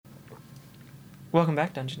Welcome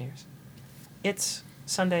back, Dungeoneers. It's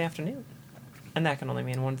Sunday afternoon, and that can only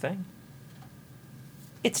mean one thing.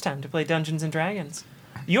 It's time to play Dungeons & Dragons.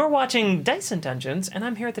 You're watching Dice and Dungeons, and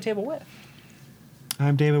I'm here at the table with...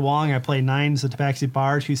 I'm David Wong. I play Nines, the Tabaxi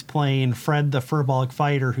Bard, who's playing Fred, the Furbolg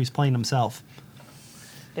Fighter, who's playing himself.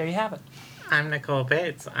 There you have it. I'm Nicole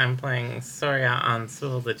Bates. I'm playing Soria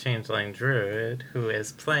Ansul, the Changeling Druid, who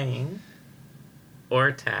is playing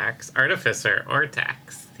Artificer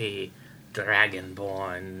Ortax, the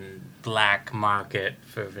Dragonborn Black Market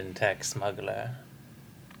Ferventech Smuggler.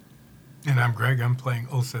 And I'm Greg. I'm playing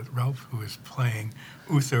Ulset Ralph, who is playing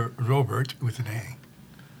Uther Robert with an A.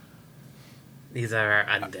 These are our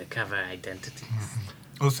undercover identities.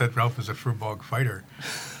 Mm-hmm. Ulset Ralph is a Furbolg fighter.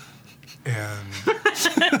 And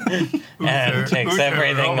And takes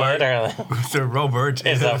everything literally. Uther Robert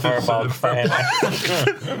Is a Furbolg fighter.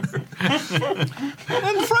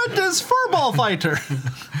 And Fred is Furball Fighter.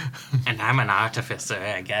 And I'm an artificer,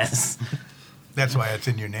 I guess. That's why it's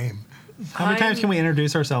in your name. How many times can we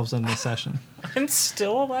introduce ourselves in this session? I'm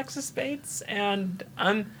still Alexis Bates, and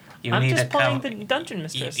I'm You need just a playing cover. the Dungeon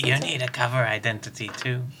Mistress. You That's need it. a cover identity,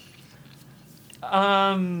 too.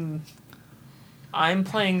 I'm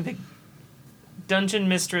playing the Dungeon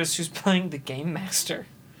Mistress who's playing the Game Master.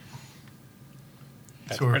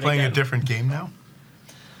 That's So we're pretty playing a good. different game now?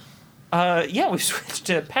 Yeah, we switched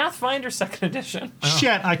to Pathfinder 2nd Edition.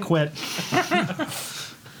 Shit, I quit.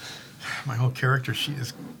 My whole character sheet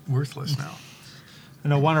is worthless now. I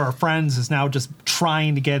know one of our friends is now just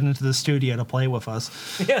trying to get into the studio to play with us.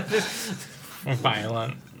 Yeah,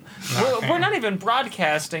 Violent. we're not even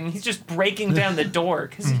broadcasting. He's just breaking down the door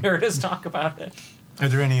because he heard us talk about it. Are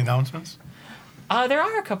there any announcements? There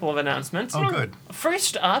are a couple of announcements. Oh, good.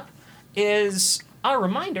 First up is a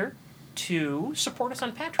reminder to support us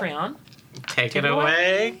on Patreon. Take it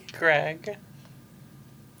away, Greg.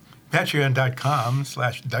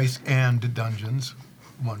 Patreon.com/diceanddungeons,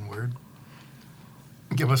 one word.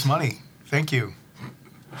 Give us money. Thank you.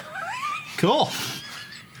 Cool.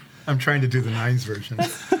 I'm trying to do the Nines version. You'll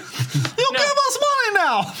give us money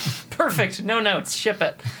now. Perfect. No notes. Ship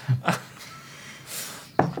it.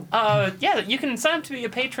 Yeah, you can sign up to be a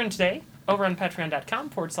patron today over on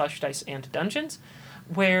patreon.com/diceanddungeons,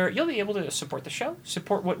 where you'll be able to support the show,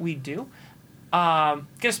 support what we do,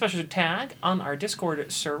 get a special tag on our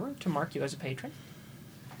Discord server to mark you as a patron,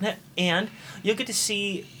 and you'll get to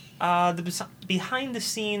see the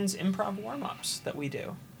behind-the-scenes improv warm-ups that we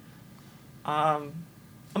do.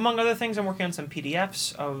 Among other things, I'm working on some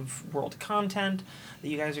PDFs of world content that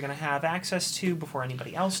you guys are going to have access to before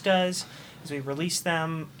anybody else does as we release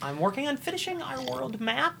them. I'm working on finishing our world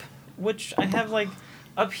map, which I have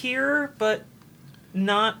up here, but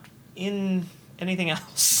not in anything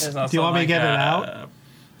else. There's also Do you want me to get it out?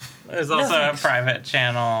 There's also a thanks. private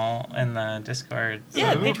channel in the Discord.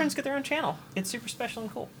 Yeah, So- patrons get their own channel. It's super special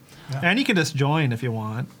and cool. And you can just join if you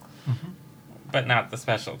want. But not the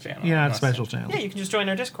special channel. Yeah, it's unless- special channel. Yeah, you can just join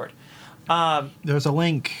our Discord. There's a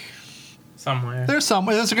link. Somewhere. There's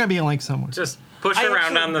going to be a link somewhere. Just push I around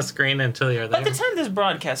actually- on the screen until you're By there. the time this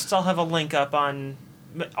broadcasts, I'll have a link up on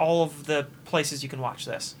all of the places you can watch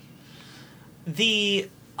this. The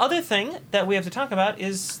other thing that we have to talk about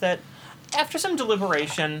is that after some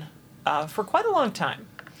deliberation, for quite a long time,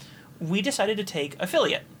 we decided to take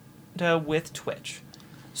affiliate with Twitch.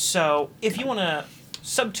 So if you want to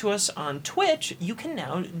sub to us on Twitch, you can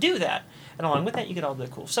now do that. And along with that, you get all the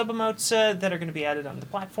cool sub emotes that are going to be added onto the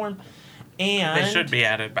platform. And They should be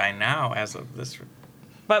added by now as of this.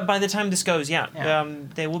 But by the time this goes, Yeah.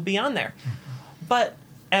 they will be on there. But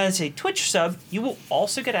as a Twitch sub, you will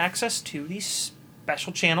also get access to these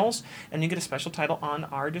special channels, and you get a special title on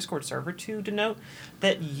our Discord server to denote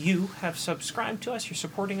that you have subscribed to us, you're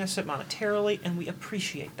supporting us monetarily, and we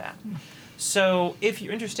appreciate that. So if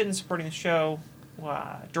you're interested in supporting the show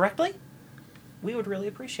directly, we would really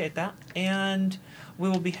appreciate that, and we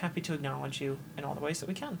will be happy to acknowledge you in all the ways that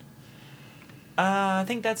we can. I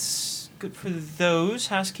think that's good for those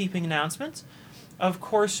housekeeping announcements. Of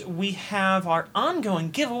course, we have our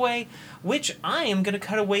ongoing giveaway, which I am going to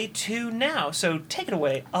cut away to now. So take it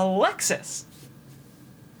away, Alexis.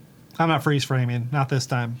 I'm not freeze framing. Not this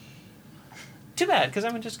time. Too bad, because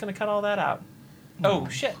I'm just going to cut all that out. Oh,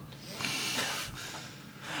 shit.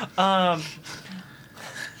 I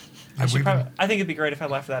Have we been, think it'd be great if I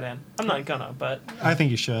left that in. I'm not gonna, but I think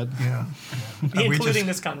you should. yeah. Have we including just-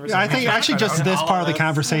 this conversation. I think actually just this part of the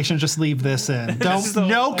conversation, just leave this in. is Don't the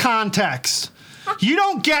no whole- context. You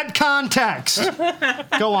don't get context.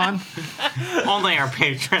 Go on. Only our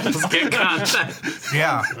patrons get content.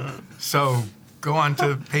 Yeah. So go on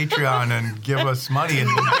to Patreon and give us money. And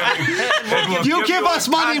we'll You give us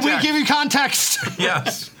money, we contact. give you context.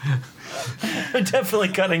 Yes. We're definitely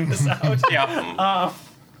cutting this out. Yeah.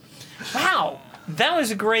 Wow, that was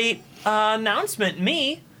a great announcement.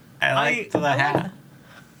 Me, I liked the hat.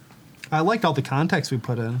 I liked all the context we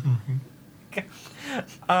put in. You're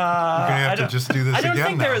gonna have to just do this I don't again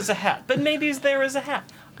think now. there is a hat, but maybe there is a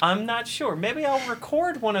hat. I'm not sure. Maybe I'll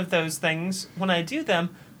record one of those things when I do them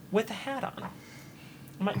with a hat on.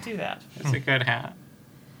 I might do that. It's a good hat.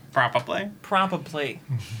 Probably. Probably.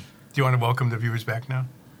 Do you want to welcome the viewers back now?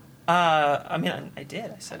 I mean, I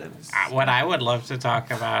did. I said it was. What I would love to talk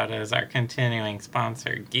about is our continuing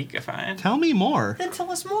sponsor, Geekified. Tell me more. Then tell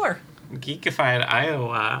us more.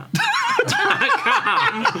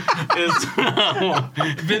 GeekifiedIowa.com is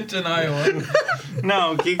Vinton, Iowa.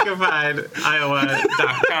 no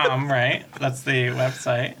GeekifiedIowa.com, right? That's the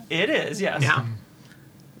website. It is, yes. Yeah.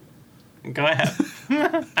 Go ahead.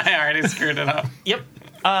 I already screwed it up. Yep.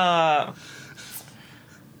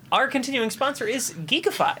 Our continuing sponsor is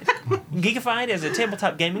Geekified. Geekified is a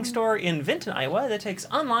tabletop gaming store in Vinton, Iowa that takes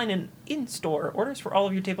online and in-store orders for all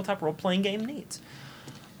of your tabletop role-playing game needs.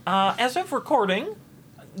 As of recording,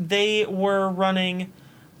 they were running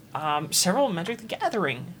several Magic the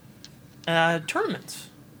Gathering tournaments.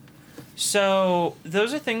 So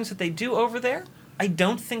those are things that they do over there. I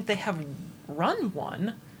don't think they have run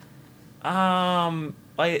one,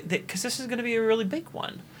 because this is going to be a really big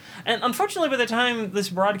one. And unfortunately, by the time this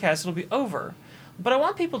broadcast, it'll be over. But I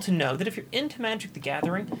want people to know that if you're into Magic the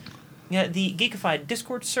Gathering, the Geekified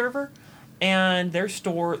Discord server and their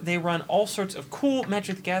store, they run all sorts of cool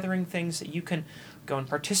Magic the Gathering things that you can go and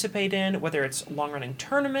participate in, whether it's long-running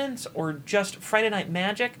tournaments or just Friday Night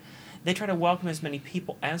Magic. They try to welcome as many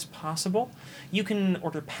people as possible. You can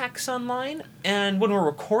order packs online, and when we're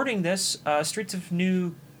recording this, Streets of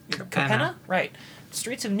New Capenna? Right.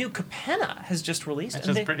 Streets of New Capenna has just released. Which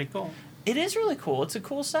and is pretty cool. It is really cool. It's a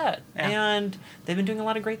cool set. Yeah. And they've been doing a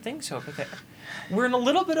lot of great things over there. We're in a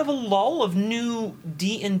little bit of a lull of new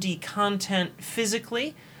D&D content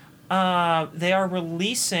physically. They are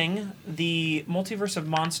releasing the Multiverse of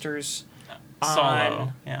Monsters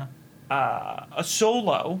Solo, yeah. a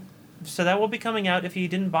solo. So that will be coming out if you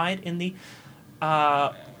didn't buy it in the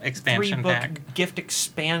Expansion 3-book pack. gift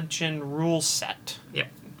expansion rule set. Yep.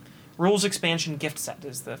 Rules expansion gift set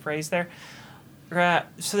is the phrase there.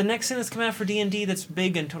 So the next thing that's coming out for D&D that's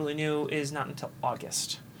big and totally new is not until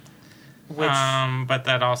August. Which, But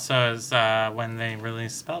that also is when they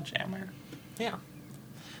release Spelljammer. yeah.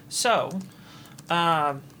 So,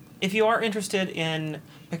 if you are interested in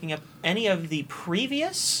picking up any of the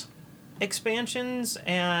previous expansions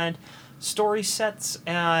and story sets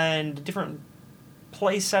and different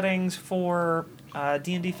play settings for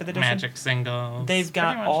D&D 5th edition, Magic singles. they've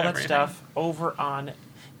got pretty much all that everything. stuff over on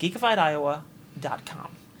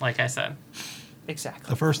geekifiediowa.com. Like I said. Exactly.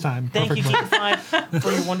 The first time. Thank you, Perfect. Geekified,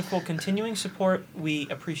 for your wonderful continuing support. We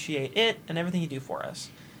appreciate it and everything you do for us.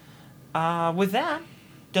 With that,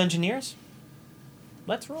 Dungeoneers,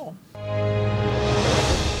 let's roll.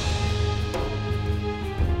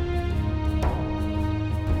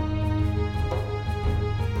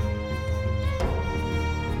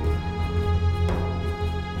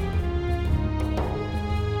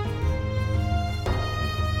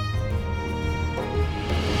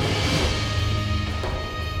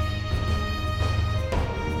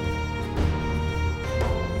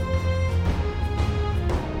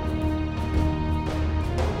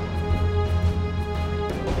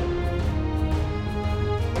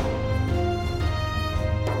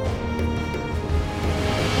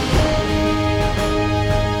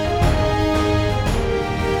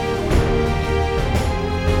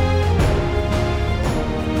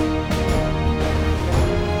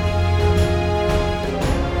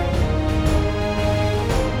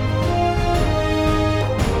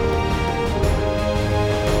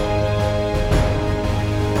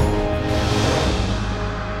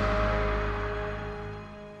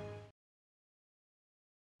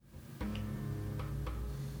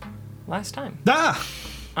 Last time Ah!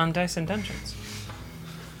 on Dice and Dungeons.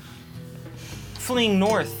 Fleeing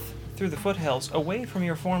north through the foothills, away from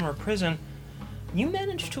your former prison, you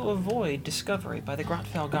managed to avoid discovery by the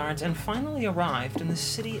Grotfell guards and finally arrived in the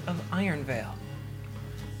city of Ironvale.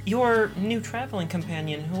 Your new traveling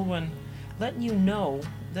companion, Hulwyn, let you know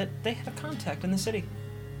that they had a contact in the city,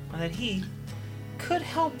 and that he could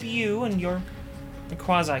help you and your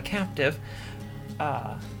quasi-captive,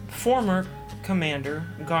 former commander,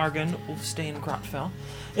 Gargan Ulfstein Grotfell,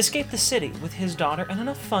 escape the city with his daughter and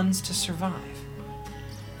enough funds to survive.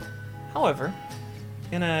 However,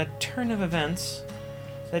 in a turn of events,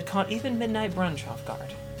 that caught even Midnight Brunch off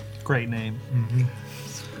guard. Great name.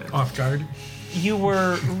 Off guard. You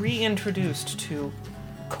were reintroduced to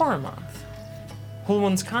Coromonth,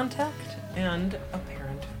 Hulwin's contact and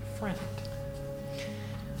apparent friend.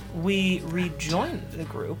 We rejoined the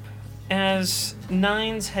group as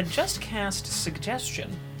Nines had just cast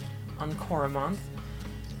suggestion on Coromonth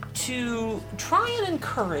to try and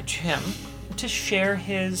encourage him to share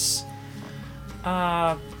his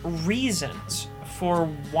reasons for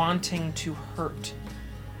wanting to hurt.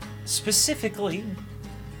 Specifically,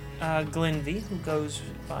 Glinvi, who goes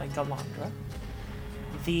by Galandra,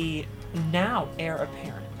 the now heir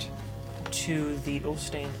apparent to the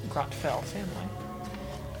Ulstein Grotfell family,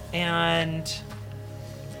 and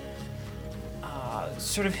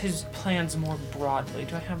sort of his plans more broadly.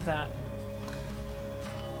 Do I have that?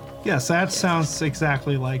 Yes, that sounds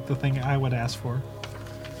exactly like the thing I would ask for.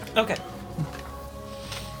 Okay.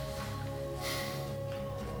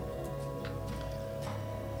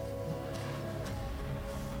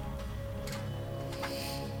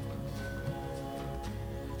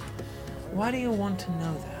 Why do you want to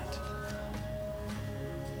know that?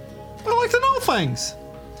 I like to know things.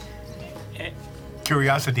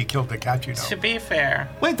 Curiosity killed the cat, you know. To be fair,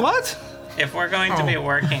 Wait, what? if we're going to be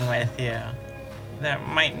working with you, there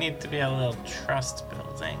might need to be a little trust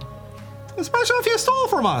building. Especially if you stole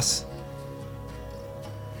from us.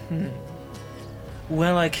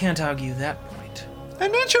 Well, I can't argue that point.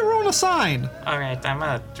 And didn't you ruin a sign? Alright, I'm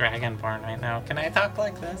a dragonborn right now. Can I talk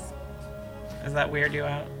like this? Does that weird you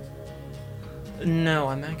out? No,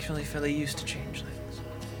 I'm actually fairly used to changelings.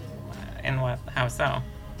 In what? How so?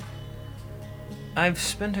 I've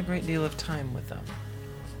spent a great deal of time with them.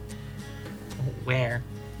 Where?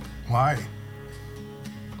 Why?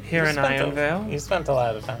 Here in Ironvale, You spent a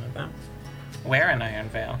lot of time with them. Where in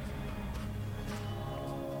Ironvale?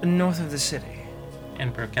 north of the city.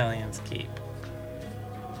 In Brokelian's Keep.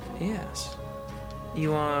 Yes.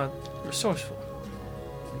 You are resourceful.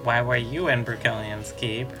 Why were you in Brokelian's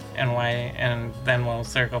Keep? And why? And then we'll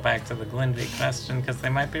circle back to the Glinby question, because they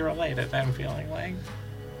might be related, I'm feeling like.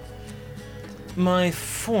 My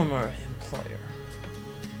former employer,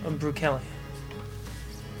 Brukelian.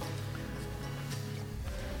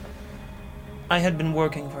 I had been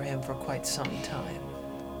working for him for quite some time.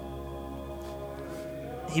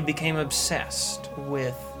 He became obsessed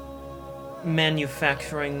with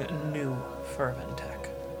manufacturing new Ferventech,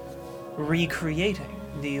 recreating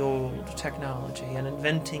the old technology and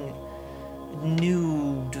inventing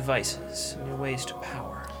new devices, new ways to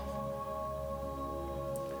power.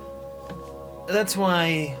 That's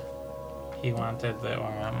why, He wanted the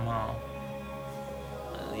Aura Mall.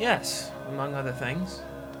 yes, among other things.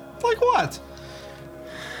 Like what?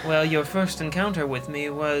 Well, your first encounter with me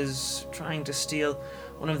was trying to steal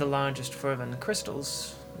one of the largest fervent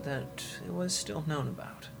crystals that it was still known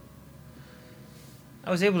about. I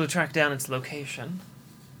was able to track down its location.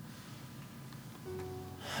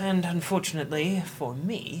 And unfortunately for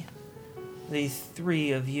me, the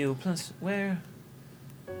three of you, plus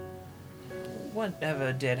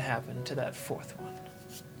whatever did happen to that fourth one?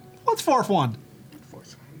 What's fourth one?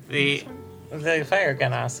 The Fire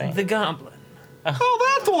Ganassi. The goblin.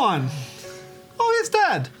 Oh, that one. Oh, he's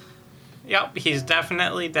dead. Yep, he's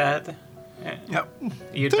definitely dead. Yep.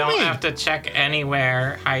 You To don't me. have to check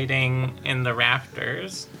anywhere hiding in the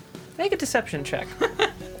rafters. Make a deception check.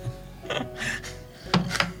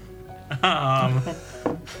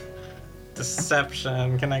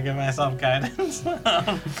 Deception. Can I give myself guidance?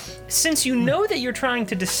 Since you know that you're trying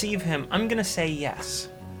to deceive him, I'm gonna say yes.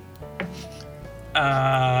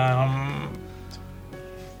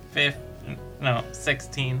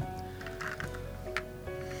 16.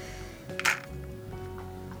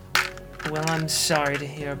 Well, I'm sorry to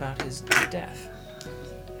hear about his death.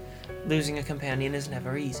 Losing a companion is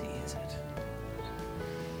never easy, is it?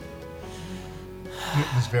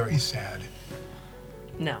 It was very sad.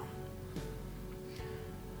 No.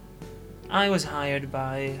 I was hired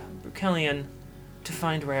by Brukelian to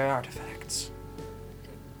find rare artifacts.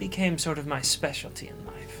 Became sort of my specialty in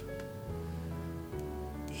life.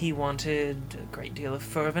 He wanted a great deal of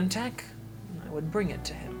Ferventech, and I would bring it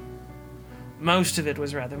to him. Most of it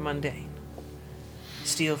was rather mundane.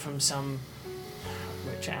 Steal from some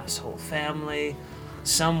rich asshole family,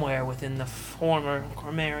 somewhere within the former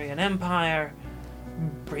Cormarian Empire,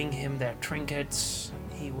 bring him their trinkets,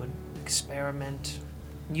 he would experiment,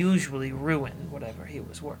 usually ruin whatever he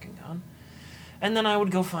was working on, and then I would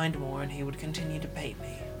go find more and he would continue to pay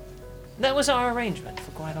me. That was our arrangement for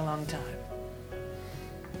quite a long time.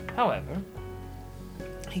 However,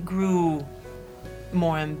 he grew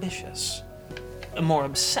more ambitious, more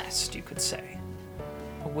obsessed, you could say,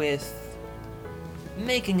 with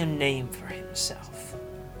making a name for himself.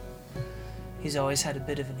 He's always had a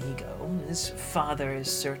bit of an ego, and his father is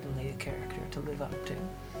certainly a character to live up to.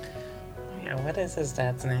 Yeah, what is his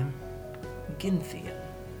dad's name? Ginthian.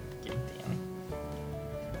 Gideon.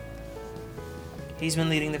 He's been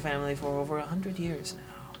leading the family for over 100 years now.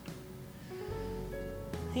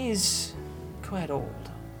 He's quite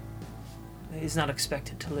old. He's not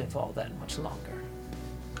expected to live all that much longer.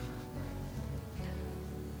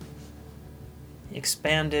 He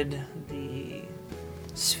expanded the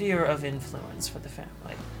sphere of influence for the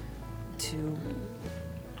family to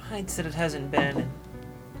heights that it hasn't been in,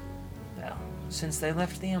 well, since they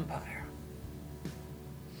left the Empire.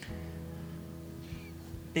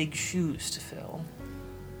 Big shoes to fill.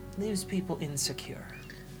 Leaves people insecure.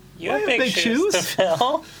 You I have have big shoes to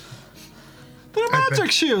fill. They're I magic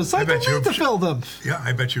bet- shoes. I I don't bet you- need to fill them. Yeah,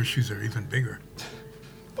 I bet your shoes are even bigger.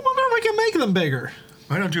 I wonder if I can make them bigger.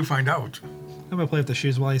 Why don't you find out? I'm gonna play with the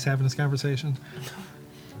shoes while he's having this conversation.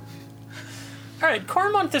 All right,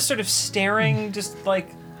 Cormont is sort of staring, just like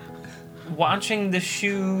watching the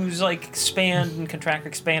shoes like expand and contract,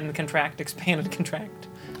 expand and contract, expand and contract.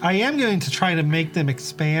 I am going to try to make them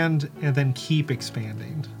expand and then keep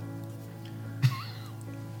expanding.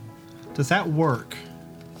 Does that work?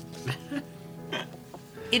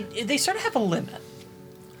 They sort of have a limit.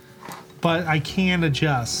 But I can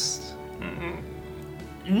adjust.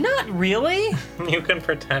 Not really. You can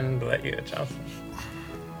pretend that you adjust.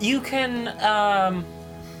 You can.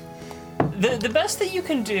 The best that you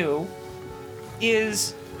can do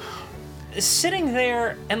is sitting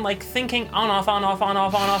there and like thinking on off on off on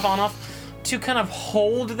off on off on off to kind of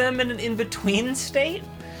hold them in an in between state.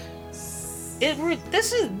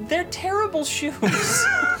 They're terrible shoes.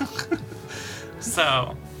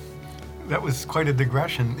 So, That was quite a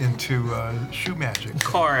digression into shoe magic.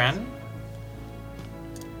 Corin.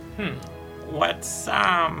 What's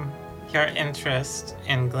your interest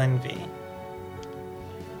in Glenvie?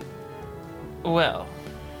 Well,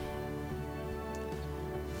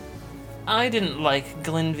 I didn't like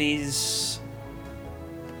Glenvie's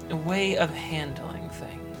way of handling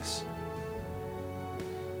things.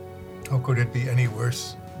 How could it be any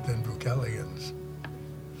worse than Brukellian's?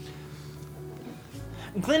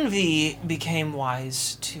 Glenvie became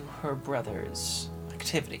wise to her brother's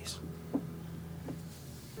activities.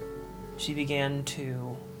 She began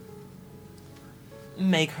to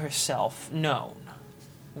make herself known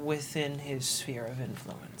within his sphere of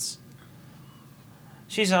influence.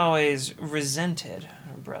 She's always resented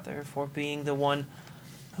her brother for being the one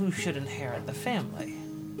who should inherit the family.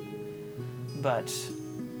 But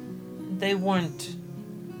they weren't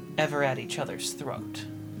ever at each other's throat.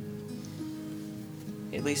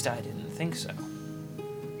 At least I didn't think so.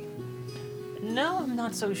 Now I'm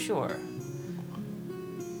not so sure.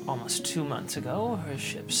 Almost 2 months ago, her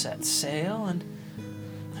ship set sail, and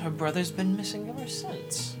her brother's been missing ever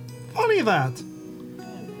since. Funny that.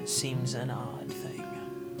 Seems an odd thing.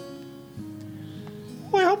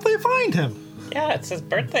 Well, I hope they find him. Yeah, it's his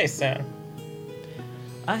birthday soon.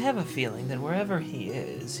 I have a feeling that wherever he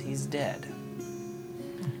is, he's dead.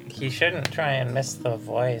 He shouldn't try and miss the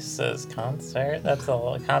Voices concert. That's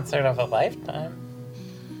a concert of a lifetime.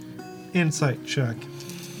 Insight check.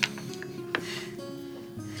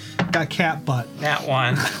 Got cat butt. Nat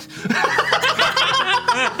one.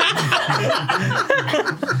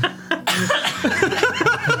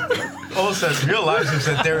 Olsa realizes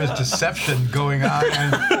that there is deception going on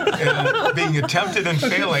and being attempted and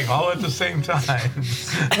failing all at the same time.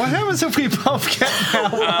 What happens if we both get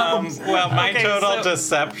that one? Well, my Okay, total so-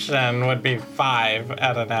 deception would be 5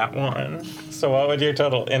 at a nat 1. So what would your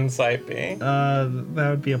total insight be? That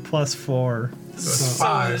would be a +4. So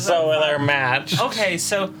 5. So they're matched. Okay,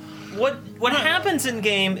 so what happens in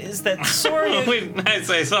game is that Soria I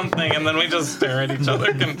say something and then we just stare at each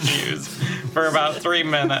other confused for about 3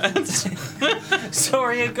 minutes.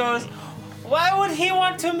 Soria goes, "Why would he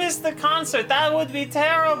want to miss the concert? That would be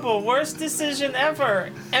terrible. Worst decision ever.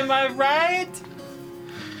 Am I right?"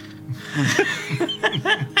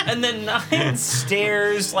 And then Nine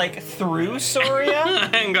stares like through Soria.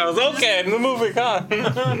 And goes, okay, the movie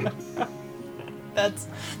on. That's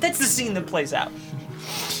the scene that plays out.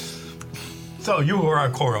 So you are a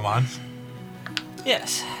Coromon.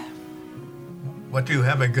 Yes. What do you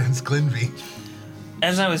have against Glenvie?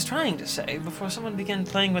 As I was trying to say before someone began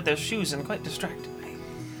playing with their shoes and quite distracted me.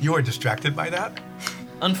 You are distracted by that?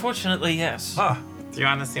 Unfortunately, yes. Huh. Do you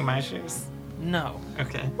want to see my shoes? No.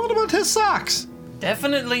 Okay. What about his socks?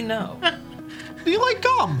 Definitely no. Do you like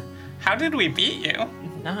gum? How did we beat you?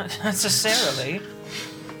 Not necessarily.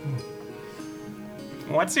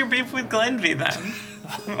 What's your beef with Glenvie then?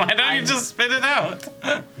 Why don't you just spit it out?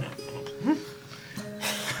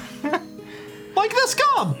 Like this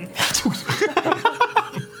gum!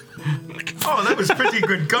 Oh, that was pretty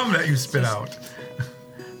good gum that you spit out.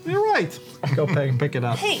 You're right. Go pick it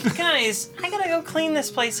up. Hey, guys, I gotta go clean this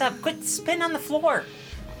place up. Quit spitting on the floor.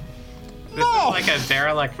 This is like a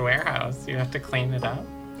derelict warehouse. You have to clean it up.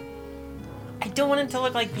 I don't want it to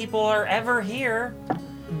look like people are ever here.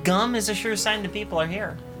 Gum is a sure sign that people are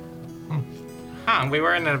here. Huh, we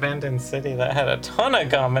were in an abandoned city that had a ton of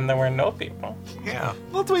gum and there were no people. Yeah.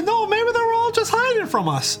 What do we know? Maybe they were all just hiding from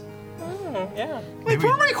us. Yeah. Like,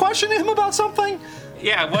 weren't we questioning him about something?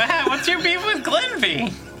 Yeah, what's your beef with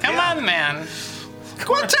Glenvy? Come on, man.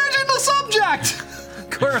 Quit changing the subject!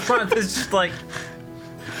 Cormorant is just like,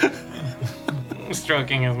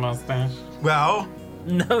 Stroking his mustache. Well,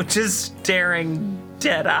 no, just staring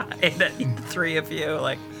dead-eyed at the three of you,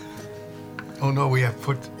 like, oh no, we have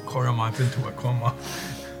put Coromont into a coma.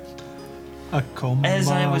 A coma. as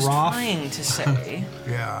I was trying to say,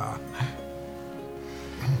 Yeah.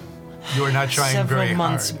 You are not trying several very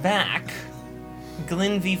months hard. back,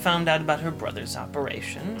 Glenvy found out about her brother's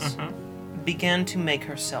operations, began to make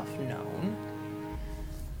herself known,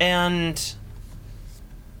 and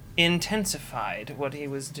intensified what he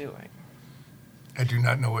was doing. I do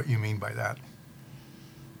not know what you mean by that.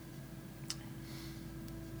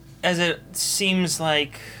 As it seems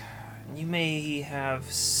like you may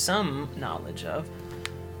have some knowledge of,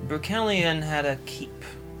 Brukelion had a keep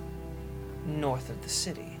north of the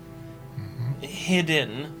city.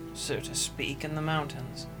 Hidden, so to speak, in the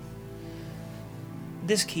mountains.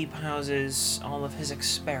 This keep houses all of his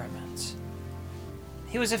experiments.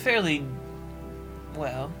 He was a fairly,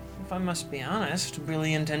 well, if I must be honest,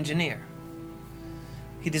 brilliant engineer.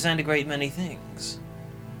 He designed a great many things,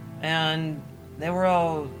 and they were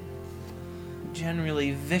all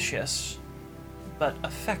generally vicious but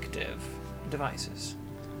effective devices.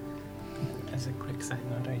 As a quick side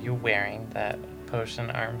note, are you wearing that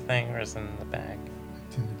potion arm thing or is it in the bag?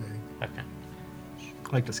 It's in the bag.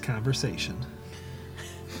 Okay. Like this conversation.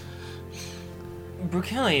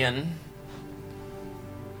 Brukelion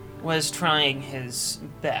was trying his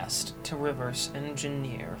best to reverse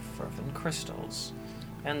engineer Fervent crystals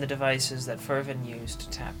and the devices that Fervent used to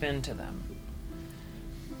tap into them.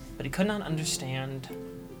 But he could not understand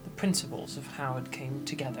the principles of how it came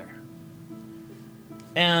together.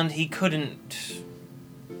 And he couldn't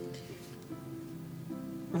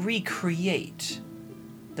recreate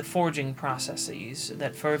the forging processes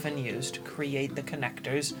that Fervent used to create the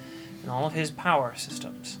connectors in all of his power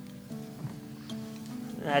systems.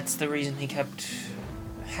 That's the reason he kept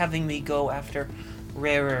having me go after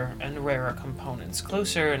rarer and rarer components,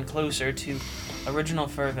 closer and closer to original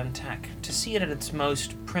Fervent tech, to see it at its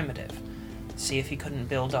most primitive, see if he couldn't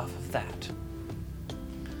build off of that.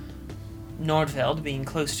 Nordfeld, being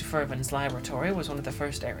close to Fervent's laboratory, was one of the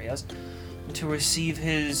first areas to receive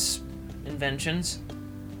his inventions,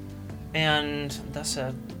 and thus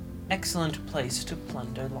an excellent place to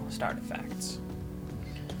plunder lost artifacts.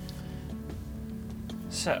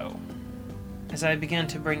 So, as I began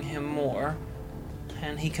to bring him more,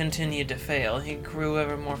 and he continued to fail, he grew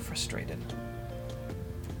ever more frustrated.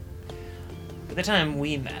 By the time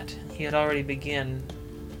we met, he had already begun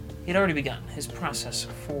his process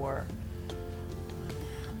for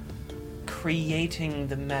creating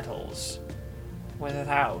the metals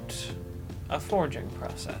without a forging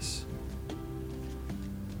process.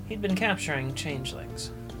 He'd been capturing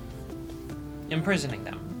changelings, imprisoning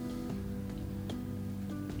them,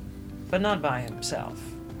 but not by himself.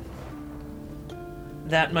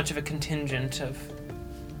 That much of a contingent of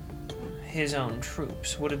his own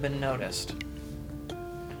troops would have been noticed.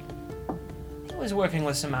 He was working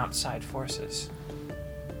with some outside forces.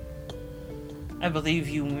 I believe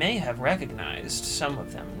you may have recognized some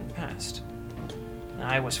of them in the past.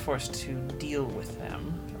 I was forced to deal with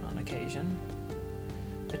them on occasion.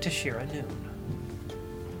 The Tashira Noon.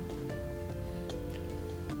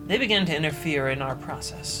 They began to interfere in our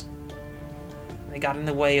process. They got in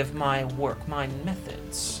the way of my work. My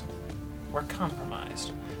methods were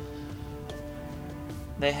compromised.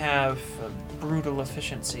 They have a brutal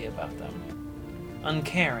efficiency about them,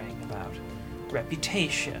 uncaring about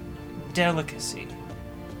reputation, delicacy,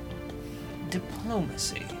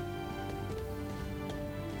 diplomacy,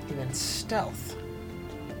 even stealth.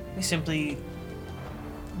 They simply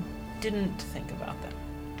didn't think about them.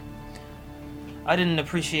 I didn't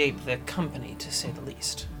appreciate the company, to say the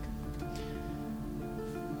least.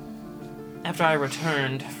 After I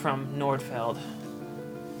returned from Nordfeld,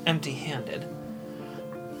 empty-handed,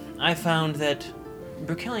 I found that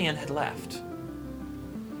Brukelion had left.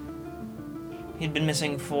 He'd been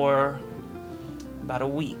missing for about a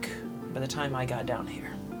week by the time I got down here.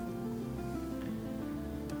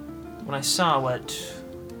 When I saw what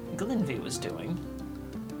Glenvie was doing,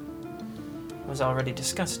 I was already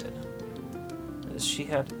disgusted, as she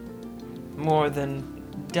had more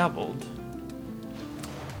than doubled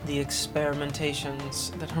the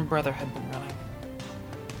experimentations that her brother had been running,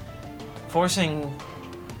 forcing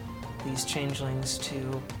these changelings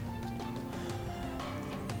to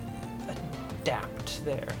adapt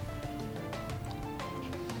their,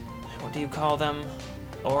 what do you call them,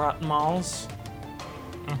 Aurat Malls?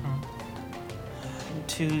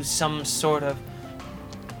 To some sort of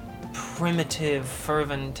primitive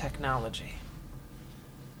fervent technology.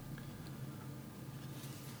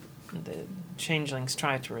 The changelings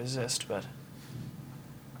try to resist, but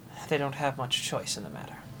they don't have much choice in the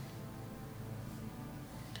matter.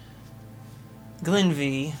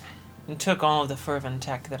 Glenvie took all of the fervent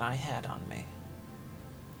tech that I had on me,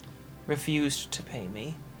 refused to pay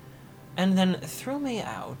me, and then threw me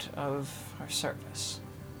out of her service.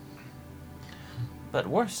 But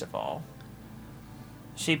worst of all,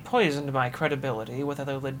 she poisoned my credibility with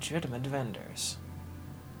other legitimate vendors.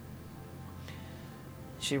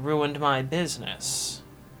 She ruined my business.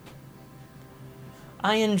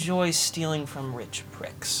 I enjoy stealing from rich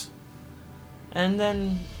pricks, and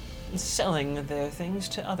then selling their things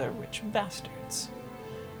to other rich bastards.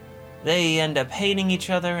 They end up hating each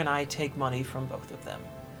other, and I take money from both of them.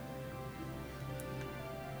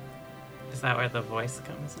 Is that where the voice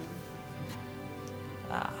comes in?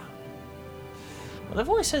 Ah. Well, the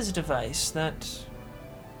voice has a device that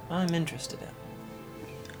I'm interested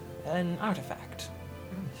in. An artifact.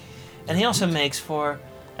 And he also makes for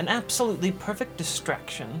an absolutely perfect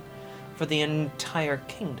distraction for the entire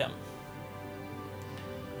kingdom.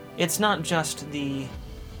 It's not just the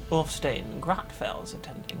Ulfstein Grotfells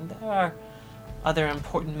attending. There are other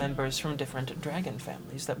important members from different dragon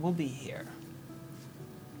families that will be here.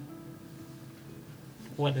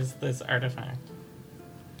 What is this artifact?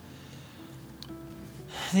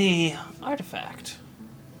 The artifact.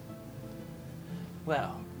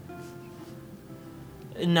 Well,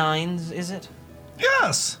 Nines, is it?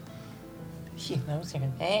 Yes! He knows your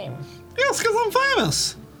name. Yes, because I'm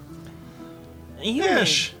famous! You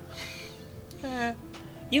Ish.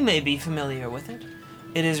 You may be familiar with it.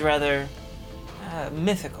 It is rather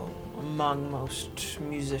mythical among most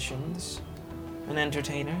musicians and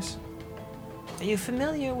entertainers. Are you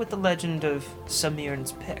familiar with the legend of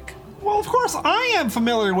Samirn's Pick? Well, of course I am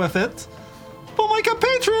familiar with it, but my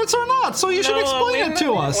compatriots are not, so you should explain it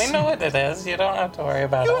to us. We know what it is. You don't have to worry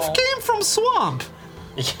about You it. came from Swamp.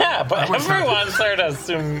 Yeah, but everyone's heard of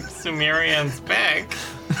Sumerian's Pick.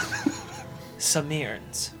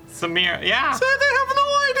 Samirn's. Samir, yeah. They have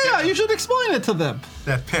no idea. You should explain it to them.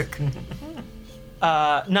 That pick.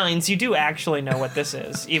 Nines, you do actually know what this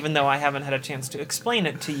is, even though I haven't had a chance to explain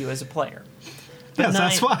it to you as a player. But Yes,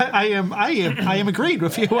 that's why I am agreed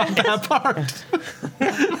with you on that part.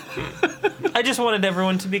 I just wanted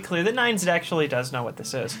everyone to be clear that Nines actually does know what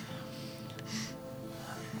this is.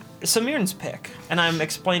 Samirn's Pick, and I'm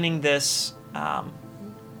explaining this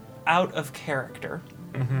out of character,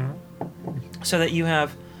 so that you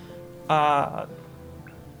have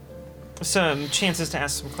some chances to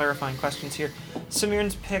ask some clarifying questions here.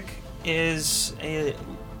 Samirn's Pick is a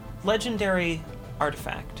legendary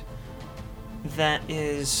artifact that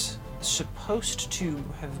is supposed to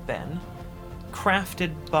have been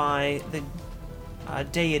crafted by the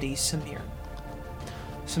deity Samirn.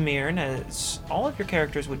 Samirn, as all of your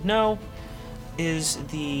characters would know, is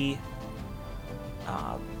the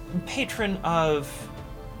patron of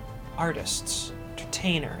artists,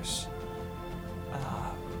 entertainers,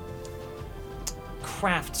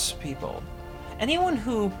 craftspeople, anyone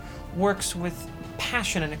who works with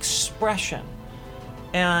passion and expression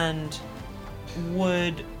and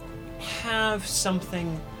would have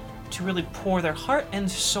something to really pour their heart and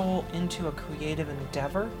soul into a creative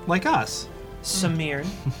endeavor. Like us. Samirn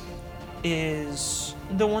is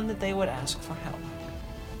the one that they would ask for help.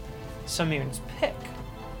 Samirn's Pick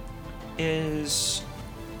is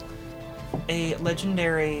a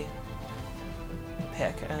legendary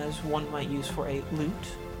pick, as one might use for a lute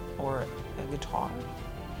or a guitar,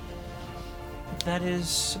 that is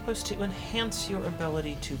supposed to enhance your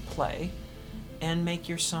ability to play and make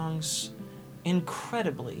your songs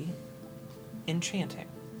incredibly enchanting.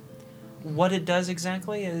 What it does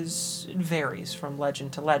exactly it varies from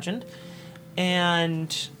legend to legend,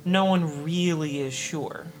 and no one really is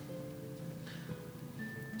sure.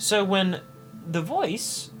 So when the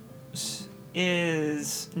voice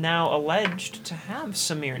is now alleged to have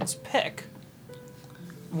Samirn's Pick,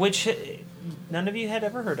 which none of you had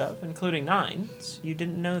ever heard of, including Nines. You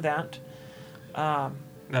didn't know that,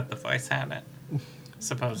 That the voice had it,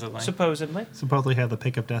 supposedly. supposedly. Supposedly had the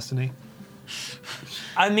pick of destiny.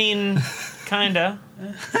 I mean, kinda.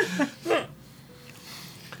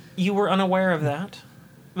 You were unaware of that,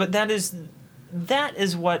 but that is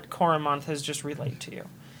what Coromonth has just relayed to you,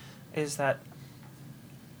 is that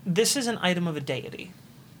this is an item of a deity,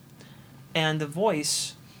 and the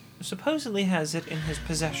voice supposedly has it in his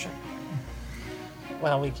possession.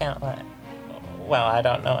 Well, we can't let... Well, I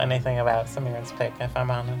don't know anything about Samir's pick, if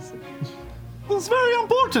I'm honest. Well, it's very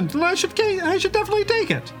important, and I should definitely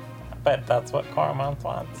take it. But that's what Coromont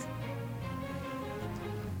wants.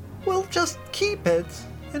 Well, just keep it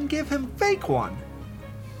and give him fake one.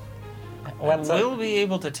 What's it? We'll be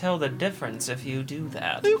able to tell the difference if you do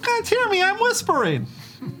that. You can't hear me. I'm whispering.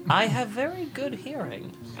 I have very good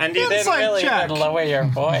hearing. And you didn't Insight really check. even lower your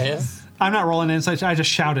voice. I'm not rolling insight. I just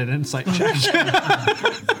shouted insight check.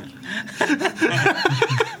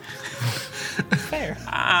 Fair.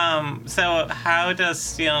 So how does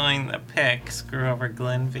stealing the pick screw over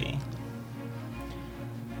Glenvy?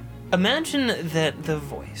 Imagine that the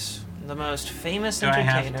voice, the most famous Do I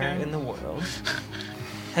have entertainer to? in the world,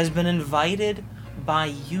 has been invited by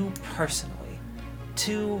you personally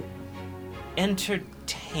to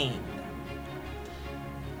entertain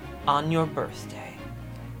on your birthday.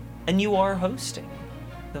 And you are hosting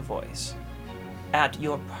the voice at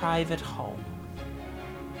your private home.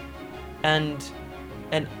 And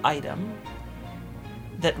an item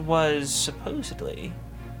that was supposedly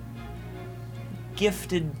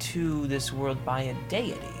gifted to this world by a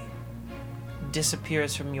deity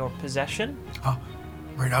disappears from your possession. Oh,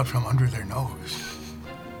 right out from under their nose.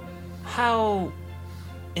 How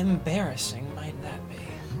embarrassing might that be?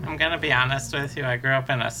 I'm gonna be honest with you, I grew up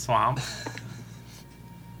in a swamp.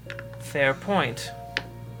 Fair point.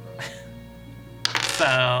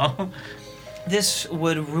 So, This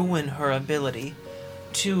would ruin her ability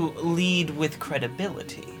to lead with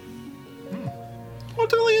credibility.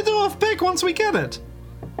 What will you do with pick once we get it?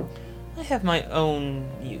 I have my own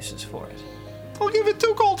uses for it. I'll give you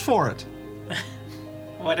 2 gold for it.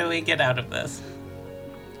 what do we get out of this?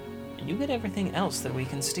 You get everything else that we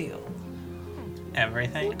can steal.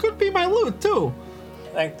 Everything? It could be my loot too.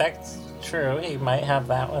 Like, that's true. He might have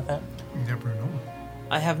that with him. You never know.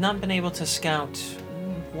 I have not been able to scout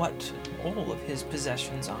what all of his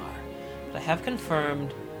possessions are, but I have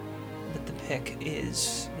confirmed that the pick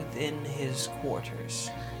is within his quarters.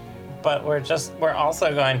 But we're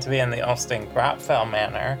also going to be in the Ulsting Grotfell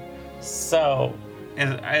Manor. So,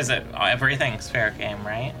 is it everything's fair game,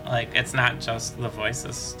 right? Like, it's not just the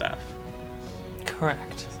voices stuff.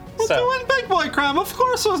 Correct. We're So, doing big boy crime. Of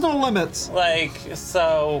course there's no limits. like,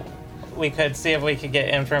 so we could see if we could get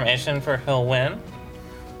information for Hilwyn,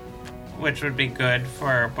 which would be good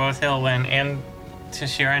for both Hilwyn and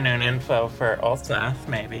Tashira Noon info for Ulsnath,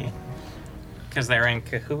 maybe. Because they're in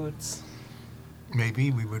cahoots.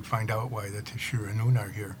 Maybe we would find out why the Tashira Noon are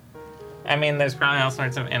here. I mean, there's probably all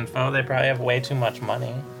sorts of info. They probably have way too much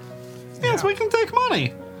money. Yes, we can take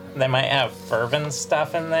money. They might have fervent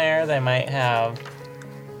stuff in there. They might have,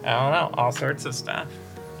 I don't know, all sorts of stuff.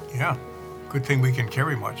 Yeah. Good thing we can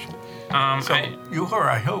carry much. So, I-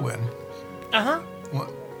 Uhura Hilwyn, Uh-huh.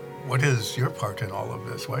 what is your part in all of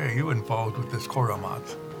this? Why are you involved with this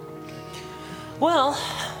Coromonth? Well,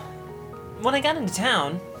 when I got into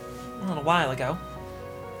town a little while ago,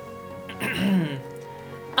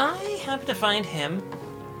 I happened to find him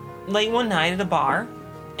late one night at a bar,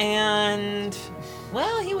 and,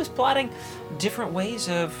 well, he was plotting different ways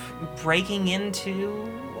of breaking into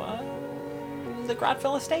the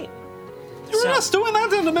Grotfell estate. You were just doing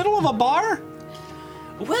that in the middle of a bar?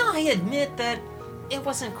 Well, I admit that it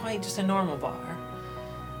wasn't quite just a normal bar.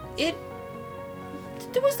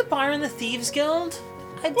 There was the bar in the Thieves Guild.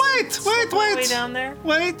 I did slip my way down there.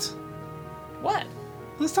 Wait. What?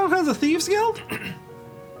 This town has a thieves guild?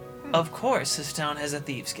 Of course, this town has a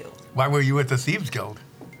Thieves Guild. Why were you at the Thieves Guild?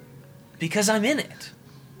 Because I'm in it.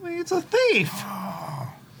 Wait, it's a thief.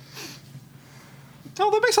 Oh,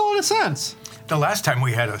 that makes a lot of sense. The last time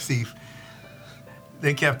we had a thief,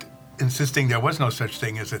 they kept insisting there was no such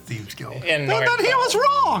thing as a Thieves Guild. In Then he Northfell. was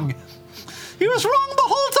wrong. He was wrong the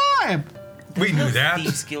whole time. We knew that.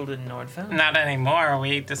 Thieves Guild in Nordfell. Not anymore.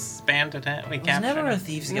 We disbanded it. We captured never it. a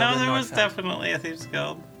Thieves Guild No, in there was Northfell. definitely a Thieves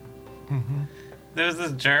Guild. There was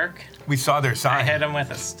this jerk. We saw their I sign. hit him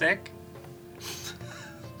with a stick.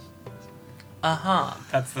 Uh-huh.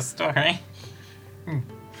 That's the story.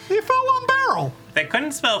 He fell on barrel. They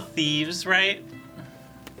couldn't spell thieves right.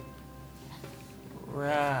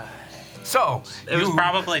 Right. So, It was you-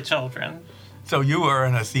 probably children. So you are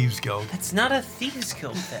in a thieves guild. It's not a thieves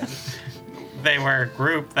guild then. They were a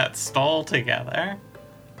group that stole together.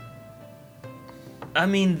 I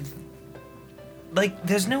mean, like,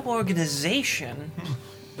 there's no organization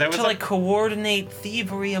There was to, like, coordinate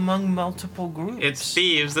thievery among multiple groups. it's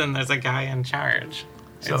thieves and there's a guy in charge.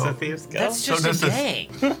 It's So- a thieves guild. That's just does a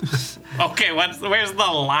this- gang. Okay, where's the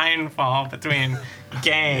line fall between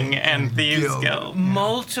gang and thieves Guild. guild?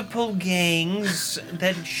 Multiple gangs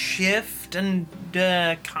that shift and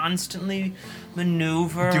constantly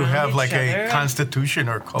maneuver Do you around have each like other. a constitution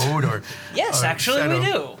or code or? Yes, or actually set we of-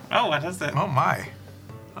 do. Oh, what is it? Oh my!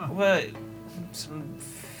 Well, some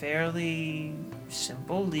fairly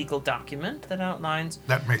simple legal document that outlines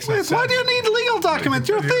That makes Wait, sense. why do you need legal documents?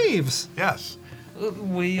 You're thieves. Yes,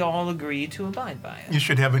 we all agree to abide by you it.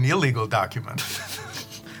 should have an illegal document.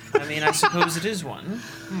 I mean, I suppose it is one.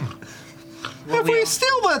 Well, If we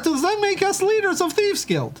steal that, does that make us leaders of Thieves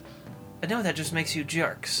Guild? no, that just makes you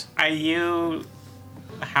jerks. Are you...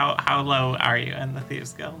 How low are you in the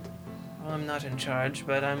thieves guild? Well, I'm not in charge,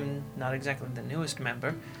 but I'm not exactly the newest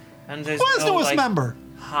member. And there's Who is no, newest like, member?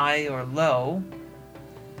 high or low.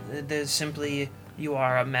 There's simply you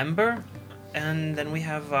are a member, and then we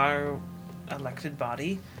have our elected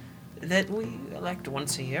body that we elect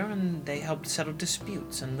once a year, and they help settle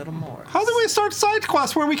disputes and little more. How do we start side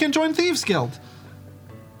quests where we can join Thieves Guild?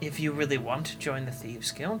 If you really want to join the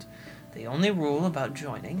Thieves Guild, the only rule about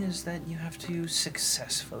joining is that you have to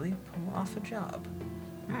successfully pull off a job.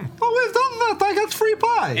 Oh, we've done that. I got free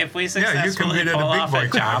pie. If we you successfully committed a pull big off boy a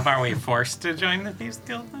crime. job, are we forced to join the thieves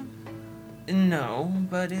guild then? No,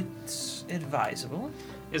 but it's advisable.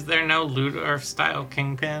 Is there no Ludorf style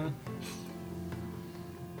kingpin?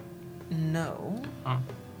 No.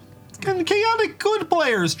 Can chaotic good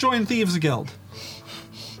players join Thieves Guild?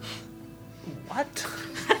 What?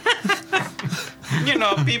 You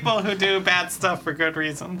know, people who do bad stuff for good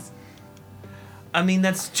reasons. I mean,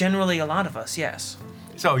 that's generally a lot of us, yes.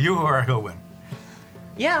 So you are a Hillwin.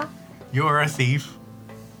 Yeah. You are a thief.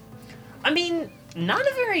 I mean, not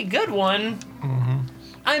a very good one.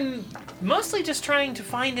 I'm mostly just trying to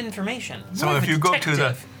find information. So More of if a you go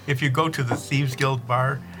detective. to the Thieves Guild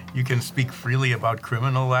bar, you can speak freely about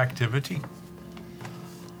criminal activity.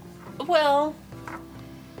 Well,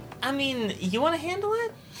 I mean, you want to handle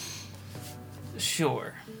it?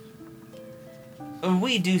 Sure.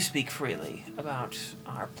 We do speak freely about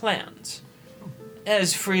our plans.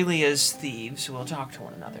 As freely as thieves will talk to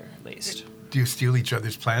one another, at least. Do you steal each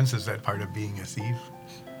other's plans? Is that part of being a thief?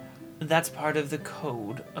 That's part of the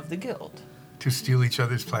code of the guild. To steal each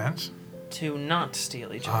other's plans? To not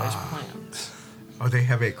steal each other's plans. Oh, they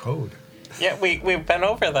have a code. Yeah, we've been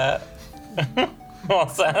over that. Well,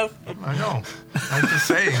 Seth, I know. I'm just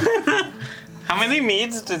saying. how many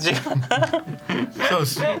meads did you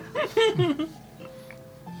So,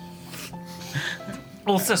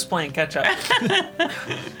 Well, it's just playing catch up.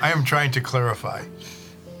 I am trying to clarify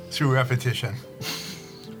through repetition.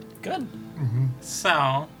 Good.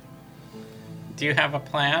 So, do you have a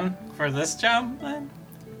plan for this job then?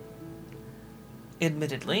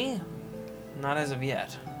 Admittedly, not as of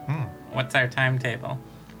yet. What's our timetable?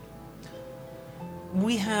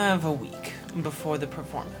 We have a week before the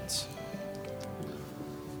performance.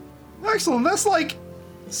 Excellent. That's like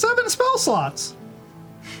 7 spell slots.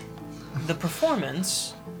 The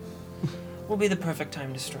performance will be the perfect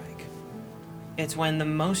time to strike. It's when the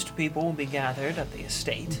most people will be gathered at the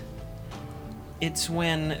estate. It's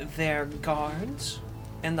when their guards,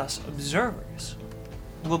 and thus observers,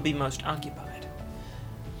 will be most occupied.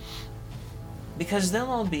 Because they'll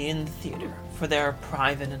all be in the theater for their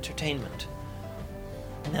private entertainment.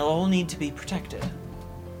 And they'll all need to be protected.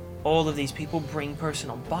 All of these people bring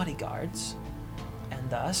personal bodyguards, and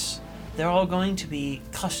thus, they're all going to be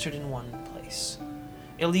clustered in one place.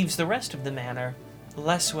 It leaves the rest of the manor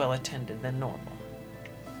less well attended than normal.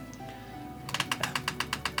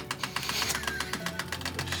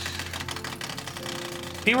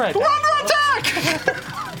 Be right We're back. under attack!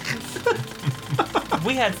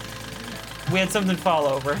 We had something fall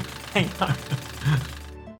over. Hang on.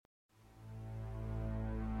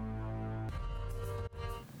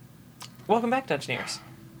 Welcome back, Dungeoneers.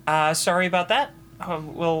 Sorry about that.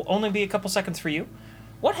 Will only be a couple seconds for you.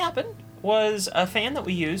 What happened was a fan that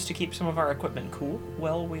we used to keep some of our equipment cool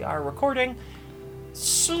while we are recording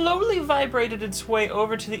slowly vibrated its way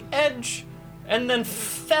over to the edge and then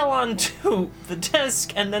fell onto the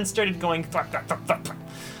desk and then started going thwack, thwack, thwack, thwack, thwack.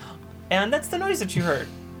 And that's the noise that you heard.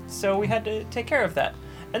 So we had to take care of that.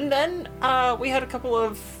 And then we had a couple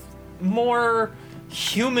of more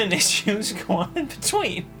human issues go on in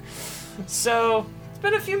between. So it's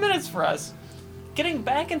been a few minutes for us. Getting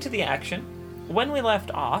back into the action, when we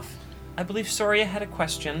left off, I believe Soria had a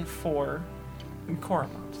question for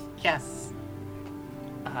Koromoth. Yes.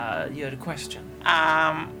 You had a question.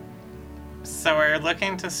 So we're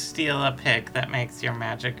looking to steal a pick that makes your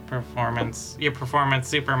performance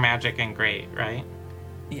super magic and great, right?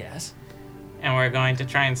 Yes. And we're going to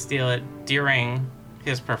try and steal it during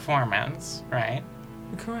his performance, right?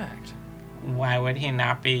 Correct. Why would he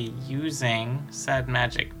not be using said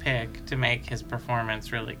magic pick to make his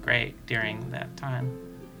performance really great during that time?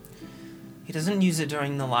 He doesn't use it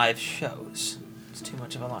during the live shows. It's too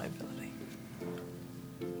much of a liability.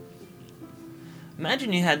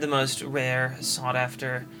 Imagine you had the most rare,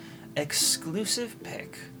 sought-after, exclusive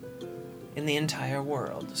pick in the entire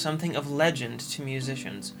world. Something of legend to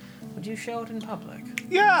musicians. Would you show it in public?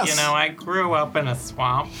 Yes. You know, I grew up in a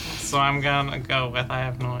swamp, so I'm gonna go with I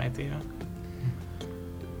have no idea.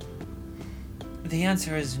 The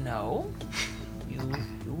answer is no. You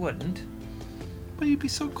wouldn't. But you'd be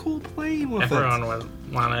so cool playing with Everyone it.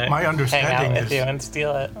 would want to My hang out understanding with is- you and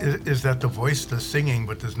steal it. Is that the voice does singing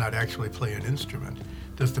but does not actually play an instrument?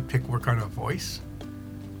 Does the pick work on a voice?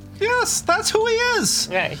 Yes, that's who he is.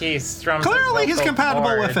 Yeah, he strums his Clearly, he's vocal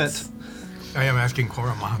compatible with cords. it. I am asking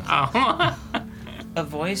Koromoth. Oh. A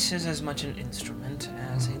voice is as much an instrument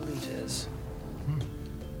as a lute is.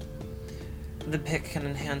 The pick can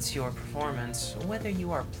enhance your performance, whether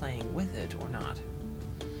you are playing with it or not.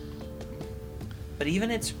 But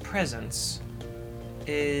even its presence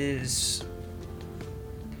is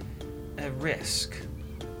a risk.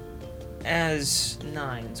 As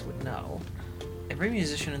Nines would know, every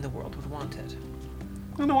musician in the world would want it.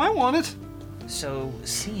 I know I want it. So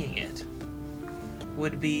seeing it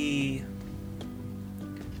would be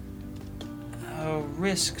a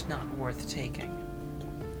risk not worth taking.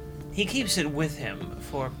 He keeps it with him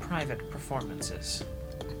for private performances.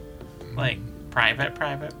 Like, private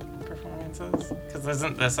performances? Because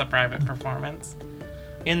isn't this a private performance?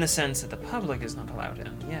 In the sense that the public is not allowed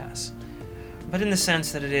in, yes. But in the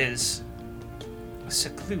sense that it is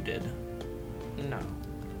secluded, no.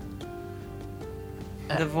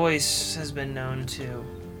 The voice has been known to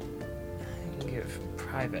give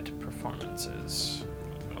private performances.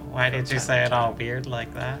 Why did you say it all weird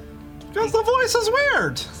like that? Because the voice is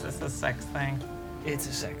weird. Is this a sex thing? It's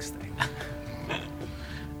a sex thing.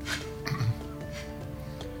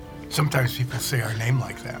 Sometimes people say our name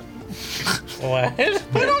like that. What? They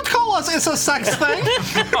don't call us it's a sex thing.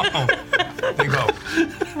 They go,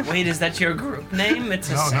 Wait, is that your group name? It's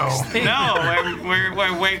a No, sex no. thing. No,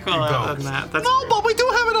 we're way cooler go. than that. That's, No, but we do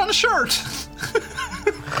have it on a shirt.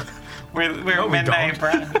 we're No, we midnight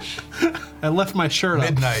don't. brunch. I lift my shirt up.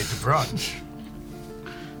 midnight brunch.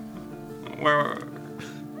 We're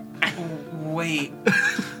Wait.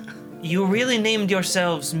 You really named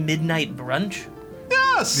yourselves Midnight Brunch?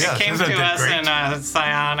 Yes. Yeah. came isn't to it us great? in a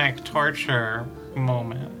psionic torture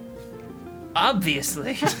moment.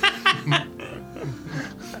 Obviously.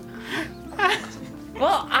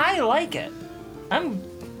 Well, I like it. I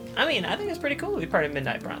think it's pretty cool to be part of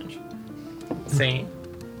Midnight Brunch. See?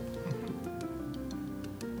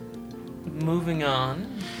 Moving on.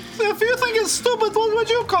 If you think it's stupid, what would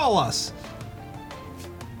you call us?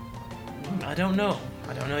 I don't know.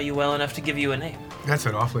 I don't know you well enough to give you a name. That's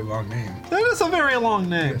an awfully long name. That is a very long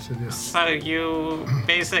name. Yes, it is. So you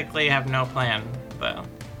basically have no plan, though.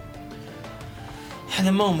 At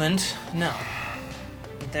the moment, no.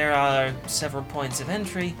 There are several points of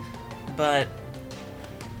entry, but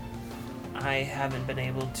I haven't been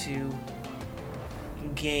able to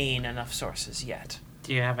gain enough sources yet.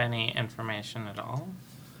 Do you have any information at all?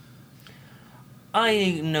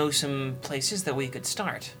 I know some places that we could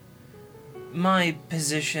start. My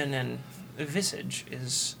position and visage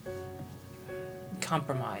is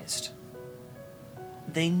compromised.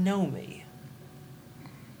 They know me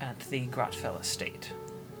at the Grotfell estate.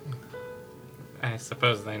 I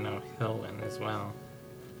suppose they know Hilwyn as well.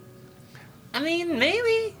 I mean,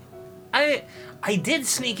 maybe. I did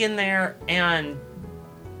sneak in there and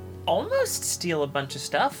almost steal a bunch of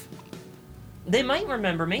stuff. They might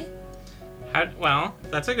remember me. Well,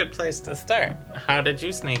 that's a good place to start. How did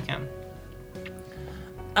you sneak in?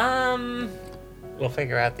 We'll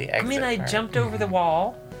figure out the exit. I part. jumped over the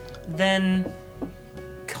wall, then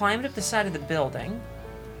climbed up the side of the building,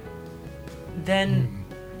 then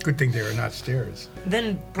Good thing they were not stairs.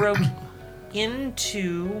 broke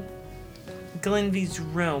into Glenvy's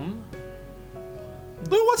room.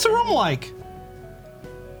 Lou, what's the room like?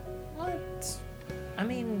 What? I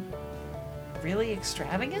mean, really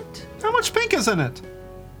extravagant? How much pink is in it?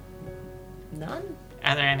 None?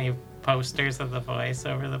 Are there any posters of the voice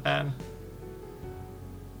over the bed?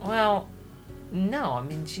 Well, no. I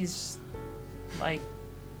mean, she's like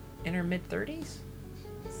in her mid-30s?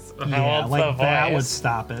 How Yeah, old's like the that would voice?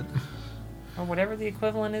 stop it. Or whatever the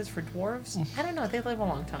equivalent is for dwarves? I don't know, they live a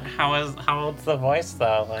long time. How old's the voice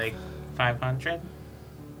though? Like 500?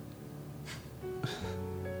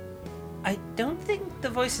 I don't think the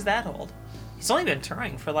voice is that old. He's only been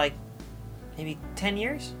touring for like maybe 10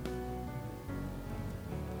 years.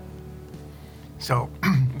 So,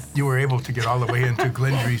 you were able to get all the way into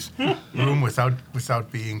Glendry's room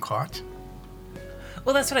without being caught?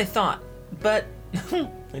 Well, that's what I thought, but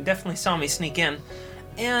they definitely saw me sneak in.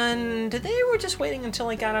 And they were just waiting until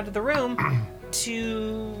I got out of the room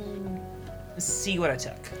to see what I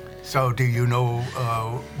took. So, do you know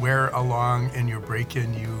where along in your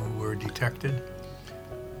break-in you were detected?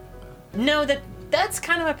 No, that's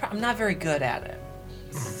kind of my problem. I'm not very good at it.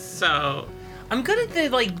 So, I'm good at the,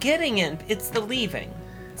 like, getting in. It's the leaving.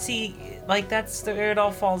 See, like, that's where it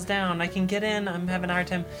all falls down. I can get in. I'm having a hard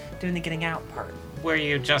time doing the getting out part. were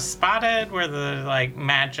you just spotted? Were the like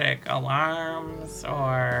magic alarms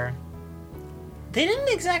or? They didn't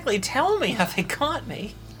exactly tell me how they caught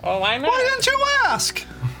me. Well, why not? Why didn't you ask?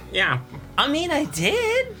 Yeah. I mean, I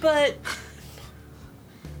did, but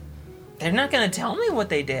they're not going to tell me what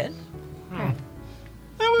they did. Maybe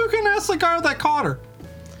we can ask the guard that caught her.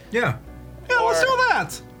 Yeah. Yeah, let's Or- do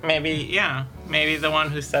that. Maybe the one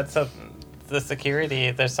who sets up the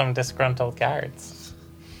security. There's some disgruntled guards.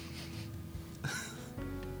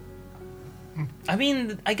 I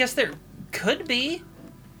mean, I guess there could be.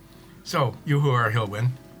 So, you who are Hillwyn,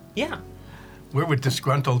 Yeah. where would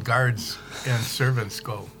disgruntled guards and servants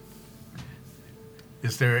go?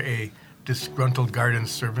 Is there a disgruntled guard and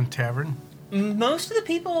servant tavern? Most of the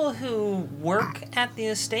people who work at the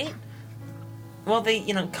estate, well, they,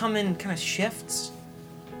 come in kind of shifts.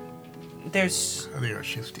 There's They are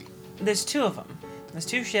shifty. two of them. There's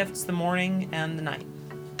two shifts, the morning and the night.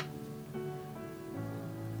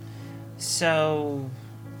 So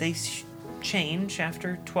they change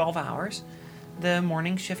after 12 hours. The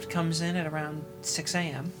morning shift comes in at around 6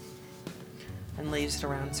 a.m. and leaves at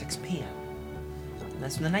around 6 p.m. And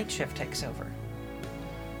that's when the night shift takes over.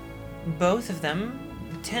 Both of them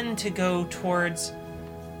tend to go towards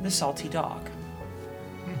the Salty Dog.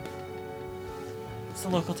 It's the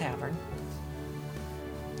local tavern.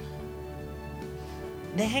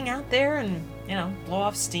 They hang out there and, blow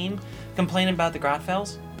off steam, complain about the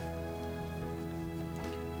Grotfells.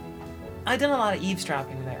 I've done a lot of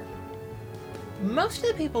eavesdropping there. Most of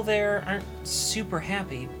the people there aren't super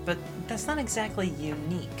happy, but that's not exactly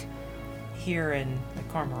unique here in the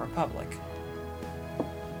Karma Republic.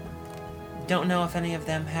 Don't know if any of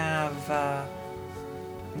them have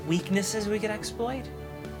weaknesses we could exploit,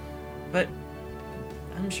 but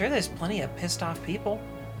I'm sure there's plenty of pissed off people.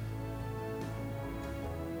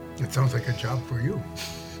 It sounds like a job for you.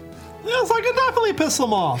 Yes, I could definitely piss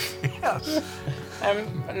them off. Yes.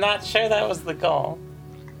 I'm not sure that was the goal.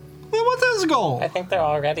 Then what's his goal? I think they're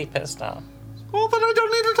already pissed off. Well, then I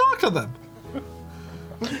don't need to talk to them.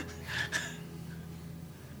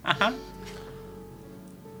 Uh-huh.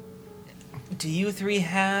 Do you three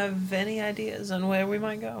have any ideas on where we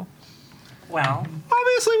might go? Well,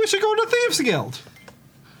 Obviously, we should go to Thieves Guild.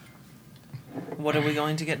 What are we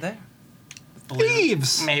going to get there?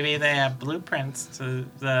 Thieves! maybe they have blueprints to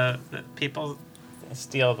the people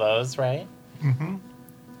steal those, right?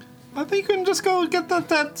 I think you can just go get that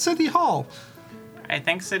at City Hall. I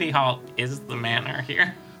think City Hall is the manor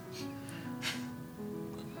here.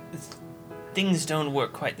 Things don't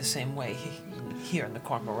work quite the same way here in the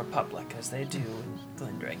Karma Republic as they do in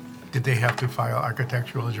Glendring. Did they have to file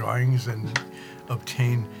architectural drawings and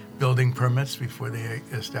obtain building permits before they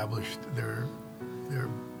established their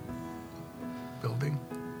building?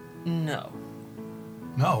 No,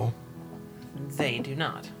 No. they do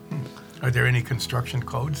not. Are there any construction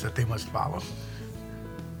codes that they must follow?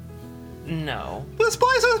 No, This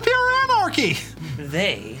place is pure anarchy.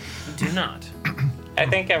 they do not. I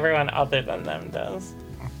think everyone other than them does.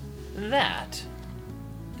 That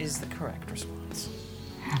is the correct response.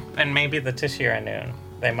 And maybe the Tishira Noon.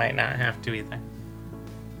 They might not have to either.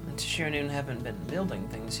 The Tashiranoon haven't been building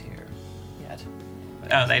things here yet.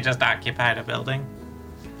 Oh, they just occupied a building?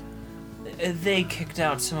 They kicked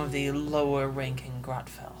out some of the lower-ranking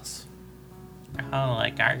Grotfells. Oh,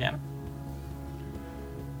 like Gargan.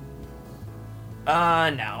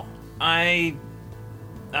 No. I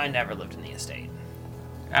never lived in the estate.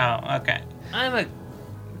 Oh, okay. I'm a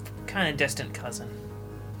kind of distant cousin.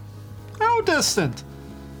 How distant?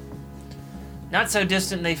 Not so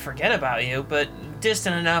distant they forget about you, but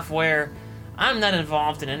distant enough where I'm not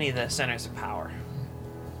involved in any of the centers of power.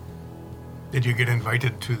 Did you get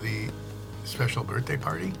invited to the special birthday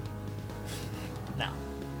party? No.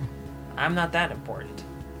 I'm not that important.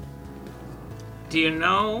 Do you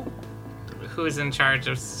know who's in charge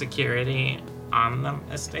of security on the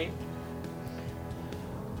estate?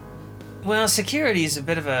 Well, security is a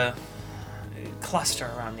bit of a cluster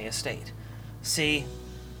around the estate. See,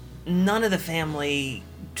 none of the family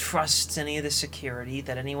trusts any of the security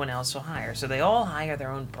that anyone else will hire, so they all hire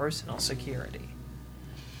their own personal security.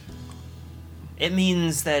 It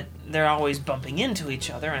means that they're always bumping into each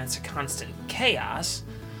other and it's a constant chaos,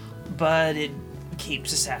 but it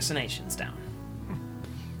keeps assassinations down.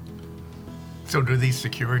 So do these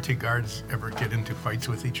security guards ever get into fights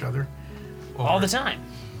with each other? All the time.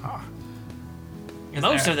 Ah,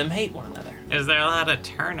 Most of them hate one another. Is there a lot of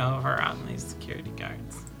turnover on these security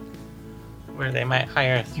guards? Where they might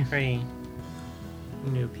hire 3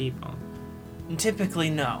 new people? Typically,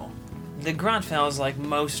 no. The Grotfells, like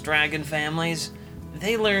most dragon families,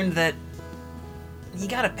 they learned that you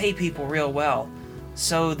gotta pay people real well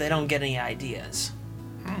so they don't get any ideas.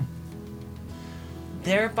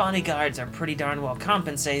 Their bodyguards are pretty darn well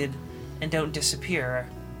compensated and don't disappear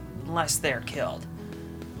unless they're killed.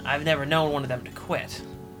 I've never known one of them to quit.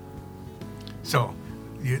 so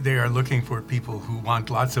they are looking for people who want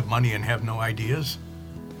lots of money and have no ideas?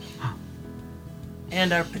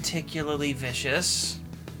 And are particularly vicious.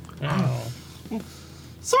 Oh,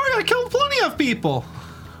 Sorry, I killed plenty of people.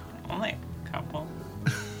 only a couple.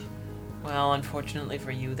 Well, unfortunately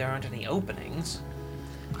for you, there aren't any openings.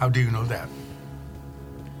 How do you know that?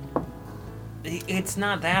 It's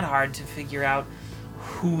not that hard to figure out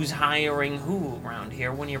who's hiring who around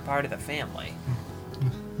here when you're part of the family.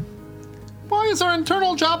 Why is there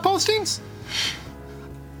internal job postings?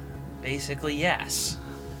 Basically, yes.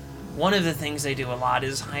 One of the things they do a lot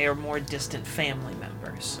is hire more distant family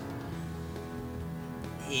members.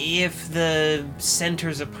 If the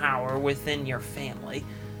centers of power within your family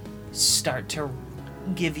start to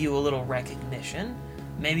give you a little recognition,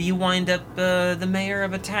 maybe you wind up the mayor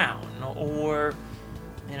of a town, or,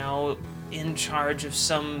 you know, in charge of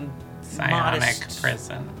some Psionic modest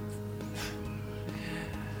prison.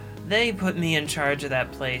 They put me in charge of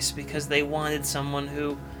that place because they wanted someone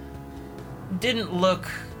who didn't look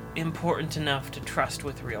important enough to trust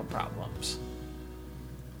with real problems.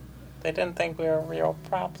 They didn't think we were real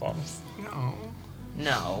problems. No.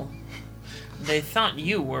 No. They thought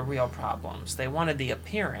you were real problems. They wanted the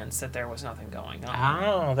appearance that there was nothing going on.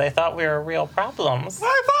 Oh, they thought we were real problems.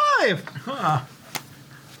 High five! Huh.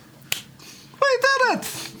 We did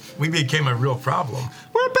it! We became a real problem.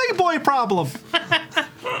 We're a big boy problem.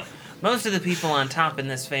 Most of the people on top in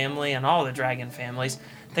this family and all the dragon families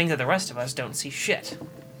think that the rest of us don't see shit.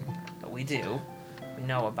 But we do. We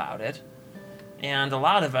know about it. And a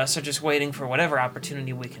lot of us are just waiting for whatever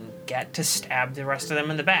opportunity we can get to stab the rest of them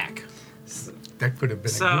in the back. That could have been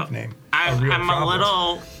a So, group name. I'm Real a Problem.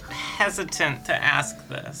 little hesitant to ask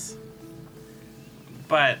this.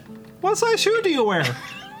 But What size shoe do you wear?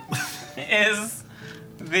 is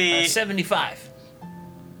the 75.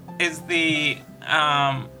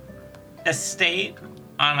 Estate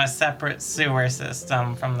on a separate sewer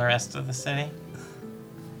system from the rest of the city?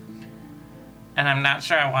 And I'm not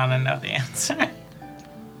sure I want to know the answer.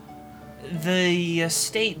 The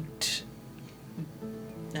estate,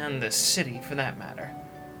 and the city for that matter,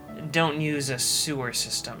 don't use a sewer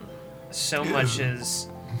system so much as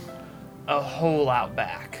a hole out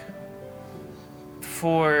back.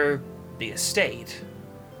 For the estate,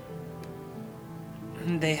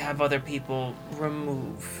 they have other people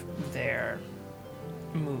remove their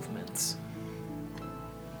movements.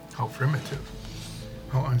 How primitive.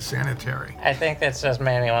 How unsanitary. I think that's just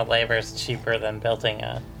manual labor is cheaper than building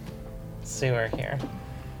a sewer here.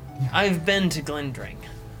 I've been to Glendring.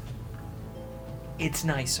 It's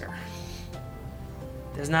nicer.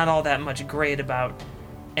 There's not all that much great about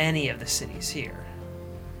any of the cities here.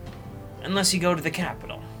 Unless you go to the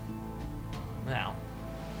capital. Now,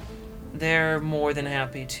 they're more than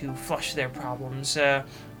happy to flush their problems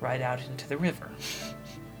right out into the river.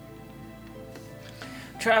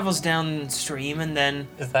 Travels downstream and then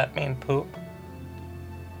Does that mean poop?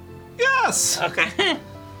 Yes! Okay.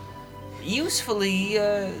 usefully,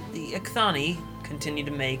 the Ikthani continue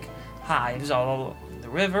to make hives all along the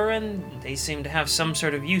river, and they seem to have some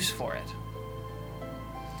sort of use for it.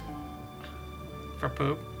 For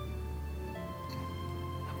poop?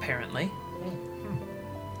 Apparently.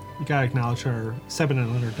 You gotta acknowledge our 7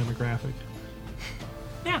 and under demographic.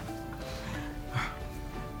 Yeah.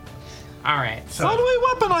 Alright, How do we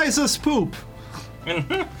weaponize this poop?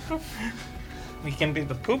 we can be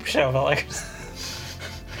the poop shovelers.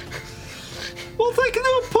 We'll take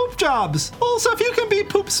new poop jobs. Also, if you can be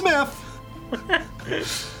Poop Smith.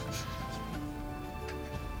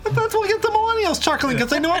 But that's what get the millennials chuckling because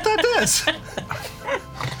they know what that is.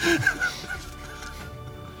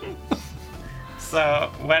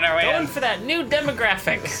 So when are we? Going for that new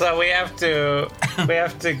demographic. So we have to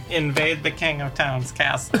invade the king of town's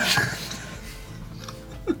castle.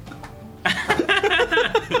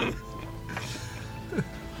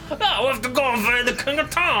 Oh, we have to go invade the king of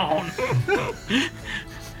town.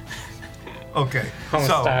 Okay. So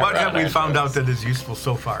Homestar what have we Runner. found out that is useful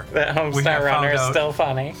so far? That We Homestar have found Runner is out- still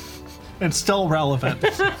funny. It's still relevant.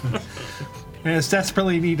 And it's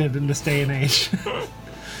desperately needed in this day and age.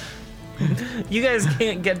 You guys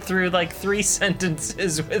can't get through like 3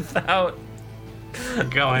 sentences without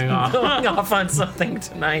Going on. going off on something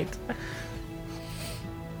tonight.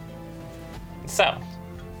 So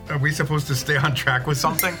Are we supposed to stay on track with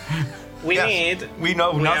something? we Yes. need. We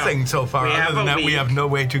know nothing so far. we have Other than a that, we week. have no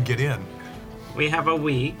way to get in. We have a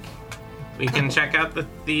week. We can check out the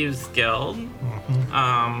Thieves Guild.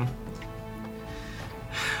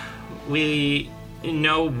 We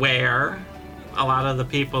know where a lot of the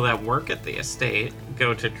people that work at the estate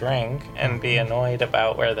go to drink and be annoyed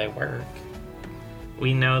about where they work.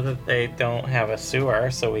 We know that they don't have a sewer,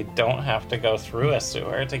 so we don't have to go through a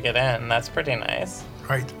sewer to get in. That's pretty nice.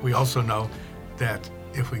 Right. We also know that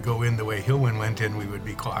if we go in the way Hillwin went in, we would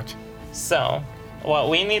be caught. So, what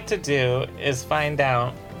we need to do is find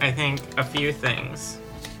out, I think, a few things.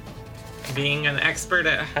 Being an expert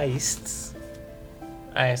at heists,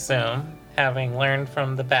 I assume, having learned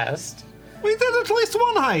from the best. We did at least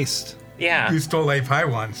one heist. Yeah. You stole a pie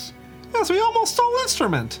once. Yes, we almost stole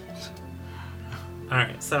instrument.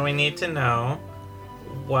 Alright, so we need to know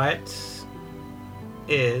what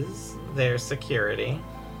is their security.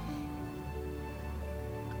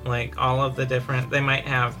 Like all of the different. They might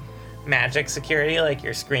have magic security, like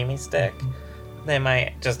your screamy stick. They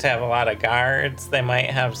might just have a lot of guards. They might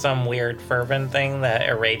have some weird fervent thing that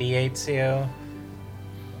irradiates you.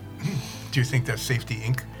 Do you think that Safety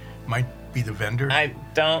Inc. might be the vendor? I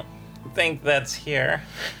don't think that's here.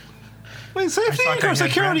 Wait, Safety thought Inc. they or had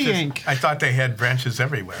Security branches- Inc.? I thought they had branches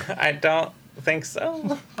everywhere. I don't think so.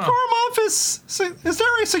 Quorum Office. Is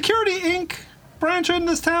there a Security Inc. branch in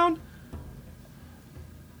this town?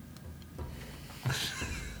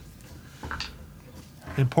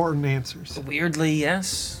 Important answers. Weirdly,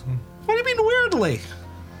 yes. What do you mean weirdly?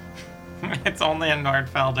 It's only in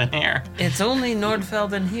Nordfeld in here. It's only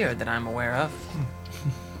Nordfeld here that I'm aware of.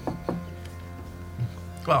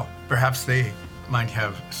 Well, perhaps they might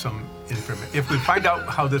have some information. If we find out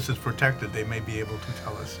how this is protected, they may be able to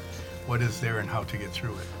tell us what is there and how to get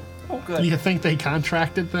through it. Oh, Do good. you think they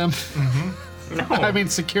contracted them? No, I mean,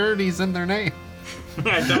 security's in their name.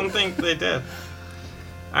 I don't think they did.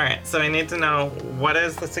 All right, so I need to know what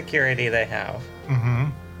is the security they have. Mm-hmm.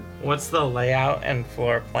 What's the layout and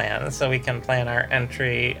floor plan so we can plan our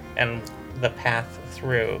entry and the path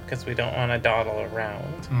through because we don't want to dawdle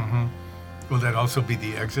around. Mm-hmm. Will that also be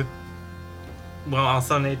the exit? We'll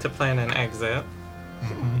also need to plan an exit.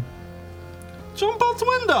 Jump out the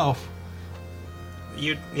window.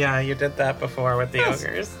 You did that before with the Yes.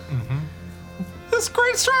 ogres. This is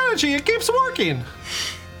great strategy. It keeps working.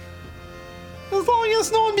 As long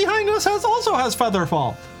as no one behind us also has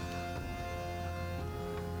Featherfall.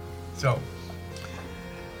 So,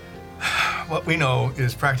 what we know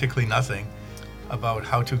is practically nothing about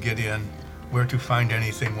how to get in, where to find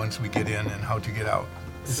anything once we get in, and how to get out.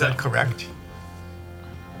 Is that correct?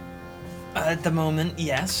 At the moment,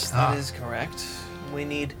 yes, that Ah. is correct. We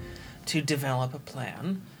need to develop a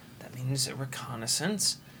plan. That means a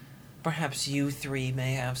reconnaissance. Perhaps you three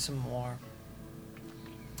may have some more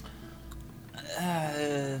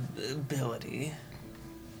ability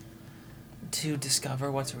to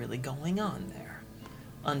discover what's really going on there.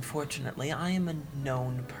 Unfortunately, I am a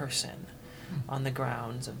known person on the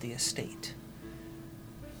grounds of the estate.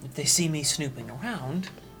 If they see me snooping around,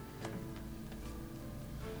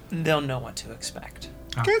 they'll know what to expect.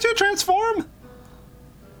 Can't you transform?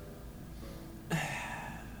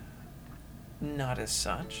 Not as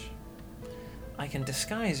such. I can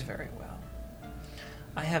disguise very well.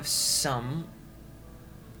 I have some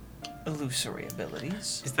illusory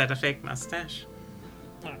abilities. Is that a fake mustache?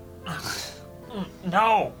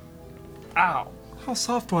 No! Ow! How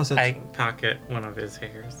soft was it? I pocket one of his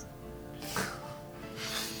hairs.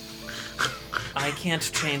 I can't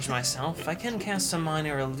change myself. I can cast some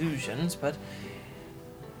minor illusions, but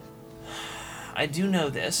I do know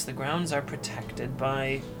this. The grounds are protected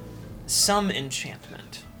by some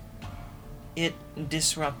enchantment. It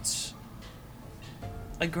disrupts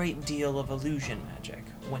a great deal of illusion magic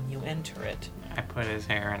when you enter it. I put his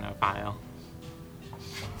hair in a vial.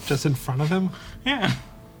 Just in front of him? Yeah.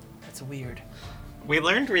 That's weird. We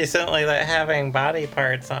learned recently that having body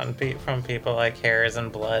parts on from people like hairs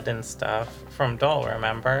and blood and stuff from Dole,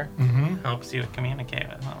 remember? Mm-hmm. Helps you communicate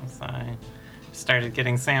with them. So I started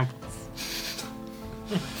getting samples.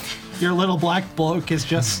 Your little black bloke is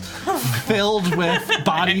just filled with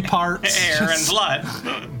body parts. Hair and blood.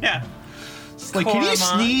 Yeah. It's like, can you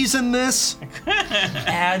Koromon. sneeze in this?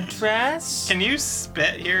 Address Can you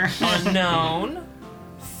spit here? unknown.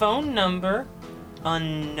 Phone number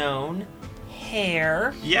unknown.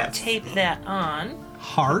 Hair. Yes. Tape that on.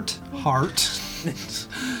 Heart.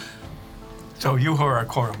 So you who are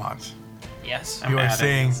Koromons, Yes. I'm you are adding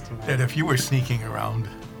saying this to my- that if you were sneaking around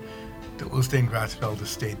the Ulstein-Gratzfeld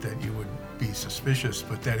estate that you would be suspicious,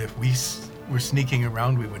 but that if we were sneaking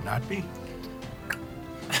around, we would not be?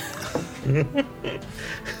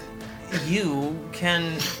 You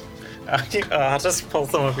can I'll just pull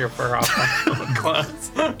some of your fur off my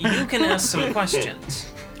clothes. you can ask some questions.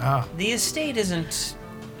 Ah, The estate isn't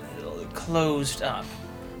closed up.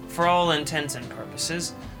 For all intents and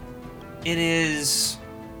purposes, it is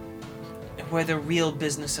where the real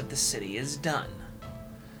business of the city is done.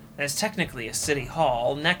 There's technically a city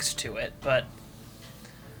hall next to it, but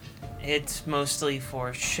it's mostly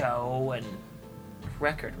for show and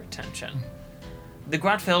record retention. The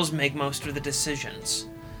Grotfells make most of the decisions.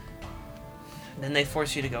 Then they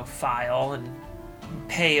force you to go file and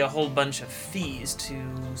pay a whole bunch of fees to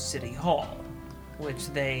City Hall, which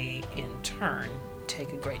they, in turn,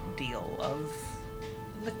 take a great deal of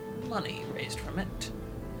the money raised from it.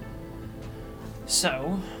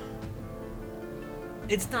 So,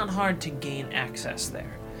 it's not hard to gain access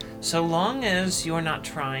there, so long as you're not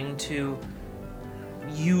trying to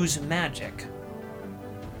use magic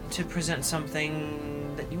to present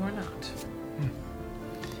something that you are not.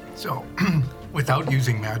 so without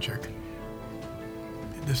using magic,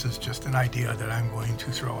 this is just an idea that I'm going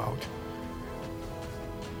to throw out.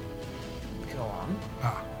 Go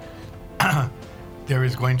on. There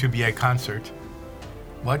is going to be a concert.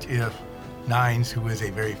 What if Nines, who is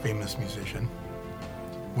a very famous musician,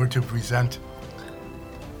 were to present?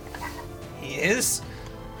 He is?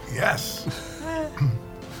 Yes.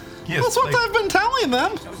 Yes. That's what I've been telling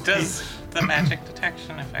them. Does the magic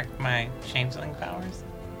detection affect my changeling powers?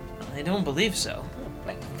 I don't believe so.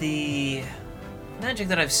 The magic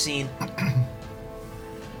that I've seen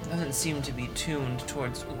doesn't seem to be tuned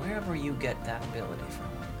towards wherever you get that ability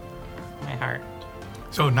from. My heart.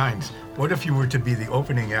 So, Nines, what if you were to be the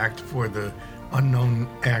opening act for the unknown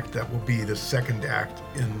act that will be the second act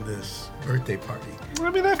in this birthday party? I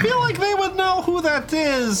mean, I feel like they would know who that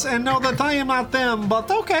is and know that I am not them,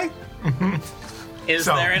 but okay. Is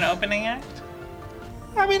So- there an opening act?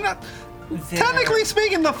 I mean, technically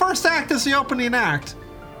speaking, the first act is the opening act.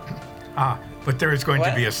 But there is going to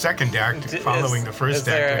What? be a second act D- following is- the first is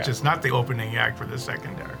there- act, which is not the opening act for the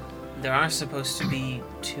second act. There are supposed to be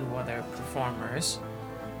two other performers.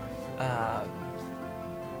 I've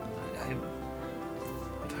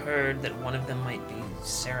heard that one of them might be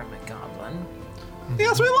Sarah McGoblin,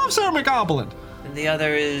 Yes, we love Sarah McGoblin. and the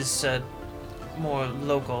other is a more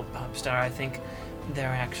local pop star. I think they're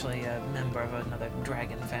actually a member of another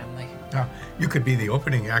dragon family. Now, you could be the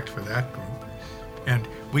opening act for that group, and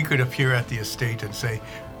we could appear at the estate and say,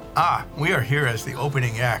 we are here as the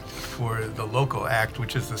opening act for the local act,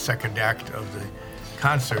 which is the second act of the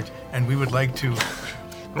concert, and we would like to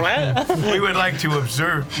What? we would like to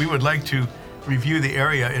observe, we would like to review the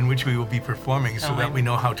area in which we will be performing so that we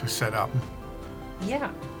know how to set up.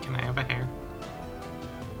 Yeah. Can I have a hair?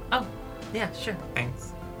 Oh, yeah, sure.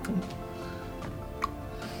 Thanks.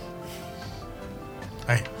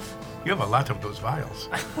 Hey, you have a lot of those vials.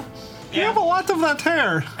 You have a lot of that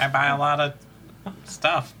hair. I buy a lot of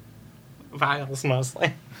stuff. Vials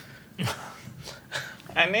mostly.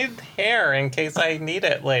 I need hair in case I need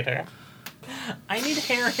it later. I need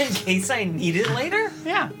hair in case I need it later?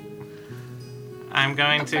 Yeah. I'm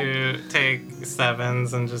going to take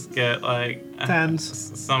sevens and just get like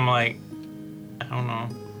Tens. some like I don't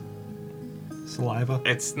know. Saliva.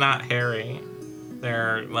 It's not hairy.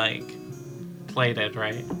 They're like plated,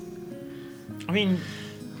 right? I mean,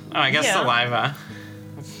 Oh, I guess Yeah. saliva.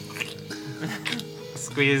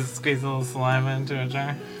 squeeze a little saliva into a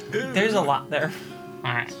jar. there's a lot there.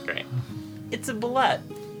 All right, great. It's a bullet.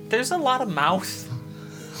 There's a lot of mouth.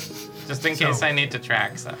 Just in case So- I need to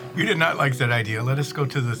track stuff. You did not like that idea. Let us go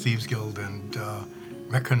to the Thieves Guild and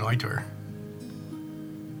reconnoiter.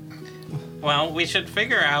 Well, we should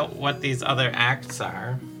figure out what these other acts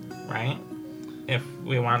are, right? If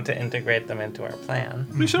we want to integrate them into our plan.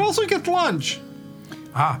 We should also get lunch.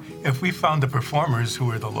 If we found the performers who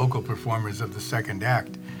were the local performers of the second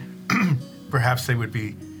act, perhaps they would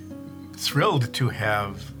be thrilled to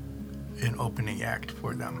have an opening act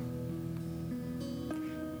for them.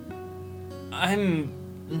 I'm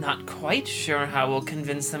not quite sure how we'll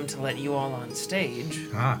convince them to let you all on stage.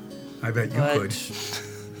 Ah, I bet you But could.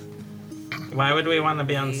 Why would we want to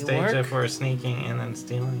be on They stage work. if we're sneaking in and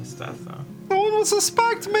stealing stuff, though? No one will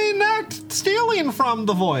suspect main act stealing from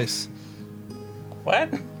the voice. What?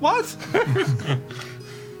 What?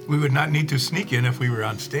 We would not need to sneak in if we were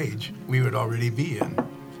on stage. We would already be in.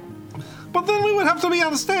 But then we would have to be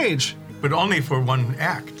on stage. But only for one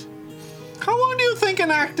act. How long do you think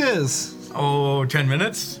an act is? Oh, 10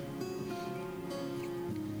 minutes?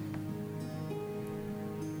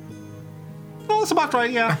 Well, that's about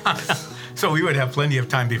right, yeah. So we would have plenty of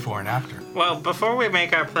time before and after. Well, before we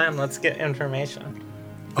make our plan, let's get information.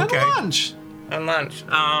 Okay. And lunch. And lunch.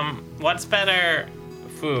 What's better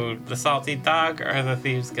food, the Salty Dog or the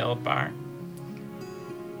Thieves Guild bar?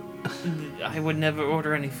 I would never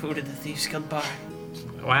order any food at the Thieves Guild bar.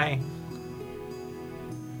 Why?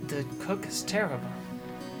 The cook is terrible.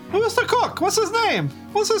 Who's the cook? What's his name?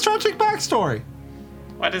 What's his tragic backstory?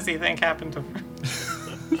 What does he think happened to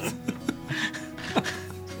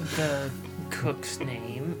The cook's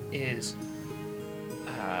name is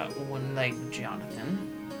One Leg Jonathan.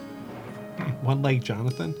 One leg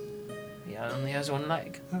Jonathan. He only has one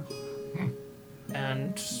leg.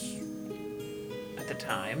 And at the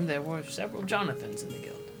time, there were several Jonathans in the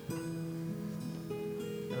guild.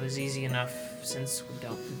 It was easy enough, since we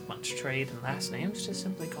don't much trade in last names, to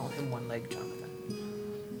simply call him One Leg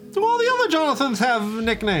Jonathan. Do all the other Jonathans have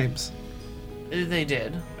nicknames? They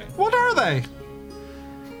did. What are they?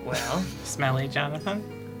 Well, Smelly Jonathan?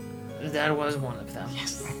 that was one of them.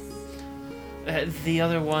 Yes. The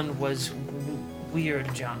other one was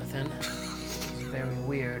Weird Jonathan. Very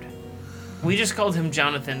weird. We just called him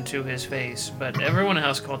Jonathan to his face, but everyone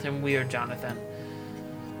else called him Weird Jonathan.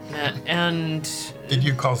 And Did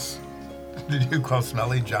you call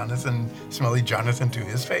Smelly Jonathan to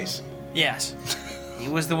his face? yes, he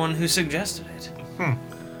was the one who suggested it.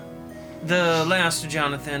 The last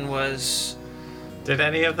Jonathan was Did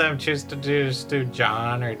any of them choose to just do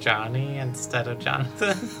John or Johnny instead of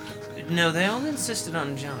Jonathan? no, they all insisted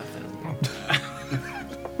on Jonathan.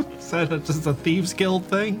 Is that just a Thieves Guild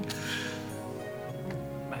thing?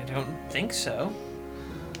 I don't think so.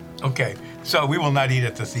 Okay, so we will not eat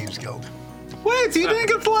at the Thieves Guild. Wait, you didn't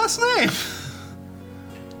get the last name.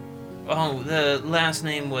 Oh, the last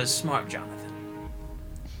name was Smart Jonathan.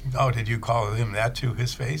 Oh, did you call him that to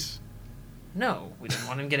his face? No, we didn't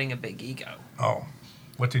want him getting a big ego. Oh,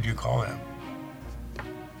 what did you call him?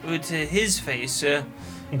 To his face,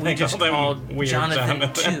 we They just called him called Weird Jonathan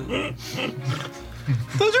Jonathan. 2.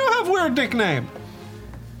 Did you have weird nickname?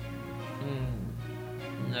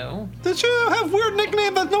 No, Did you have weird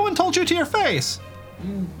nickname that no one told you to your face?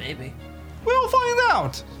 maybe. We'll find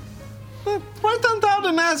out. Write them down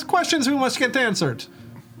and ask questions we must get answered.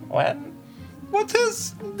 What? What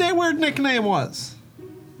his weird nickname was.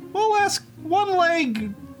 We'll ask One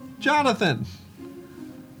Leg Jonathan.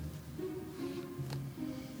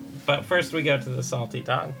 But first we go to the Salty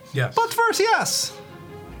Dog. Yes. But first, yes.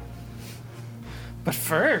 But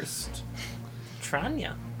first,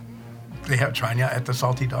 Tranya. They have Tranya at the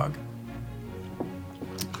Salty Dog?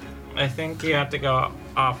 I think you have to go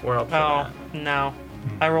off-world for Oh, that. no.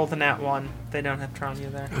 I rolled a nat 1. They don't have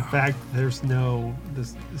Tranya there. In fact, this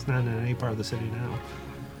is not in any part of the city now.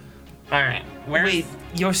 All right. Wait,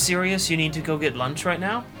 you're serious? You need to go get lunch right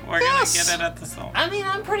now? We're Yes! gonna get it at the Salt. I mean,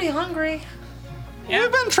 I'm pretty hungry. Yeah.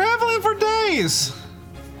 We've been traveling for days.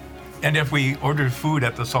 And if we ordered food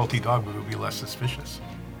at the Salty Dog, we would be less suspicious.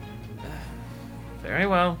 Very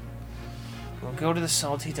well. We'll go to the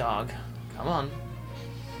Salty Dog. Come on.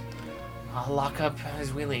 I'll lock up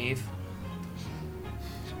as we leave.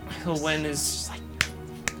 Hilwen is just like...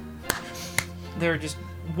 They're just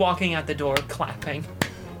walking out the door, clapping.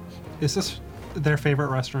 Is this their favorite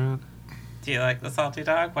restaurant? Do you like the Salty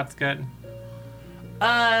Dog? What's good?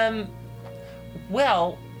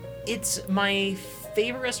 Well, it's my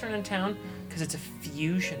favorite restaurant in town because it's a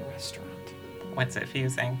fusion restaurant. What's it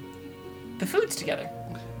fusing? The food's together.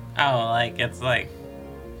 Oh, like it's like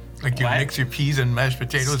Like you What? mix your peas and mashed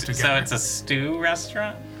potatoes together. so it's a stew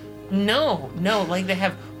restaurant? No, like they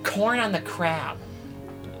have corn on the crab.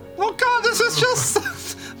 Oh God, this is just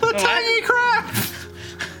the tiny crab.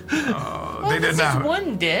 They did This not. is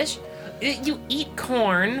one dish. You eat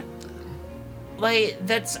corn, like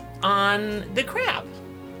that's on the crab.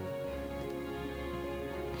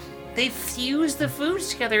 They fuse the foods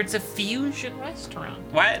together. It's a fusion restaurant.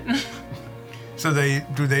 What? So they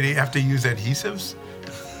have to use adhesives?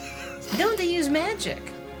 No, they use magic.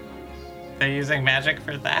 They're using magic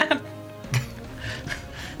for that?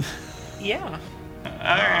 Yeah. All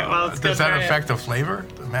right, well, let's go Does that try it. affect the flavor,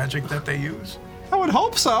 the magic that they use? I would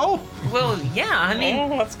hope so. Well, yeah, I mean,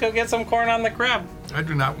 Let's go get some corn on the crab. I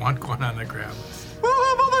do not want corn on the crab.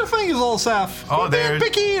 We'll have other things, Olsef. Oh, You're being a there's-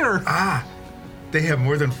 picky eater. Ah, they have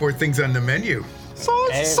more than 4 things on the menu. So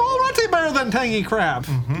it's already better than tangy crab.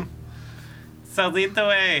 So lead the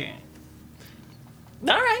way.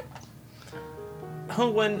 all right.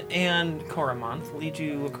 Hulwyn and Koramonth lead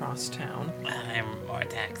you across town. I'm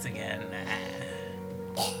Mortax again.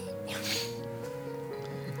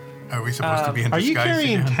 Are we supposed to be in Are disguise you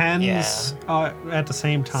carrying again? tens at the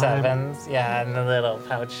same time? 7s, yeah, in the little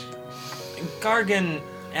pouch. Gargan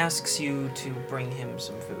asks you to bring him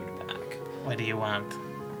some food back. What do you want?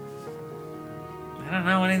 I don't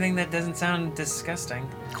know, anything that doesn't sound disgusting.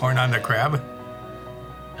 Corn on the crab?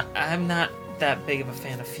 I'm not that big of a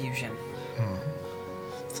fan of fusion.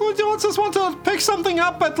 So do you just want to pick something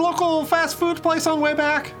up at local fast food place on way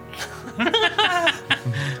back?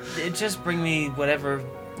 Just bring me whatever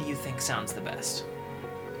you think sounds the best.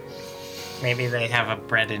 Maybe they have a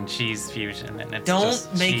bread and cheese fusion and it's Don't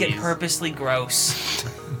just make it cheese. purposely gross.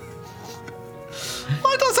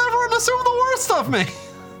 Why does everyone assume the worst of me?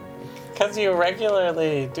 Because you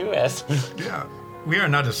regularly do it. Yeah. We are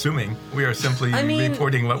not assuming. We are simply I mean,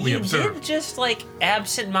 reporting what we you observed. did just like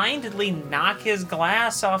absent-mindedly knock his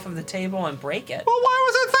glass off of the table and break it. Well, why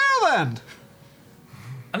was it there then?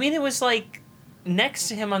 I mean, it was like next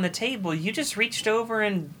to him on the table. You just reached over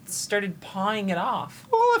and started pawing it off.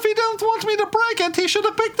 Well, if he didn't want me to break it, he should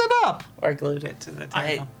have picked it up. Or glued it to the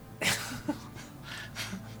table.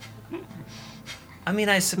 I mean,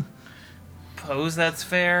 I suppose that's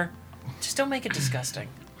fair. Just don't make it disgusting.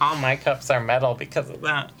 All my cups are metal because of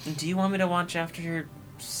that. Do you want me to watch after your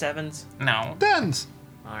 7s? No. Tens.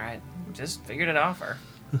 All right, just figured it offer.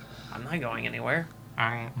 I'm not going anywhere,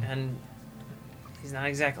 Alright. and he's not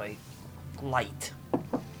exactly light.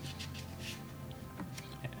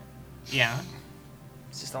 Yeah.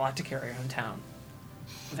 It's just a lot to carry around town.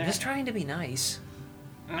 I'm just trying to be nice.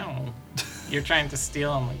 No. You're trying to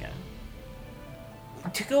steal them again.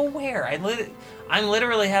 To go where? I'm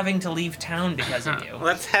literally having to leave town because of you.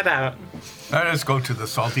 Let's head out. Let us go to the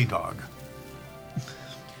Salty Dog.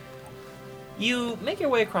 You make your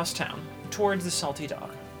way across town towards the Salty Dog.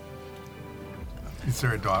 Is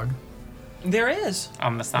there a dog? There is.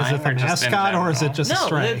 On the sign. Is it the or just in mascot or is it general? just a No,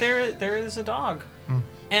 stray? there is a dog.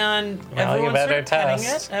 And Well, you everyone's better sort of petting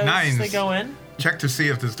test. it as Nines. they go in. Check to see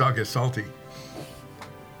if this dog is salty.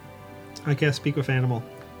 I can't speak with animal.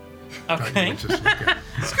 Okay. Just look at it.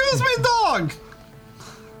 Excuse me, dog.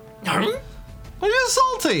 Are you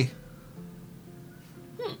salty?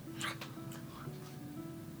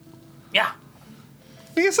 Yeah.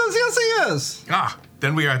 He says yes, he is. Ah,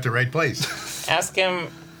 then we are at the right place. Ask him.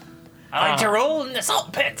 I like to roll in the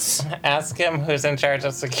salt pits. Ask him who's in charge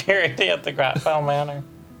of security at the Grotfell Manor.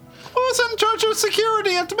 Who's in charge of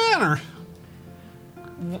security at the manor?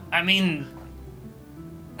 I mean,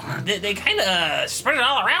 they kind of spread it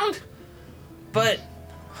all around, but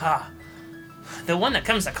the one that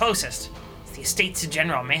comes the closest is the estate's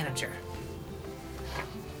general manager.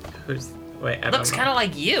 Who's? Wait, I Looks don't kind know. of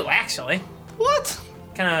like you, actually. What?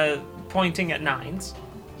 Kind of pointing at Nines.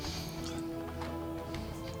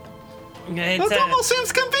 It's, That almost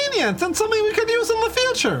seems convenient and something we could use in the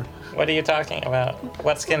future. What are you talking about?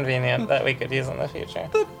 What's convenient that we could use in the future?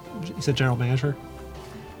 You said general manager.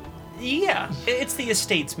 yeah, it's the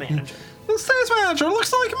estate's manager. The stage manager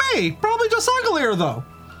looks like me. Probably just uglier, though.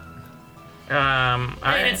 I mean,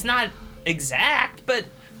 Alright. it's not exact, but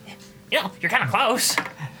you're kind of close.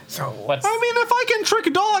 So, What's I mean, if I can trick a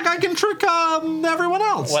dog, I can trick everyone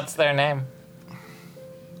else. what's their name?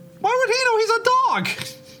 Why would he know he's a dog?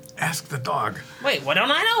 ask the dog. Wait, what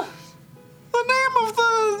don't I know? The name of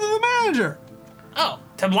the manager. Oh,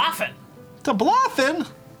 Tablaffin. To Bluffin?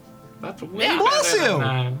 That's Yeah. Bless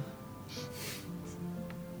you.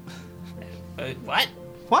 What?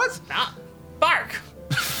 What? Ah, Bark.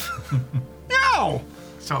 No.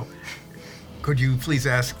 So, could you please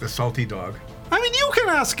ask the Salty Dog? I mean, you can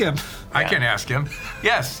ask him. I can ask him.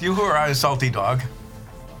 Yes, you who are a Salty Dog.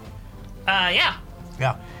 Yeah.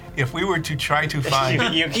 Yeah. If we were to try to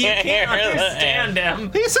find... You You can't hear can't understand the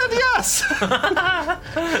him. He said yes. I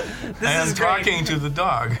am is great. talking to the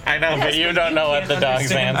dog. I know, but you don't know what the can't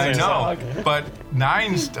dog's understand I answer is. know, but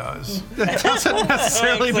Nines does. That doesn't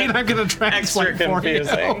necessarily Makes it mean I'm going to translate Extra for you.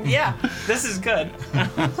 confusing. Yeah, this is good.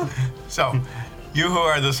 So, you who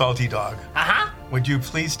are the Salty Dog, Uh-huh. would you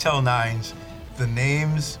please tell Nines the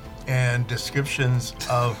names and descriptions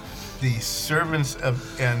of the servants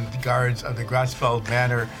of and guards of the Grotfell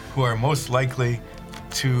Manor who are most likely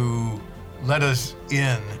to let us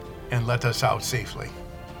in and let us out safely?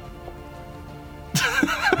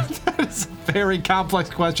 It's a very complex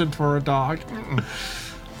question for a dog.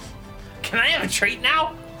 Can I have a treat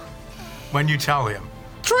now? When you tell him.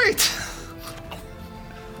 Treat!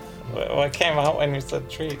 What came out when you said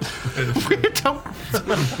treat?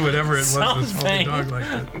 Whatever it was, this whole Something. dog like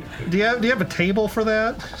that. Do you have a table for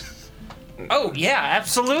that? Oh yeah,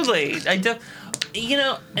 absolutely. You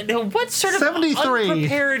know, what sort of 73.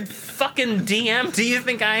 unprepared fucking DM do you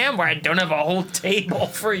think I am where I don't have a whole table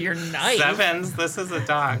for your knife? 7s. This is a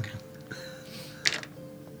dog.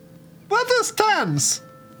 What is tens?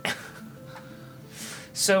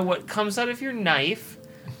 So what comes out of your knife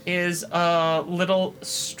is a little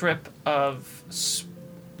strip of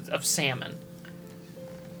salmon.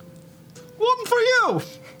 One for you.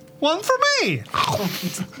 One for me.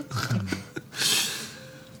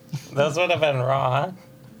 Those would have been raw.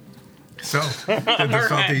 So,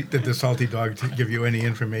 did the salty dog give you any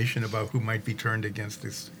information about who might be turned against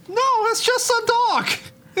this? No, it's just a dog.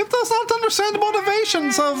 It does not understand the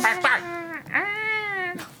motivations of...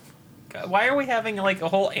 Why are we having like a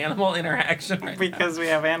whole animal interaction right now? Because we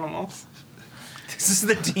have animals. This is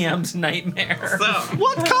the DM's nightmare. So,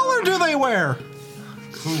 What color do they wear?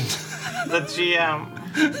 the GM.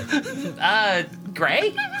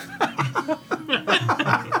 Gray?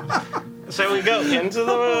 Shall we go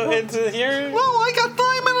into here? No, I got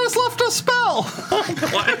 9 minutes left to spell.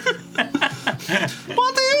 What?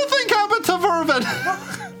 What do you think happened to Vervin?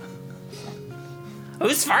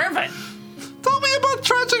 Who's Farvin? Tell me about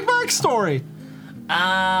tragic backstory.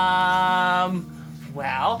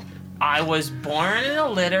 Well, I was born in a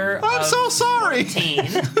litter I'm of so sorry.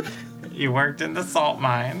 14. You worked in the salt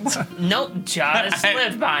mines. Nope, just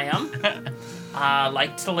lived by them.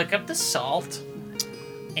 Like to lick up the salt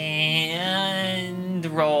and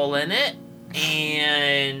roll in it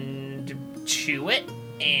and chew it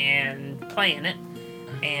and play in it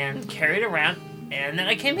and carry it around. And then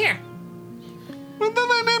I came here. And then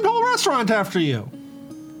I named a whole restaurant after you.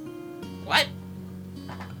 What?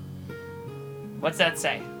 What's that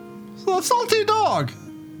say? The Salty Dog.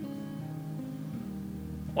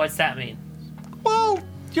 What's that mean? Well,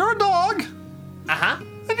 you're a dog, Uh-huh.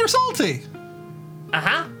 and you're salty.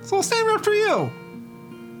 Uh-huh. So it's named after you.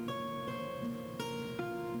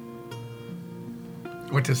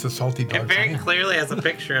 What does the salty It dog very say? clearly has a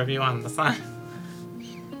picture of you on the sign.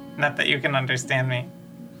 Not that you can understand me.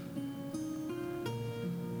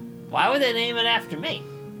 Why would they name it after me?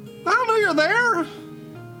 I don't know you're there.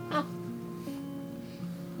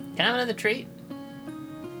 Can I have another treat?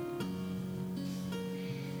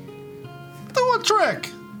 Do a trick.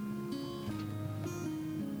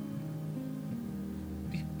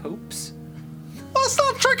 Poops. That's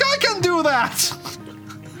not a trick. I can do that.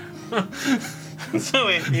 So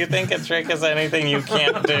wait, you think a trick is anything you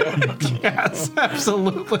can't do? Yes,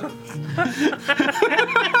 absolutely.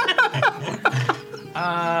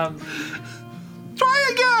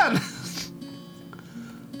 Try again.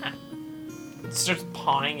 It starts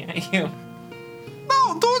pawing at you.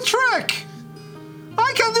 No, do a trick.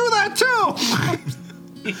 I can do that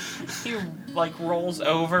too. He like rolls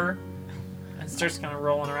over and starts kind of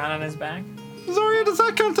rolling around on his back. Zoria, does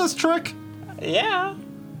that count as trick? Yeah.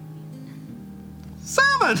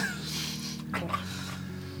 Salmon.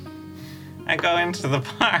 I go into the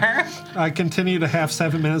bar. I continue to have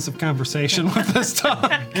 7 minutes of conversation with this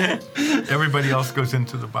dog. Everybody else goes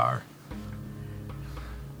into the bar.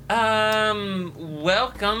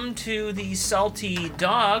 Welcome to the Salty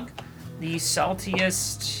Dog, the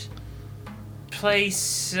saltiest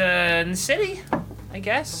place in the city, I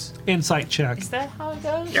guess. Insight check. Is that how it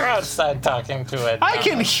goes? You're outside talking to it. I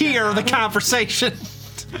can hear the conversation.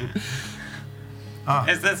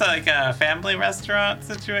 Is this like a family restaurant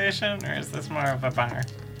situation, or is this more of a bar?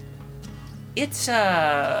 It's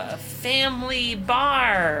a family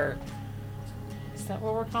bar. Is that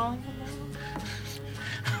what we're calling it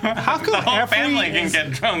now? How come The whole every- family can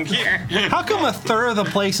get drunk here. How come a third of the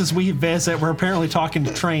places we visit, we're apparently talking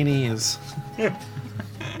to trainees?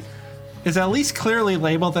 Is it at least clearly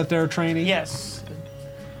labeled that they're a trainee? Yes.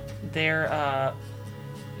 They're a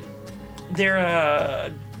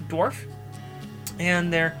dwarf,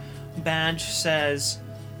 and their badge says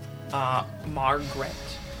Margaret.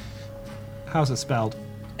 How's it spelled?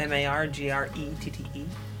 Margrette.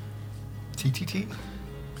 TTT?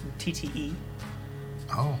 TTE.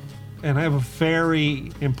 Oh. And I have a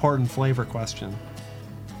very important flavor question.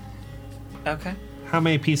 Okay. How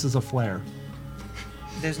many pieces of flair?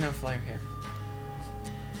 There's no flair here.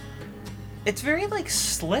 It's very like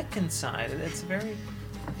slick inside. It's very,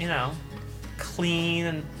 clean,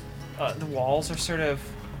 and the walls are sort of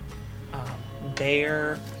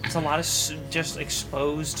bare. It's a lot of just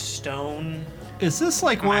exposed stone. Is this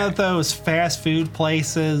like one of those fast food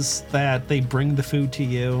places that they bring the food to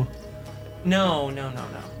you? No.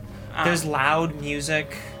 There's loud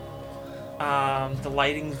music. The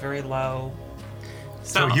lighting's very low.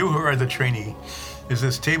 So you who are the trainee, is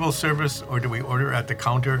this table service, or do we order at the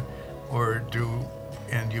counter,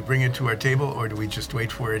 and you bring it to our table, or do we just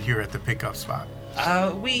wait for it here at the pickup spot?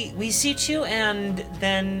 We seat you, and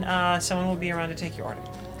then someone will be around to take your order.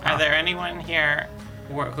 Are there anyone here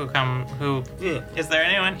is there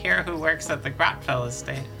anyone here who works at the Grotfell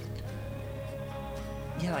estate?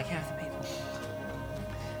 Yeah, like half the people.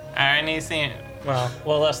 Are any seen? Well,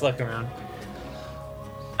 let's look around.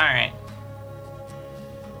 All right.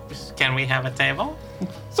 Can we have a table?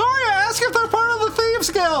 Sorry, I asked if they're part of the Thieves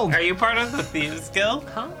Guild. Are you part of the Thieves Guild?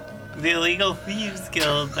 Huh? The illegal Thieves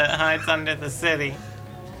Guild that hides under the city.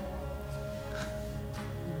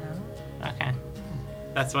 No. Okay.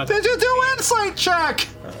 That's what. Did you do insight check?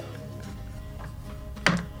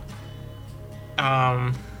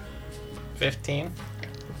 15.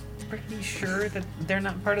 Pretty sure that they're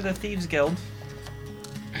not part of the Thieves Guild.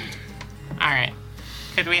 All right.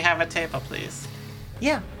 Could we have a table, please?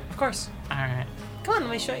 Yeah, of course. All right. Come on,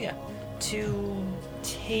 let me show you. To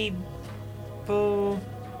table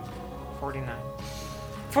 49.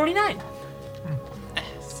 49!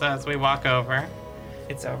 So as we walk over,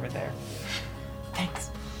 It's over there. Thanks.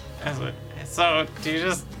 so do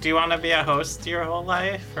you want to be a host your whole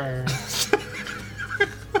life, or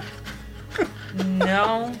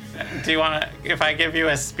No. do you want to? If I give you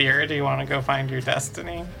a spear, do you want to go find your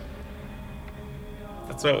destiny?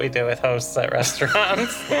 That's what we do with hosts at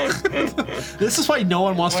restaurants. This is why no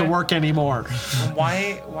one wants to What? work anymore.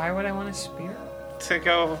 Why would I want a spear? To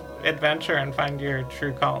go adventure and find your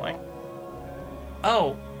true calling.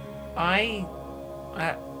 Oh, I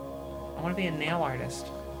want to be a nail artist.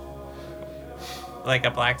 Like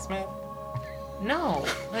a blacksmith? No,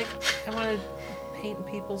 like I want to paint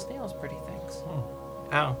people's nails pretty things. Oh.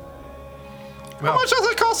 How much does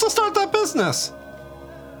it cost to start that business?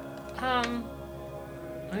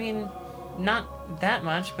 I mean, not that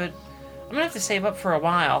much, but I'm gonna have to save up for a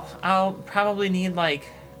while. I'll probably need like,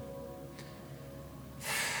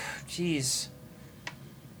 geez,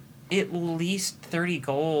 at least 30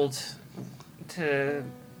 gold to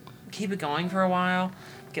keep it going for a while,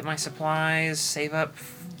 get my supplies, save up,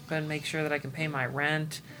 and make sure that I can pay my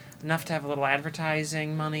rent, enough to have a little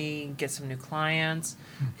advertising money, get some new clients.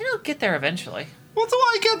 And I'll get there eventually. What do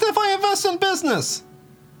I get if I invest in business?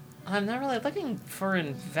 I'm not really looking for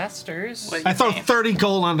investors. What- I throw 30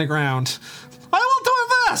 gold on the ground. I want to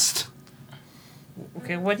invest!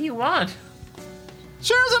 Okay, what do you want?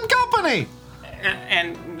 Shares in company!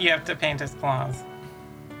 And you have to paint his claws.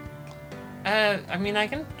 I mean, I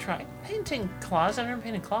can try painting claws. I've never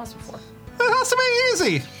painted claws before. It has to be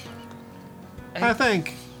easy, I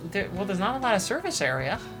think. There's not a lot of surface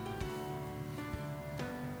area.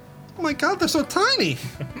 Oh my god, they're so tiny.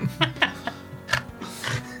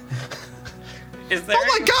 Is there? Oh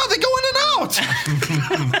my god, they go in and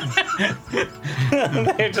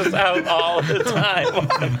out! They're just out all the time.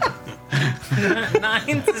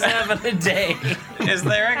 9 to 7 a day. Is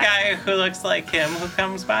there a guy who looks like him who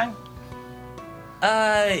comes by?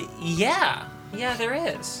 Yeah. Yeah, there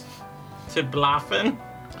is. To Blaffen?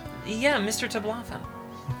 Yeah, Mr. Tablafen.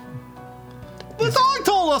 The dog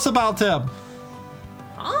told us about him.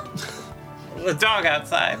 Huh? The dog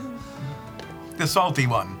outside. The salty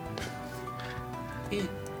one.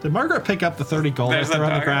 Did Margaret pick up the 30 gold There's if they're a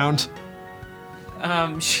on the dog.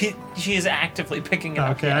 ground? She is actively picking it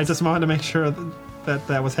up. Okay, I yes. just wanted to make sure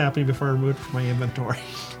that was happening before I removed it from my inventory.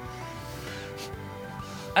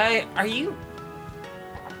 Are you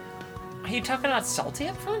talking about Salty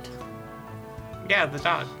up front? Yeah, the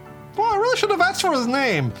dog. Well, I really should have asked for his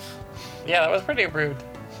name. Yeah, that was pretty rude.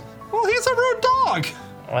 Well, he's a rude dog.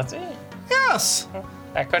 Was he? Yes.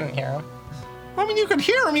 I couldn't hear him. I mean, you could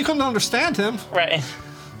hear him, you couldn't understand him. Right.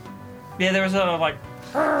 Yeah, there was a like.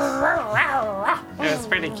 It was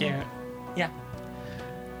pretty cute. Yeah.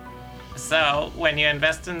 So, when you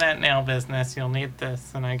invest in that nail business, you'll need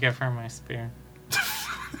this, and I give her my spear.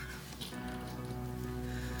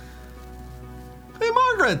 Hey,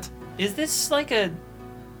 Margaret. Is this like a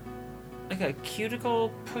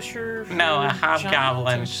cuticle pusher? No, a for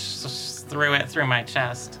hobgoblin giant- threw it through my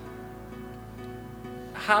chest.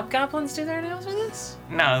 Hobgoblins do their nails with this?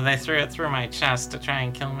 No, they threw it through my chest to try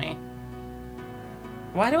and kill me.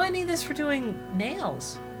 Why do I need this for doing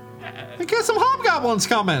nails? In case some hobgoblins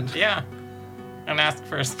come in. Yeah. And ask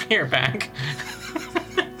for a spear back.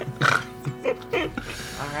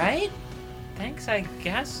 All right. Thanks, I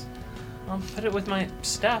guess. I'll put it with my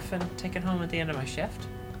stuff and take it home at the end of my shift.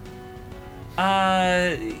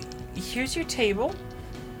 Here's your table.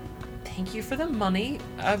 Thank you for the money.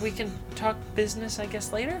 We can talk business, I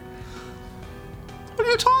guess, later. What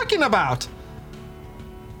are you talking about?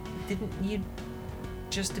 Didn't you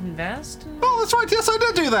just invest? Oh, that's right. Yes, I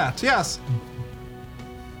did do that. Yes.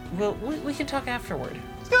 Well, we can talk afterward.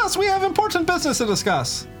 Yes, we have important business to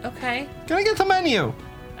discuss. Okay. Can I get the menu?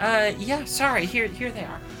 Yeah, sorry. Here they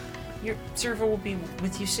are. Your server will be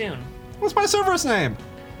with you soon. What's my server's name?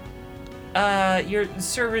 Your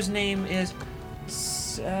server's name is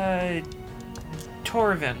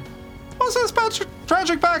Torvin. What's his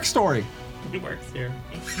tragic backstory? He works here.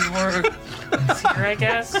 You're here, I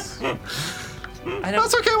guess. I don't.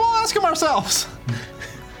 That's okay. We'll ask him ourselves.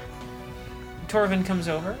 Torvin comes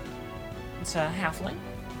over. It's a halfling.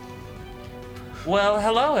 Well,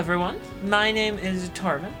 hello everyone. My name is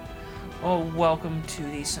Torvin. Oh, welcome to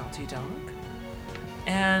the Salty Dog.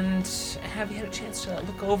 And have you had a chance to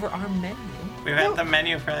look over our menu? We've had the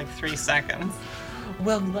menu for like 3 seconds.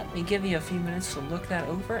 Well, let me give you a few minutes to look that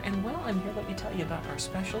over. And while I'm here, let me tell you about our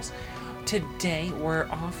specials. Today, we're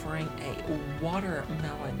offering a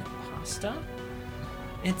watermelon pasta.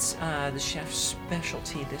 It's the chef's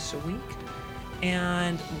specialty this week.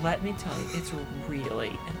 And let me tell you, it's really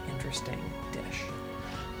an interesting dish.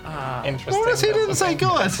 Interesting. Notice he didn't say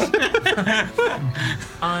good.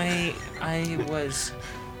 I was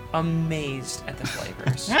amazed at the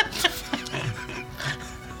flavors.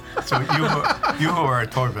 So you who are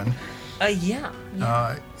Torben, Yeah.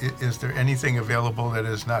 is there anything available that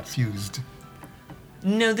is not fused?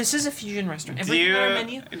 No, this is a fusion restaurant. Everything on our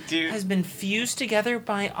menu has been fused together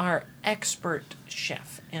by our expert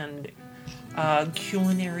chef and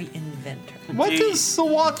culinary inventor. What is the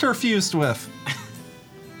water fused with?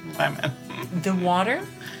 Lemon. The water?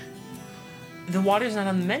 The water's not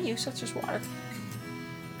on the menu, so it's just water.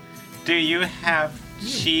 Do you have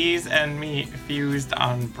cheese and meat fused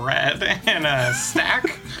on bread in a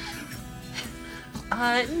stack?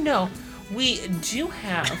 No. We do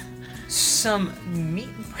have some meat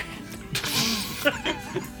bread.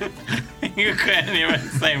 You couldn't even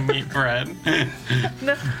say meat bread.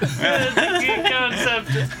 No, the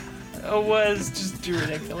concept was just too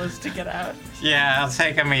ridiculous to get out. Yeah, I'll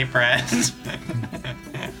take a meat bread.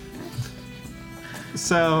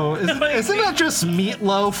 So, isn't that just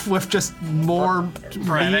meatloaf with just more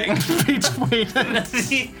Breading. meat between it?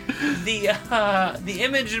 The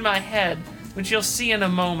image in my head, which you'll see in a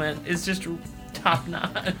moment, is just top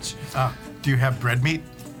notch. Do you have bread meat?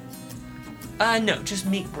 No, just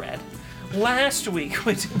meat bread. Last week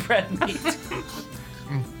we did bread meat.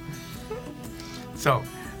 So,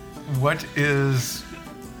 what is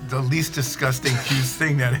the least disgusting fused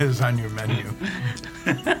thing that is on your menu?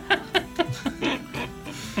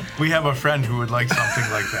 We have a friend who would like something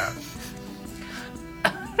like that.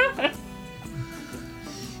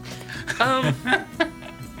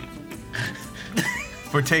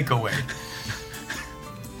 For takeaway.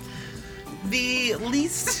 The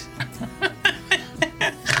least.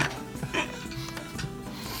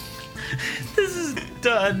 This is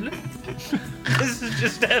done. This is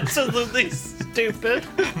just absolutely stupid.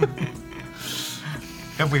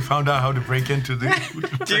 Have we found out how to break into the...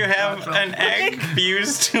 Do you have an egg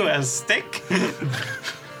fused to a stick?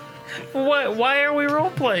 What? Why are we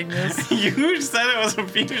role playing this? You said it was a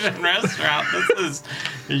fusion restaurant. This is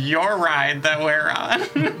your ride that we're on.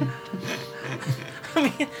 I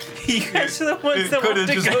mean, you guys are the ones that want to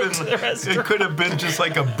go to the It restaurant. could have been just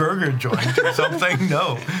like a burger joint or something.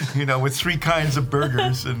 No, with 3 kinds of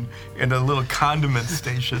burgers and a little condiment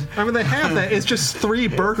station. I mean, they have that. It's just 3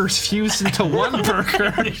 burgers fused into one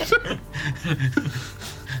burger.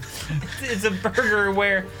 It's a burger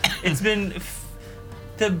where it's been.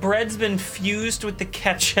 The bread's been fused with the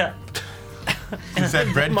ketchup. Is that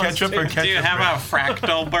bread ketchup or ketchup? Do you have bread? a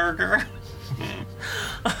fractal burger?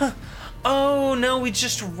 Oh no, we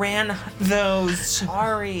just ran those.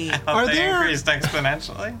 Sorry. Are They there- increased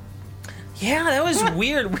exponentially. Yeah, that was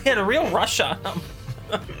weird. We had a real rush on them.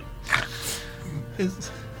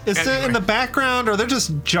 Is there in the background, or are there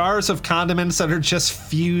just jars of condiments that are just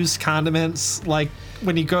fused condiments? Like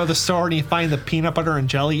when you go to the store and you find the peanut butter and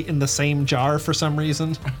jelly in the same jar for some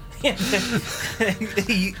reason? you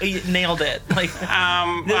nailed it. Like,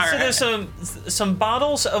 so there's some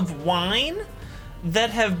bottles of wine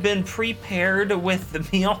that have been prepared with the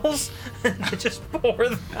meals, and I just pour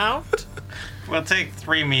them out. We'll take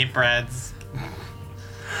 3 meat breads.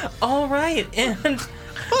 All right, and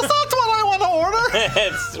That's not what I want to order.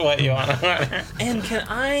 It's what you want to order. can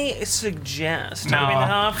I suggest No. starting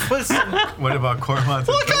off with some? What about Cormont?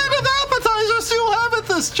 What kind of appetizers else do you have at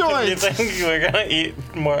this You joint? think we're gonna eat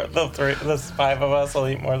more? The 5 of us will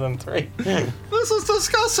eat more than 3. This is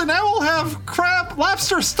disgusting. I will have crab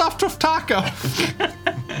lobster stuffed with taco.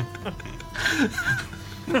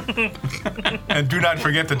 And do not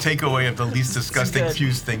forget the takeaway of the least disgusting good.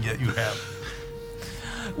 fused thing that you have.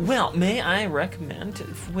 Well, may I recommend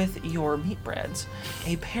with your meat breads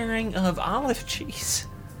a pairing of olive cheese?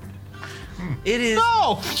 It is.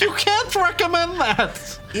 No, you can't recommend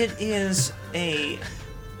that. It is a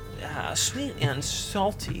sweet and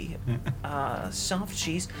salty soft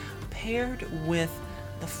cheese paired with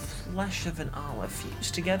the flesh of an olive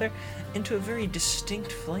fused together into a very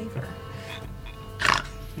distinct flavor.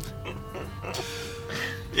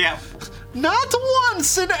 Yeah. Not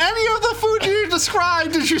once in any of the food you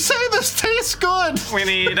described did you say this tastes good. We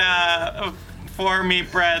need 4 meat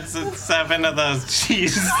breads and 7 of those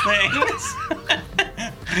cheese things.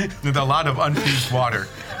 With a lot of unfused water.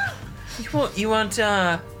 You want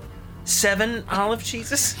 7 olive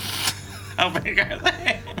cheeses? How big are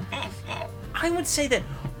they? I would say that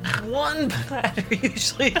 1 platter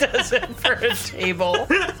usually does it for a table.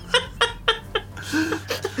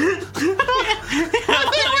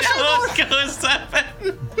 Let's go with 7.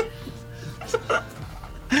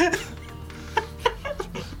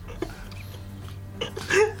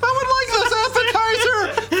 I would like this appetizer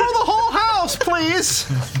for the whole house, please.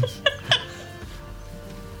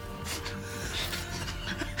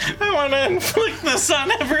 I want to inflict this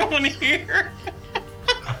on everyone here.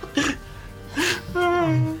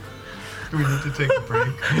 Do we need to take a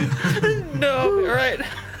break? No, you're right.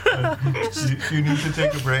 You need to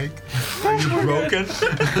take a break? Are you broken?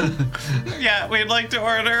 Yeah, we'd like to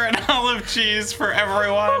order an olive cheese for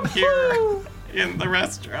everyone here in the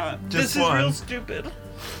restaurant. This is real stupid.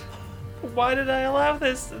 Why did I allow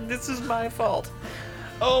this? This is my fault.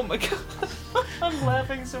 Oh my god. I'm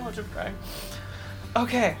laughing so much I'm crying.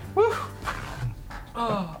 Okay. Woo.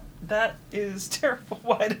 Oh, that is terrible.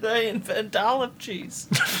 Why did I invent olive cheese?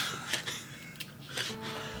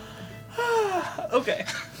 Okay.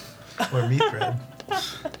 Or meat bread.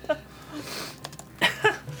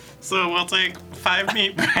 So we'll take 5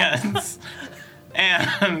 meat breads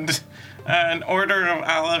and an order of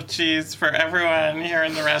olive cheese for everyone here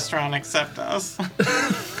in the restaurant except us.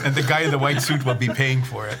 And the guy in the white suit will be paying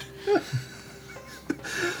for it.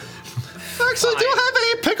 Actually, do you have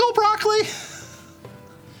any pickle broccoli?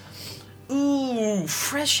 Ooh,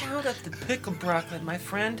 fresh out of the pickled broccoli, my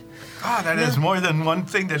friend. Ah, that is more than one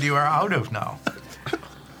thing that you are out of now.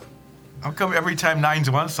 How come every time Nines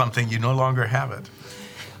wants something, you no longer have it?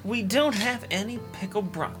 We don't have any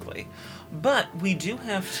pickled broccoli, but we do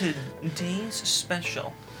have today's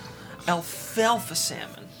special alfalfa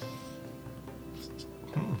salmon.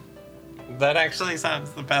 That actually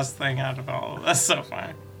sounds the best thing out of all of this so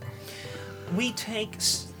far. We take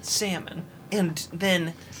salmon and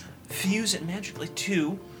then fuse it magically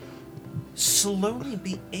to slowly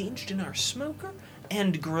be aged in our smoker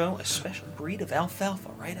and grow a special breed of alfalfa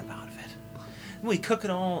right up out of it. We cook it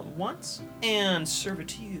all at once and serve it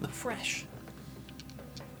to you fresh.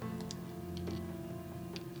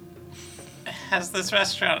 Has this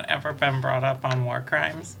restaurant ever been brought up on war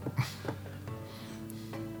crimes?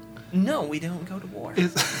 No, we don't go to war.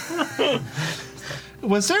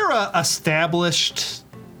 Was there a established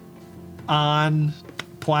on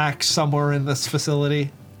plaque somewhere in this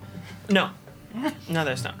facility? No. No,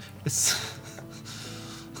 there's not. It's,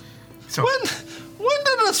 So, when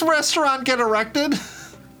did this restaurant get erected?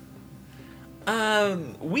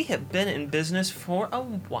 We have been in business for a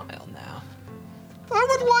while now. I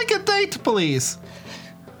would like a date, please.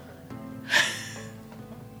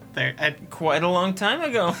 Quite a long time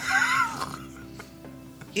ago.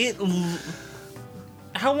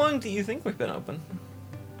 How long do you think we've been open?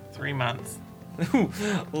 3 months. Ooh,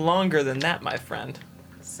 longer than that, my friend.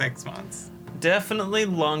 6 months. Definitely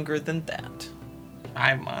longer than that.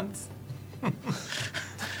 5 months.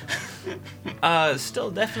 Still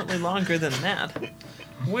definitely longer than that.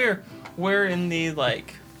 We're in the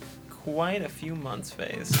quite a few months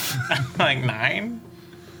phase. Like 9?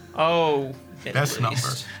 Oh, at Best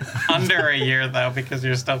least. Under a year though, because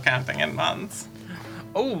you're still counting in months.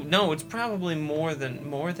 Oh no, it's probably more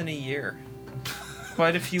than a year.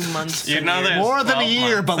 Quite a few months. You a know year. there's More than a 12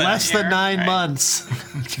 year, months but in a less than year, 9 right? months.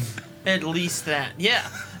 At least that. Yeah.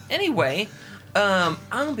 Anyway,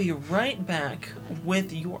 I'll be right back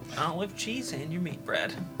with your olive cheese and your meat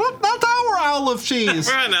bread. Not our olive cheese.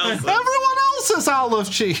 Everyone else. Everyone else's olive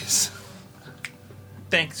cheese.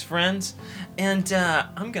 Thanks, friends. And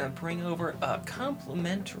I'm going to bring over a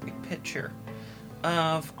complimentary pitcher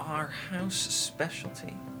of our house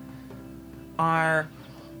specialty. Our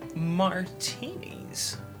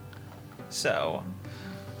martinis. So,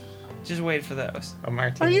 just wait for those. A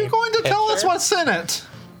martini. Are you going to tell us pitcher? what's in it?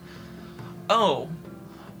 Oh,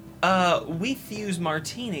 we fuse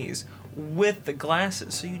martinis with the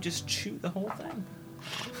glasses, so you just chew the whole thing.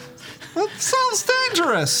 That sounds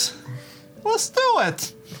dangerous. Let's do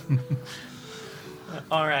it.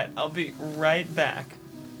 All right, I'll be right back.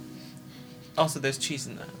 Also, there's cheese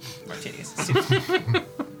in the martinis.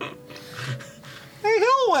 Hey,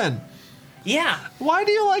 Hillwin, Yeah. why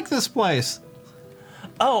do you like this place?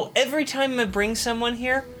 Oh, every time I bring someone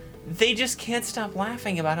here, they just can't stop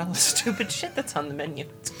laughing about all the stupid shit that's on the menu.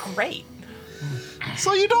 It's great.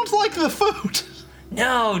 So you don't like the food?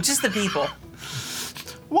 No, just the people.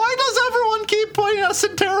 Why does everyone keep putting us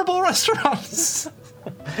in terrible restaurants?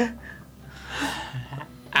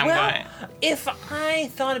 I'm Well, going. if I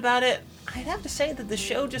thought about it, I'd have to say that the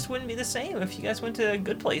show just wouldn't be the same if you guys went to a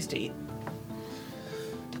good place to eat.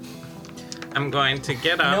 I'm going to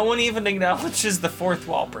get up. No one even acknowledges the fourth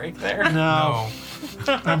wall break there. No,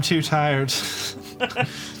 No. I'm too tired.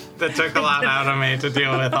 That took a lot out of me to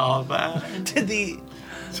deal with all of that. Did the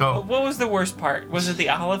So what was the worst part? Was it the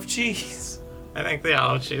olive cheese? I think the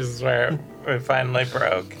olive cheese is where it finally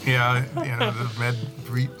broke. yeah, the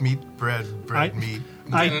meat bread meat.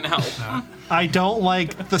 Didn't help. I don't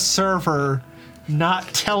like the server not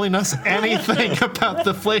telling us anything about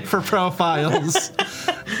the flavor profiles.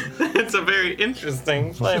 It's a very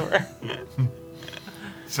interesting flavor.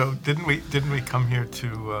 So didn't we come here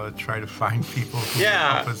to try to find people who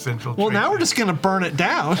Yeah. would help us infiltrate? Well, now we're just gonna burn it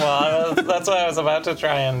down. Well, that's what I was about to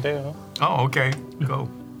try and do. Oh, okay. Go.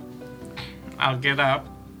 I'll get up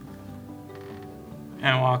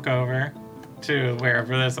and walk over to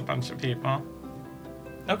wherever there's a bunch of people.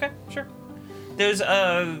 Okay, sure. There's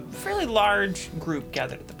a fairly large group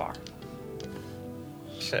gathered at the bar.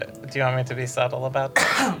 Shit. Do you want me to be subtle about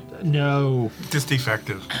that? No. Just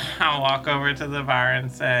effective. I'll walk over to the bar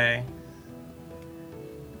and say,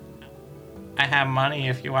 I have money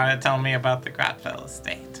if you want to tell me about the Grotfell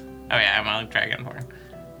estate. Oh yeah, I'm on Dragonborn.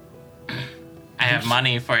 I have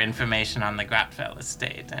money for information on the Grotfell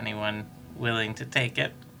estate. Anyone willing to take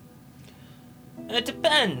it? It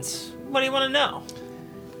depends. What do you want to know?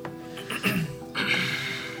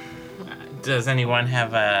 Does anyone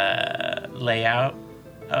have a layout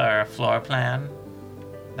or a floor plan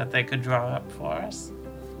that they could draw up for us?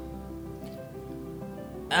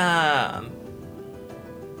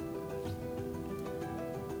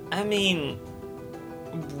 I mean,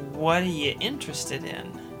 what are you interested in?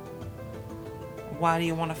 Why do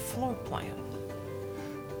you want a floor plan?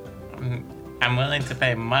 I'm willing to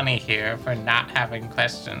pay money here for not having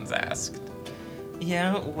questions asked.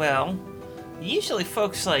 Yeah, well, usually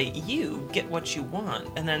folks like you get what you want,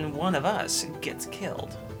 and then one of us gets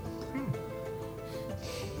killed.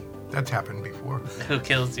 That's happened before. Who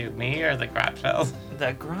kills you, me or the Grotfells?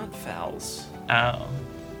 The Grotfells. Oh.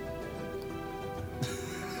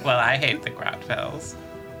 Well, I hate the Grotfells.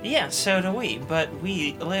 Yeah, so do we, but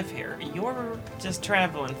we live here. You're just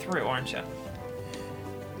traveling through, aren't you?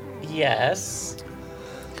 Yes.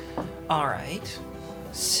 Alright.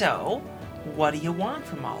 So, what do you want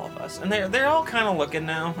from all of us? And they're all kind of looking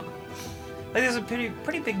now. Like there's a pretty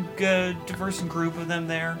big, diverse group of them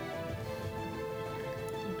there.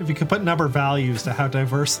 If you could put number values to how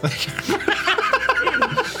diverse they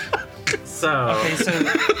are. So, Okay, so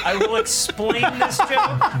I will explain this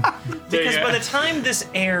joke because by the time this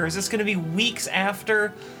airs, it's going to be weeks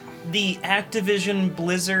after the Activision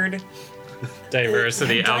Blizzard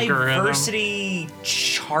diversity algorithm. diversity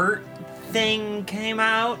chart thing came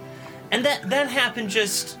out, and that happened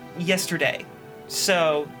just yesterday.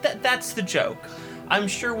 So that's the joke. I'm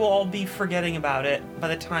sure we'll all be forgetting about it by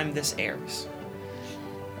the time this airs.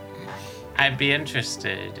 I'd be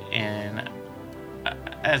interested in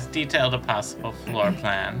as detailed a possible floor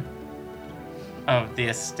plan of the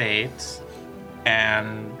estate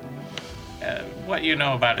and what you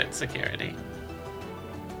know about its security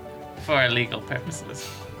for legal purposes.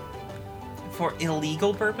 For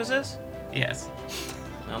illegal purposes? Yes.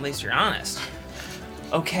 Well, at least you're honest.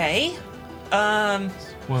 Okay. How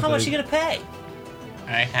much are you gonna pay?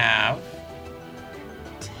 I have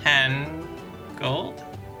 10 gold.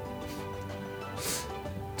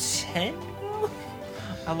 10?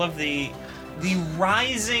 I love the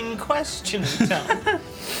rising question tone.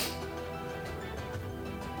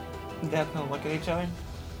 You guys gonna look at each other?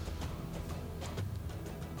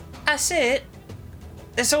 That's it.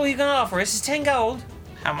 That's all you're gonna offer us is 10 gold.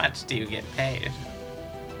 How much do you get paid?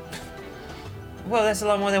 Well, that's a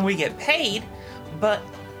lot more than we get paid, but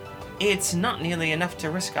it's not nearly enough to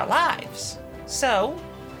risk our lives. So,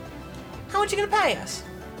 how much you gonna pay us?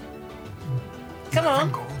 Come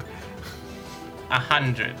on. Gold.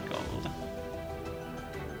 100 gold.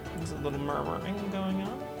 There's a little murmuring going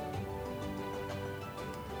on.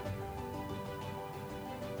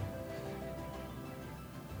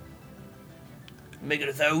 Make it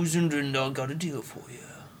 1,000 and I'll got a deal for you.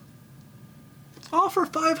 Offer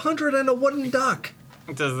 500 and a wooden duck.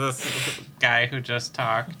 Does this guy who just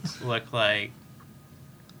talked look like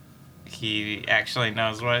he actually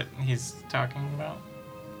knows what he's talking about?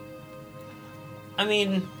 I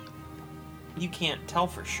mean, you can't tell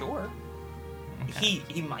for sure.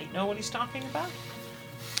 He might know what he's talking about.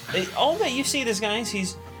 All that you see this guy is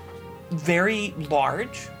he's very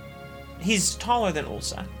large. He's taller than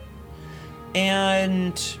Ulsa.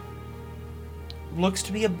 And looks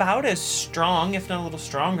to be about as strong, if not a little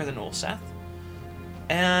stronger than Ulseth.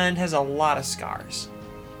 And has a lot of scars.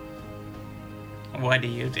 What do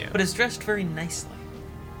you do? But is dressed very nicely.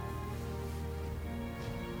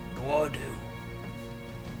 What do I do?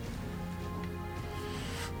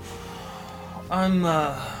 I'm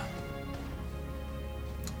a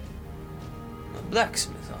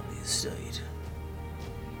blacksmith on the estate.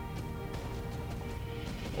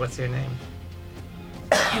 What's your name?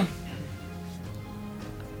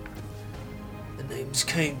 The name's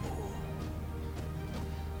Kamor.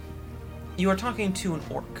 You are talking to an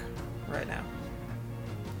orc right now.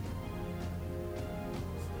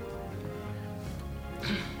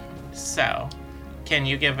 So, can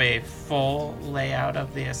you give a full layout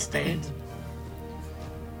of the estate?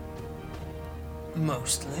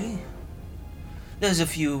 Mostly. There's a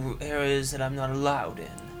few areas that I'm not allowed in.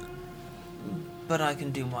 But I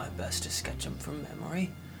can do my best to sketch them from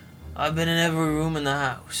memory. I've been in every room in the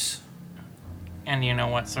house. And you know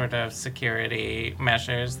what sort of security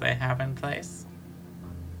measures they have in place?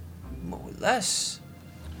 More or less.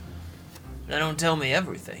 They don't tell me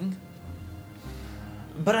everything.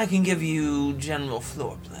 But I can give you general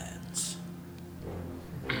floor plans.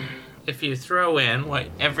 If you throw in what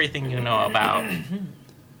everything you know about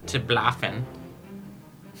to Blaffen,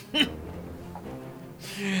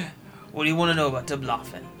 What do you want to know about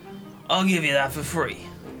Tublafen? I'll give you that for free.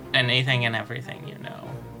 anything and everything you know.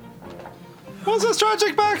 What's his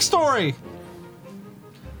tragic backstory?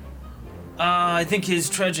 I think his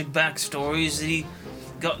tragic backstory is that he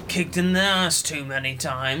got kicked in the ass too many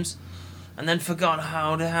times, and then forgot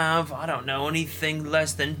how to have, I don't know, anything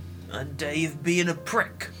less than a day of being a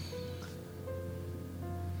prick.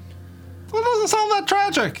 That doesn't sound that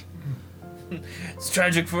tragic. It's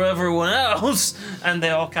tragic for everyone else, and they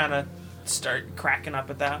all kind of start cracking up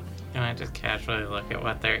at that. Can I just casually look at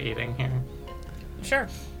what they're eating here? Sure.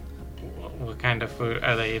 What kind of food?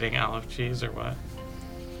 Are they eating olive cheese or what?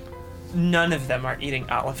 None of them are eating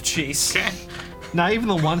olive cheese. Okay. Not even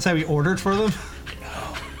the ones that we ordered for them.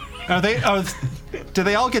 Are they? Do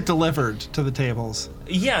they all get delivered to the tables?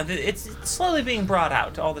 Yeah, it's slowly being brought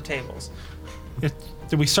out to all the tables.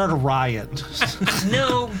 Did we start a riot?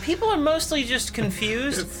 No, people are mostly just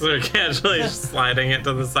confused. So they're casually just sliding it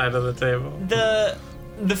to the side of the table.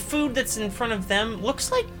 The food that's in front of them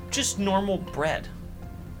looks like just normal bread.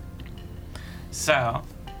 So,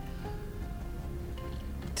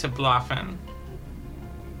 to Blaffen,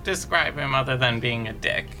 describe him other than being a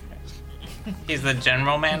dick. He's the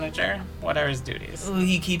general manager. What are his duties?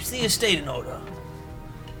 He keeps the estate in order.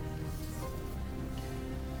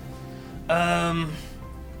 I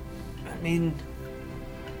mean,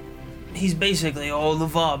 he's basically all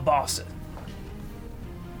of our bosses.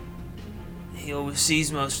 He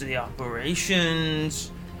oversees most of the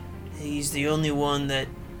operations. He's the only one that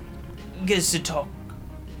gets to talk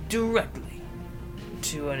directly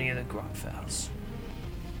to any of the Grotfels.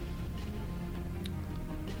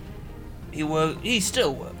 He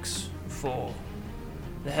still works for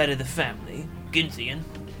the head of the family, Ginthian.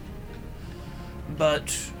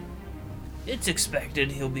 But it's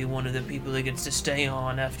expected he'll be one of the people that gets to stay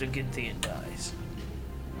on after Ginthian dies.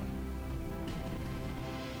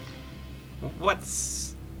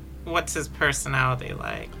 What's his personality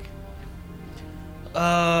like?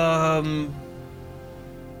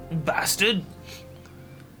 Bastard.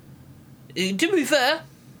 To be fair,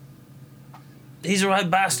 he's a right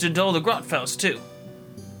bastard to all the Grotfels, too.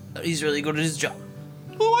 He's really good at his job.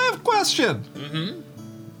 Oh, I have a question.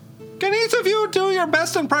 Mm-hmm. Can each of you do your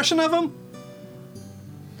best impression of him?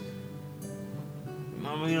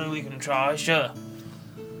 I mean, we can try, sure.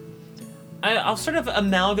 I'll sort of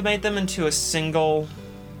amalgamate them into a single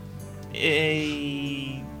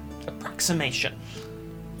approximation.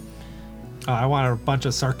 Oh, I want a bunch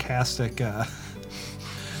of sarcastic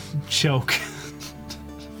joke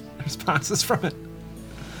responses from it.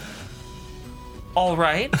 All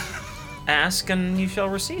right. Ask and you shall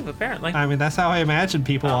receive, apparently. I mean, that's how I imagine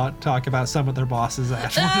people talk about some of their bosses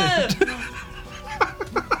after.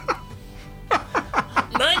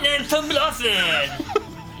 My name's Bluffin.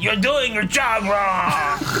 You're doing your job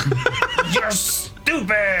wrong. You're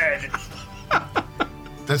stupid.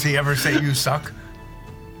 Does he ever say you suck?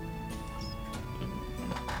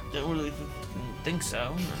 Don't really think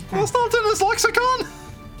so. That's not in his lexicon.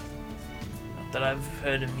 Not that I've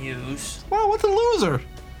heard him use. Wow, what a loser.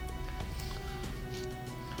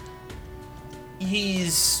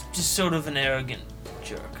 He's just sort of an arrogant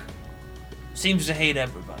jerk. Seems to hate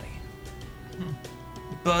everybody.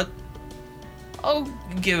 But I'll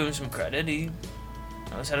give him some credit. He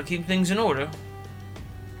knows how to keep things in order.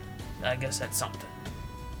 I guess that's something.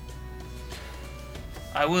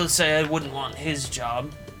 I will say I wouldn't want his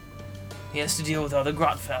job. He has to deal with other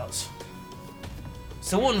Grotfells. It's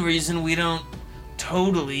the one reason we don't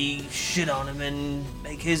totally shit on him and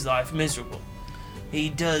make his life miserable. He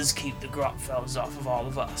does keep the Grotfells off of all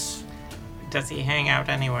of us. Does he hang out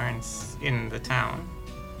anywhere in the town?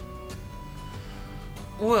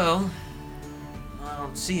 Well, I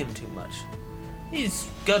don't see him too much. He's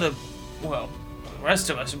got the rest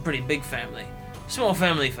of us a pretty big family. Small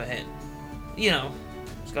family for him. You know,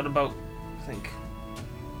 he's got about, I think,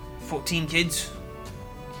 14 kids.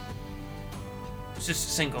 It's just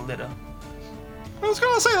a single litter. I was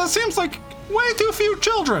gonna say, that seems like way too few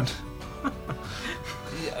children.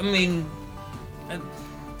 I mean,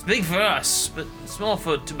 it's big for us, but small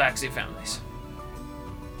for Tabaxi families.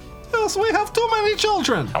 Yes, we have too many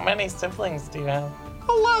children. How many siblings do you have?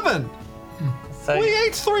 11. So We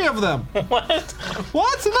ate 3 of them. What?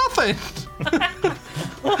 What? Nothing.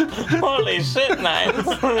 Holy shit, Nines.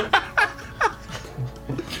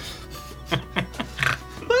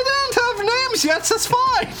 They didn't have names yet, so it's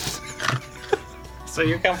fine. So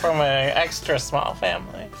you come from an extra small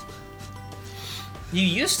family. You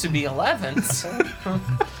used to be 11.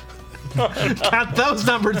 Got those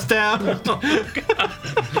numbers down.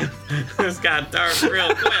 This got dark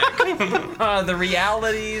real quick. The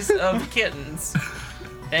realities of kittens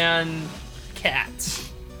and cats.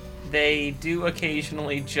 They do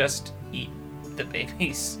occasionally just eat the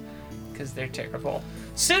babies because they're terrible.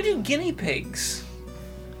 So do guinea pigs.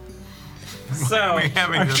 So, We're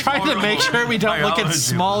having I'm this trying to make sure we don't look at biology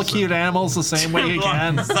small, episode. cute animals the same way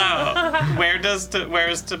again. where's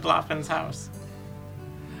Tebloffen's house?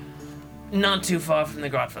 Not too far from the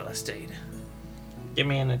Grotfell estate. Give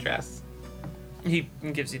me an address. He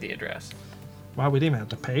gives you the address. Wow, we didn't even have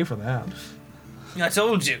to pay for that. I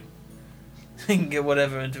told you. You can get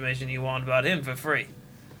whatever information you want about him for free.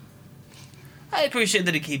 I appreciate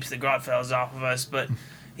that he keeps the Grotfells off of us, but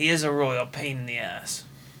he is a royal pain in the ass.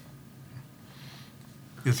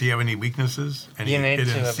 Does he have any weaknesses? Any You need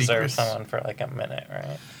hidden to observe secrets? someone for like a minute,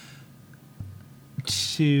 right?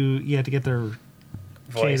 To get their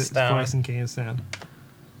Voice down. voice and cadence down.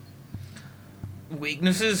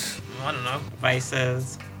 Weaknesses? I don't know.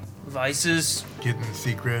 Vices. Vices? Hidden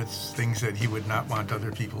secrets, things that he would not want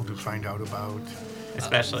other people to find out about,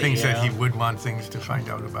 Especially things you. that he would want things to find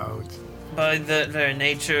out about. By that very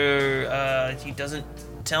nature, he doesn't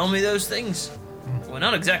tell me those things. We're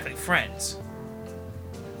not exactly friends.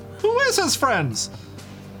 Who is his friends?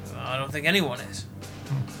 I don't think anyone is.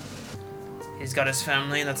 He's got his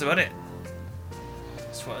family, and that's about it.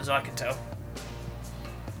 As far as I can tell.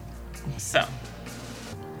 So,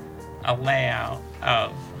 a layout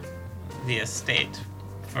of the estate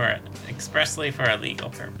expressly for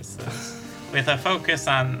legal purposes, with a focus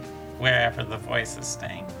on wherever the voice is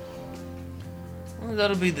staying. Well,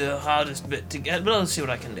 that'll be the hardest bit to get, but I'll see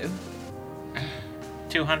what I can do.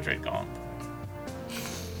 200 gold.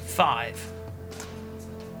 5.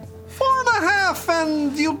 4.5,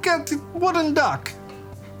 and you get the wooden duck.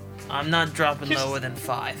 I'm not dropping Just- lower than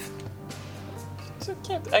 5.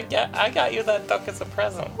 I got you that duck as a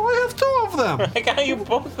present. I have 2 of them, and I got you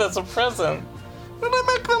both as a present. I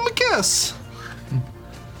make them a kiss.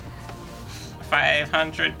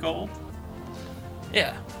 500 gold.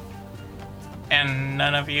 Yeah. And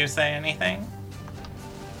none of you say anything?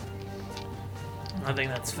 I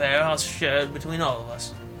think that's fair. I'll share it between all of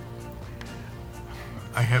us.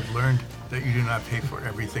 I have learned that you do not pay for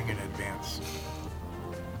everything in advance.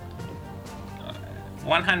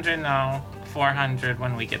 100 now, 400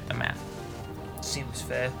 when we get the map. Seems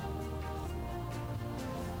fair.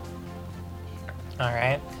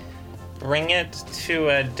 Alright. Bring it to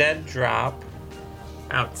a dead drop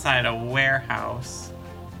outside a warehouse,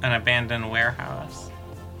 an abandoned warehouse.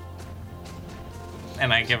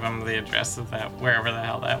 And I give him the address of that, wherever the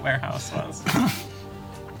hell that warehouse was.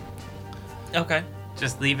 Okay.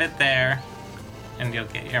 Just leave it there, and you'll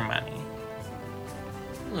get your money.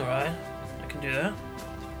 Alright, I can do that.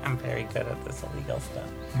 I'm very good at this illegal stuff.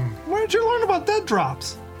 Where did you learn about dead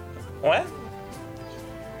drops? What?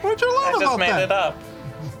 Where did you I learn just about made that? it up.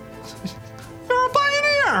 You're a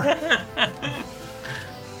pioneer!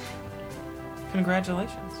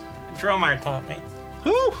 Congratulations. Dromar taught me.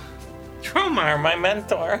 Who? Dromar, my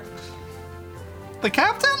mentor. The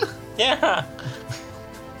captain? Yeah.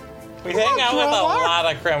 We hang out with a Dromar?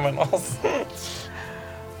 lot of criminals.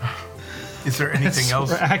 Is there anything else?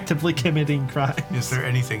 We're actively committing crimes. Is there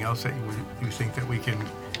anything else that you think that we can,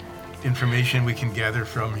 information we can gather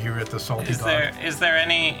from here at the Salty Dog? Is there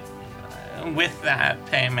any, with that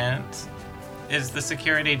payment, is the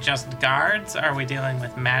security just guards? Are we dealing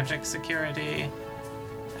with magic security?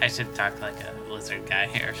 I should talk like a lizard guy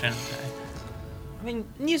here, shouldn't I? I mean,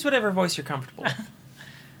 use whatever voice you're comfortable with.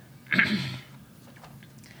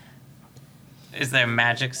 Is there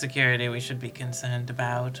magic security we should be concerned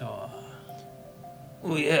about, or?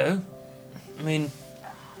 Well, yeah. I mean,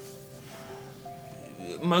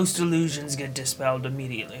 most illusions get dispelled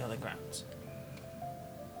immediately on the grounds.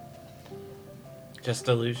 Just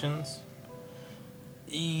illusions?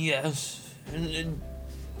 Yes.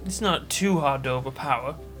 It's not too hard to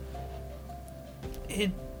overpower.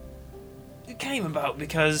 It came about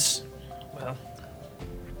because, well,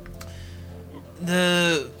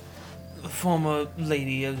 the former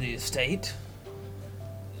lady of the estate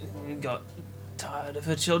got tired of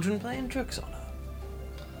her children playing tricks on her.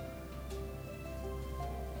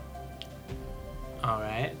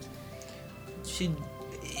 Alright.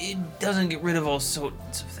 It doesn't get rid of all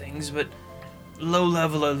sorts of things, but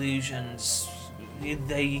low-level illusions,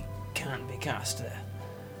 they can't be cast there.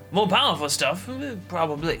 More powerful stuff,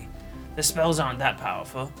 probably. The spells aren't that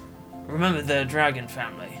powerful. Remember the dragon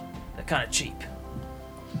family. They're kind of cheap.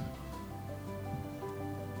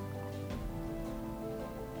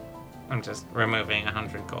 I'm just removing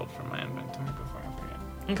 100 gold from my inventory before I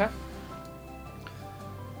forget. Okay.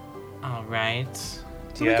 Alright.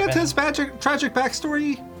 Did we get his tragic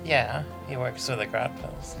backstory? Yeah, he works with the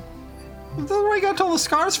Grotpils. Is that where he got all the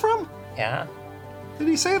scars from? Yeah, Did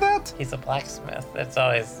he say that? he's a blacksmith. It's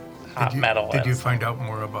always hot metal. Did you and- find out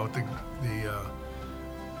more about the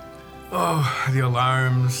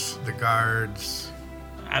alarms, the guards?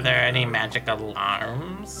 Are there any magic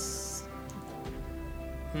alarms?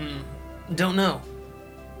 Don't know.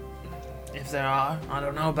 If there are, I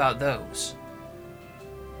don't know about those.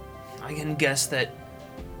 I can guess that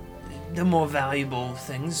the more valuable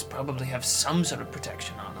things probably have some sort of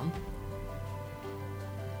protection on them.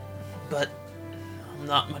 But I'm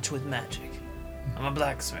not much with magic. I'm a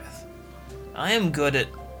blacksmith. I am good at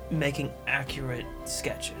making accurate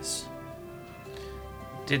sketches.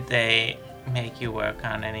 Did they make you work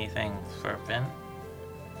on anything for Vin?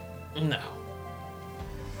 No.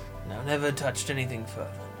 No, never touched anything further.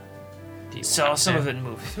 Do you Saw want some to? of it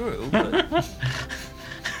move through, but...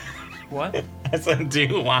 What? I said, do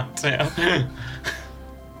you want to?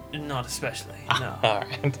 Not especially, no.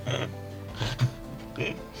 Alright.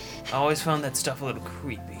 I always found that stuff a little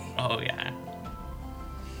creepy. Oh, yeah.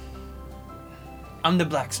 I'm the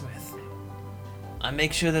blacksmith. I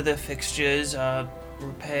make sure that their fixtures are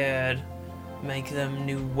repaired, make them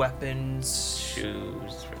new weapons,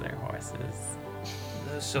 Shoes for their horses.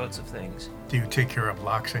 those sorts of things. Do you take care of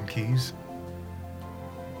locks and keys?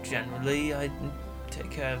 Generally, I take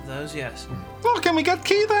care of those, yes. Oh, can we get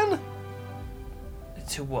key then?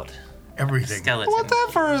 To what? Everything. Skeleton.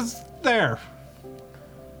 Whatever is there.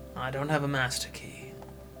 I don't have a master key.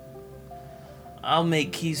 I'll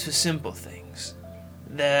make keys for simple things.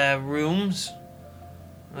 Their rooms,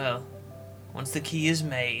 well, once the key is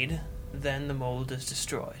made, then the mold is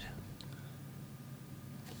destroyed.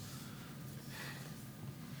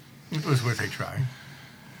 It was worth a try.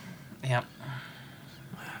 Yep.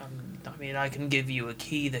 I mean, I can give you a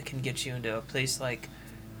key that can get you into a place like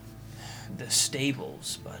the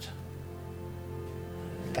stables, but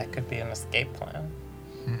That could be an escape plan.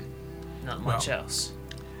 not much Well. else.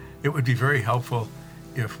 It would be very helpful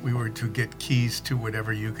if we were to get keys to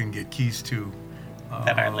whatever you can get keys to.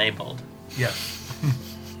 That are labeled. Yes.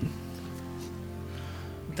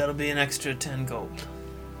 That'll be an extra 10 gold.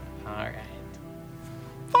 Alright.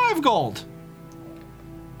 5 gold.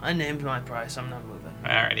 I named my price, I'm not moving.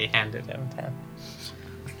 I already handed him 10.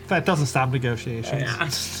 That doesn't stop negotiations.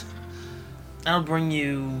 Yeah. I'll bring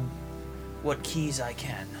you what keys I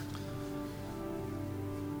can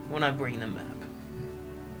when I bring the map.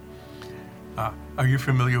 Are you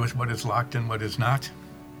familiar with what is locked and what is not?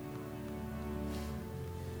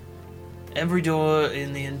 Every door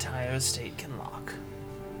in the entire estate can lock.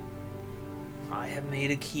 I have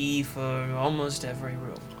made a key for almost every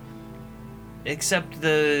room. except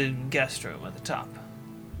the guest room at the top.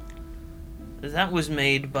 That was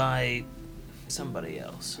made by somebody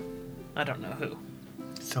else. I don't know who.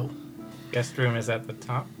 So, Guest room is at the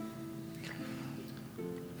top.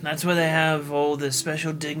 That's where they have all the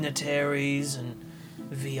special dignitaries and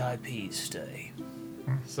VIPs stay.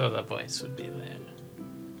 So the voice would be there.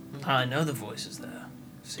 I know the voice is there.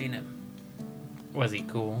 Seen him. Was he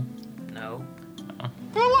cool? No.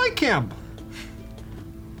 I like him.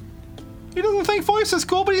 He doesn't think voice is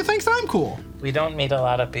cool, but he thinks I'm cool. We don't meet a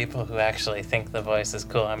lot of people who actually think the voice is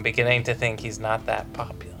cool. I'm beginning to think he's not that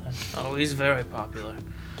popular. Oh, he's very popular.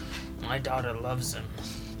 My daughter loves him.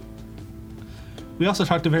 We also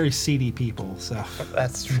talk to very seedy people, so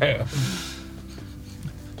That's true.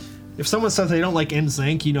 if someone says they don't like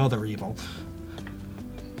NSYNC, you know they're evil.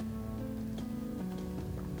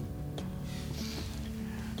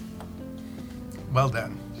 well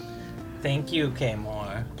then. Thank you, K.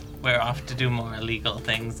 Moore. We're off to do more illegal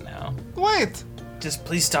things now. Wait! Just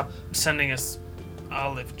please stop sending us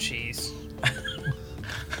olive cheese.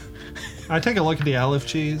 I take a look at the olive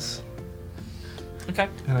cheese, Okay.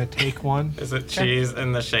 and I take one. Is it cheese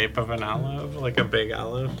in the shape of an olive? Like a big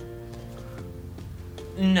olive?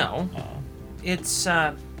 No. Oh. It's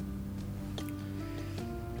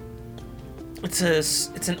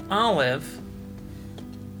it's an olive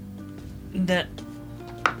that.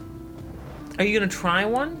 Are you gonna try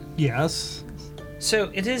one? Yes.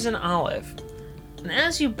 So it is an olive, and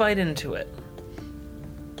as you bite into it,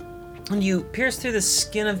 and you pierce through the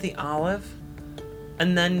skin of the olive,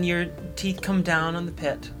 and then your teeth come down on the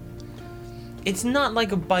pit. It's not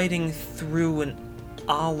like a biting through an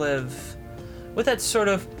olive with that sort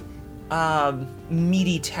of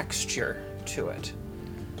meaty texture to it.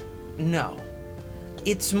 No.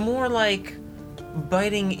 It's more like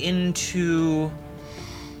biting into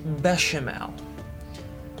bechamel.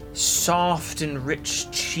 Soft and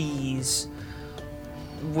rich cheese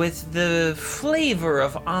with the flavor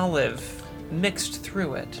of olive mixed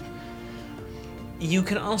through it. You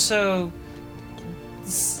can also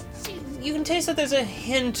you can taste that there's a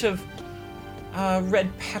hint of red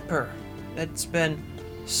pepper that's been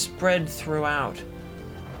spread throughout,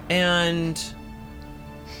 and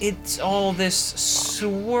it's all this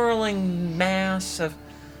swirling mass of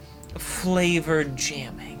flavored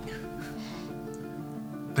jamming.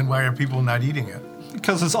 Then why are people not eating it?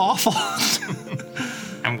 Because it's awful.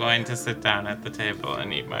 I'm going to sit down at the table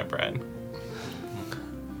and eat my bread.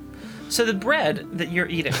 So the bread that you're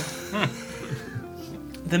eating,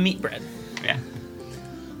 the meat bread, Yeah.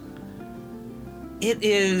 it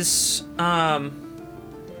is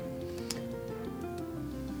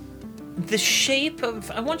the shape of.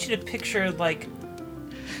 I want you to picture like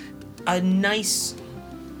a nice,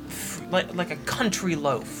 like a country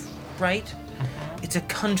loaf, right? It's a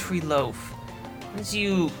country loaf. As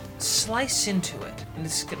you slice into it, and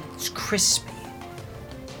it's crispy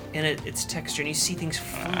in its texture, and you see things I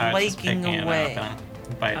was just flaking picking away. it up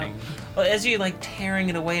and biting. Well, as you're like tearing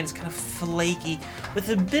it away, and it's kind of flaky, with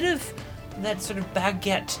a bit of that sort of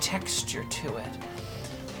baguette texture to it.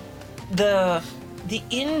 The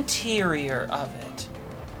interior of it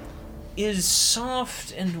is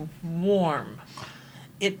soft and warm.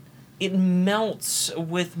 It melts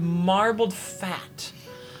with marbled fat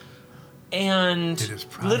and It is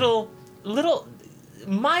prime. little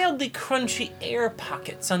mildly crunchy air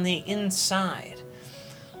pockets on the inside.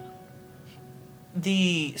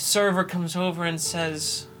 The server comes over and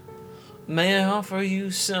says, "May I offer you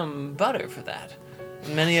some butter for that?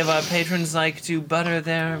 Many of our patrons like to butter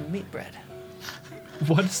their meat bread."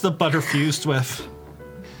 What's the butter fused with?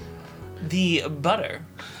 The butter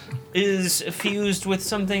is fused with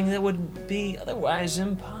something that would be otherwise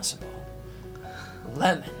impossible.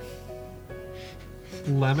 Lemon.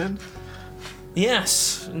 Lemon?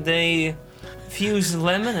 Yes, they fuse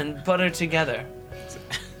lemon and butter together.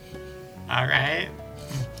 All right.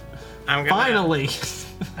 I'm gonna. Finally!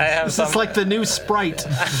 I have This some. is like the new Sprite.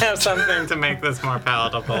 I have something to make this more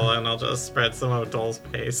palatable, and I'll just spread some O'Doul's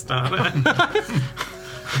paste on it.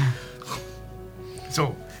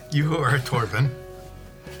 So, you are Torvin.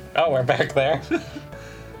 Oh, we're back there.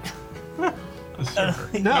 No,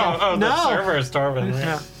 Oh, the no. server is Torvin.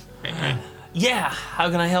 Yeah. Yeah, how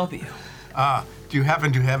can I help you? Do you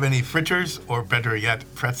happen to have any fritters, or better yet,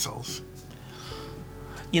 pretzels?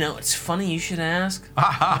 You know, it's funny you should ask.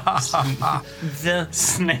 the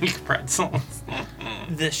Snake pretzels.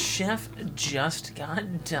 the chef just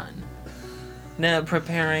got done now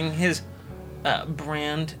preparing his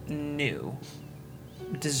brand new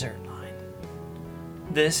dessert line.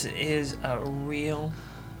 This is a real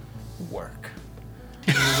work.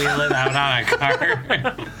 You wheel it out on a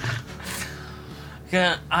cart.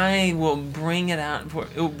 I will bring it out.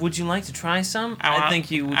 Would you like to try some? I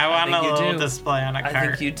think you. I want think a you little do. display on a cart. I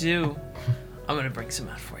think you do. I'm gonna bring some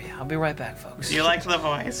out for you. I'll be right back, folks. Do you like the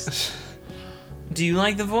voice? Do you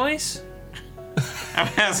like the voice? I'm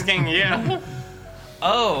asking you.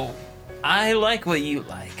 Oh, I like what you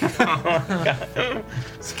like. Can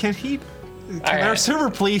he? Can All our right. server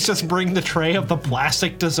please just bring the tray of the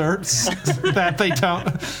plastic desserts that they don't?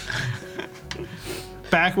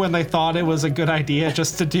 Back when they thought it was a good idea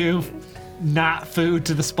just to do not food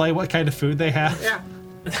to display what kind of food they have. Yeah.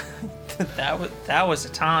 that was a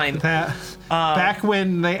time. That back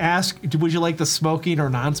when they asked, would you like the smoking or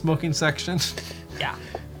non-smoking section? Yeah.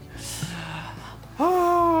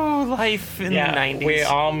 Oh, life in the 90s. We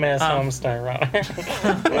all miss Homestar Runner.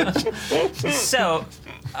 So,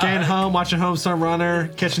 Getting home, watching Homestar Runner,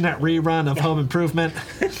 catching that rerun of Home Improvement.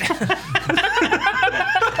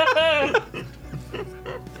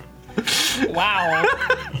 wow.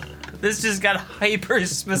 This just got hyper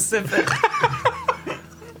specific.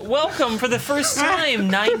 Welcome for the first time,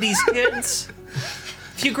 90s kids.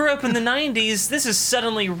 If you grew up in the 90s, this is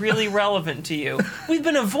suddenly really relevant to you. We've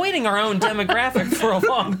been avoiding our own demographic for a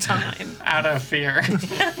long time. Out of fear.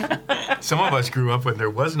 Some of us grew up when there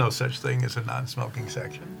was no such thing as a non-smoking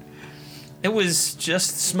section. It was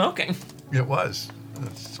just smoking. It was.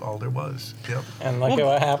 That's all there was. Yep. And look at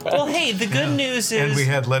what happened. Well, hey, the good news And we is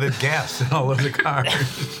had leaded gas in all of the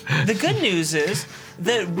cars. the good news is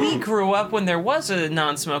that we grew up when there was a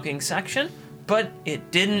non-smoking section, but it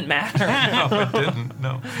didn't matter No, it didn't.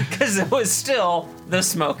 No. because it was still the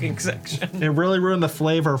smoking section. It really ruined the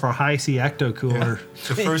flavor of our High C Ecto Cooler.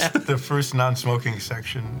 The first non-smoking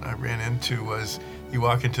section I ran into was you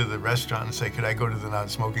walk into the restaurant and say, "Could I go to the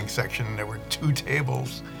non-smoking section?" And there were 2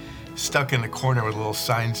 tables stuck in the corner with a little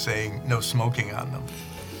sign saying "No smoking" on them.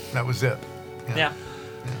 That was it. Yeah,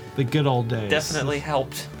 The good old days. definitely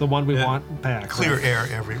helped. The one we Yeah. want back. Clear air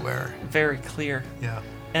everywhere. Very clear. Yeah.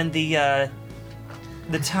 And the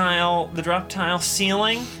drop tile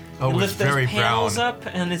ceiling, Oh, you it was lift those very panels brown. up,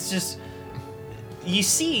 and it's just you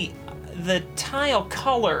see the tile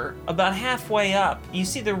color about halfway up. You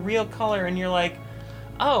see the real color, and you're like,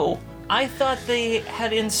 oh, I thought they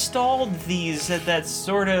had installed these at that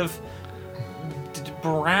sort of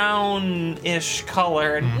brownish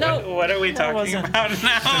color. And no, What are we talking wasn't. about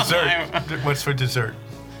now? Dessert. What's for dessert?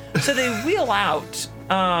 So they wheel out.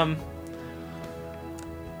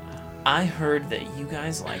 I heard that you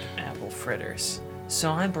guys like apple fritters,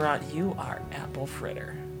 so I brought you our apple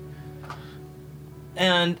fritter.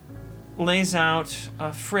 And lays out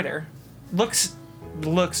a fritter. Looks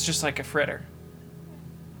just like a fritter.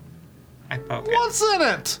 I poke it. What's in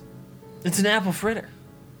it? It's an apple fritter.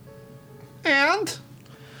 And?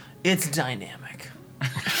 It's dynamic.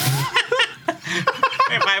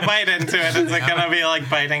 If I bite into it, is it gonna be like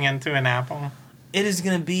biting into an apple? It is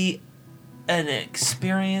going to be an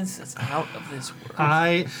experience that's out of this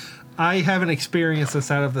world. I haven't experienced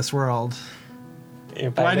this out of this world. You Do I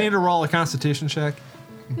bite need it? to roll a constitution check?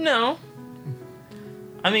 No.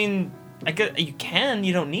 I mean, I guess you can.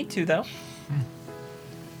 You don't need to, though.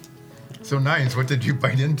 So, Nines, what did you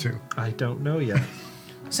bite into? I don't know yet.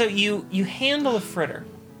 So you handle a fritter.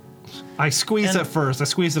 I squeeze And- it first. I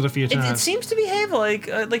squeeze it a few It times. seems to behave like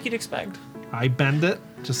you'd expect. I bend it,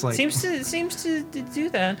 just like Seems to do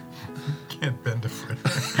that. Can't bend a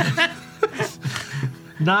fritter.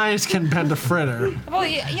 knives can bend a fritter. Well,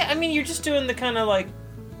 yeah. I mean, you're just doing the kind of like,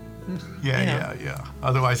 Yeah.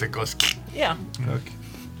 Otherwise, it goes. yeah. Okay.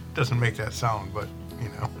 Doesn't make that sound, but you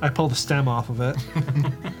know. I pull the stem off of it.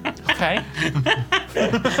 Okay.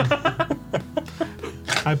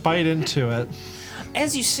 I bite into it.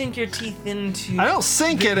 As you sink your teeth into, I don't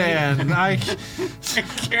sink it in.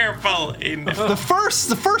 Carefully. No. The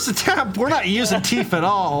first attempt, we're not using teeth at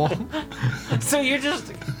all. so you're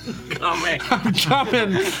just Oh, I'm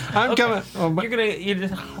coming. Oh, you're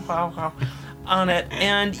just on it,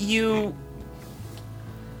 and you.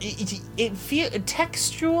 It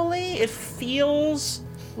textually it feels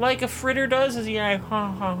like a fritter does as you're like,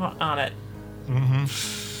 on it.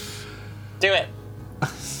 Do it.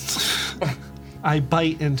 I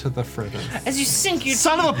bite into the fritter. As you sink your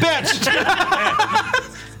Son of a bitch!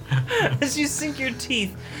 as you sink your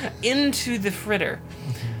teeth into the fritter,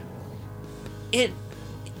 it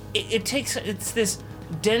takes it's this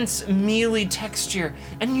dense mealy texture,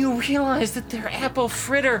 and you realize that their apple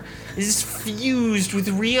fritter is fused with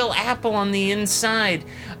real apple on the inside.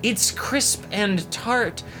 It's crisp and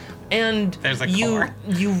tart, and There's a core.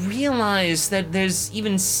 you realize that there's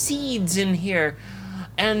even seeds in here,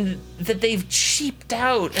 and that they've cheaped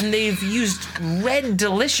out and they've used Red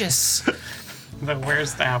Delicious. The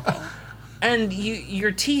worst apple. And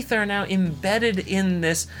your teeth are now embedded in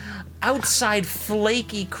this outside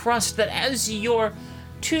flaky crust that as your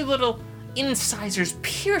two little incisors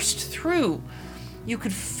pierced through, you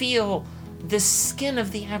could feel the skin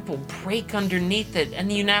of the apple break underneath it,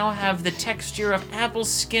 and you now have the texture of apple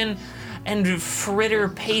skin and fritter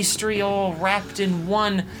pastry all wrapped in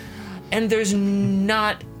one, and there's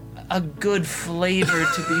not a good flavor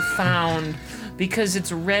to be found because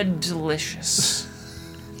it's red delicious.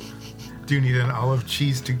 Do you need an olive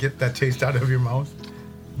cheese to get that taste out of your mouth?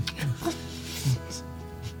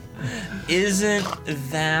 Isn't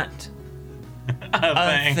that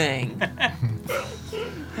a thing?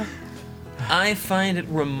 I find it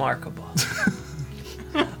remarkable.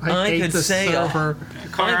 I hate could this say server.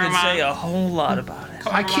 I could say a whole lot about it.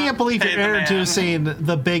 I can't believe Pay you're the man. introducing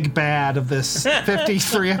the big bad of this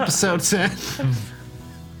 53 episodes in.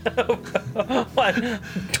 What?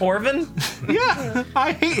 Torvin? Yeah,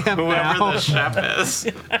 I hate him Whoever now. the chef is.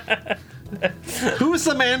 Who's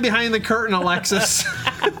the man behind the curtain, Alexis?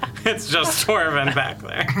 It's just Torvin back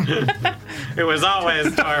there. It was always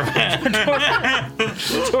Torvin.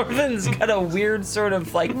 Torvin's got a weird sort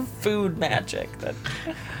of like food magic that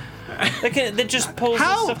just pulls this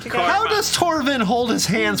How, stuff together. how does Torvin hold his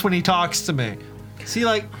hands when he talks to me? Is he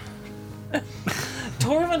like,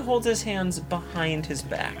 Torvin holds his hands behind his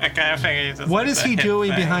back. I kind of figured he just what like is the he hip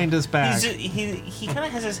doing thing. behind his back? He kind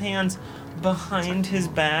of has his hands behind his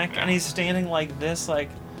back, and he's standing like this, like.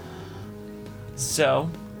 So,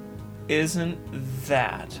 isn't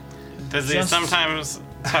that? Does he just sometimes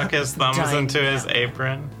tuck his thumbs dying into his down.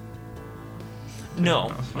 apron?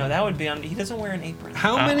 No, that would be on. He doesn't wear an apron.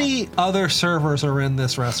 How many other servers are in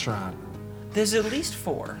this restaurant? There's at least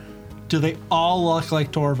 4. Do they all look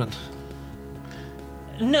like Torvin?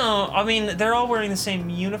 No, I mean they're all wearing the same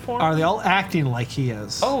uniform. Are they all acting like he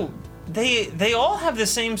is? Oh, they all have the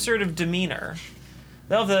same sort of demeanor.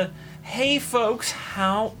 They all have the, hey folks,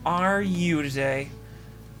 how are you today?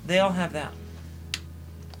 They all have that.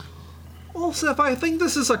 Well, Seth, I think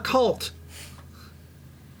this is a cult.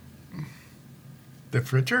 The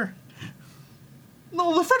fritter?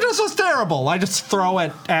 No, the fritters was terrible. I just throw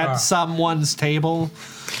it at someone's table.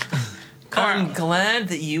 I'm glad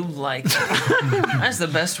that you like it. That's the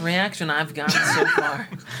best reaction I've gotten so far.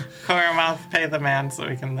 Cormouth, pay the man so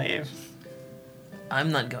we can leave. I'm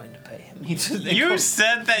not going to pay him. You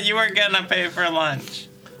said that you were gonna pay for lunch.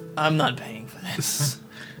 I'm not paying for this.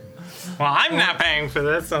 Well, I'm not paying for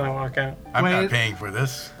this, and I walk out. I'm Wait. not paying for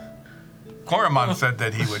this. Koromon said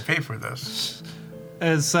that he would pay for this.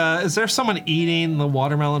 Is there someone eating the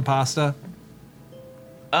watermelon pasta?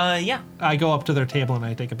 Yeah. I go up to their table and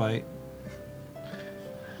I take a bite.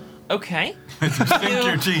 Okay. Sink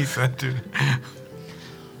your teeth into.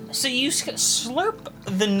 So you slurp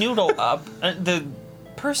the noodle up. The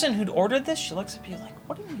person who'd ordered this, she looks at you like,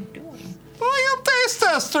 what are you doing? I am taste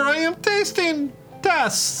tester. I am tasting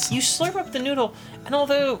tests. You slurp up the noodle, and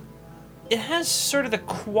although it has sort of the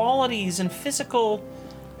qualities and physical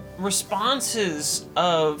responses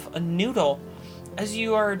of a noodle, as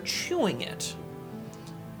you are chewing it,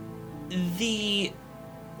 the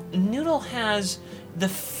noodle has the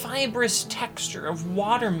fibrous texture of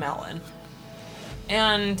watermelon,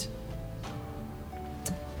 and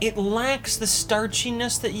it lacks the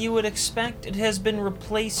starchiness that you would expect. It has been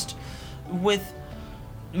replaced with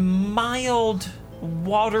mild,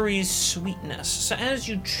 watery sweetness. So as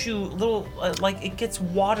you chew, little like it gets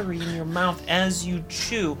watery in your mouth as you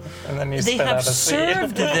chew. And then you They spit have out a seed.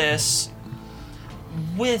 served this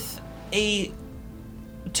with a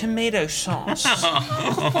tomato sauce.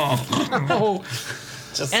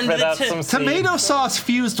 Just And spit the out some seed. Tomato sauce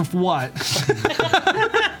fused with what?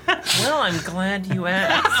 Well, I'm glad you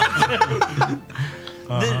asked.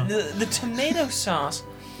 The tomato sauce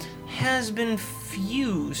has been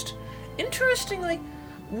fused, interestingly,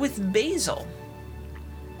 with basil.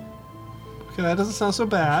 Okay, that doesn't sound so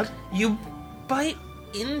bad. You bite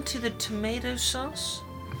into the tomato sauce,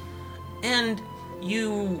 and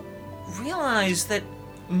you realize that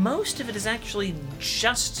most of it is actually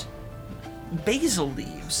just basil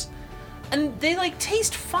leaves. And they like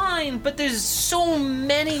taste fine, but there's so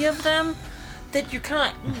many of them that you're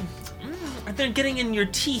kind of they're getting in your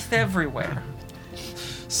teeth everywhere.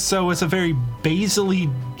 So it's a very basily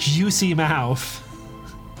juicy mouth.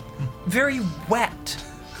 Very wet.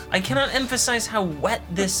 I cannot emphasize how wet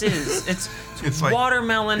this is. It's like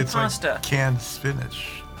watermelon it's pasta. like canned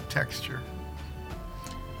spinach texture.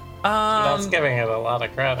 That's giving it a lot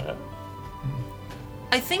of credit.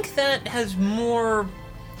 I think that has more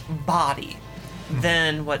body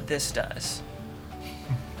than what this does.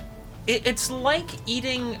 It's like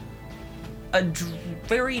eating a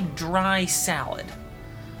very dry salad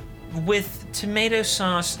with tomato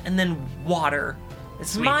sauce and then water.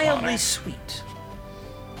 It's Sweet mildly water. sweet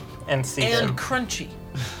And season. and crunchy.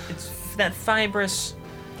 It's that fibrous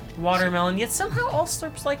watermelon, yet somehow all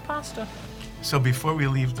slurps like pasta. So before we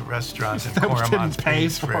leave the restaurant and That we Coromont didn't pay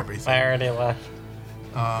pays for for. everything, I already left.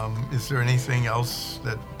 is there anything else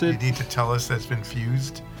that you need to tell us that's been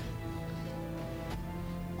fused?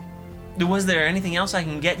 Was there anything else I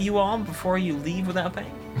can get you all before you leave without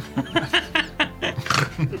paying?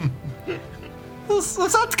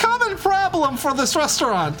 That's a common problem for this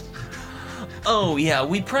restaurant. Oh yeah,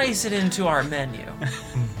 we price it into our menu.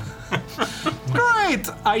 Great!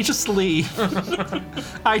 I just leave.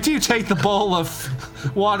 I do take the bowl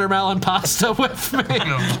of watermelon pasta with me.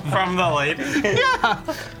 From the lady. Yeah.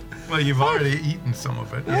 Well, you've already eaten some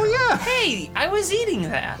of it. Oh yeah. Hey, I was eating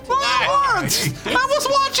that. My lord! I was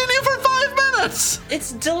watching you for 5 minutes.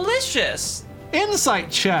 It's delicious. Insight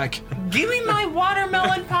check. Give me my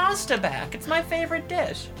watermelon pasta back. It's my favorite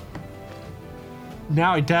dish.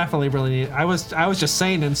 Now I definitely really need. I was just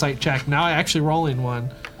saying insight check. Now I actually rolling one.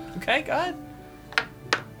 Okay, go ahead.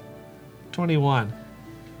 21.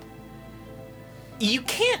 You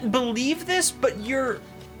can't believe this, but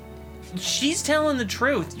she's telling the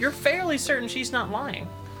truth. You're fairly certain she's not lying.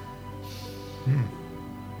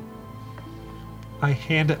 I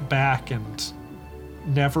hand it back and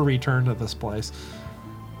never return to this place.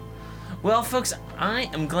 Well, folks, I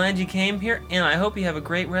am glad you came here, and I hope you have a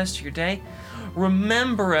great rest of your day.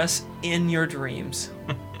 Remember us in your dreams.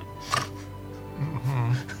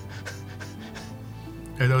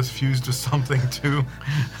 Are those fused to something too?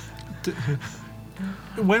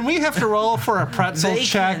 When we have to roll for a pretzel They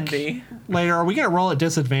check can be. later, are we gonna roll at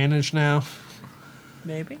disadvantage now?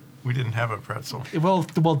 Maybe. We didn't have a pretzel. We'll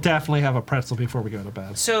definitely have a pretzel before we go to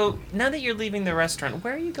bed. So, now that you're leaving the restaurant,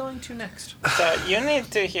 where are you going to next? So you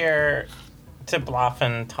need to hear to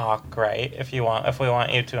Bloffen talk, right? If we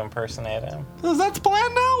want you to impersonate him. Is that the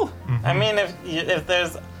plan now? I mean, if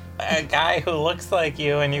there's a guy who looks like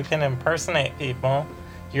you and you can impersonate people,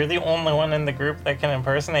 you're the only one in the group that can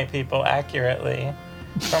impersonate people accurately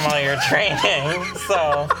from all your training.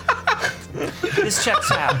 So This checks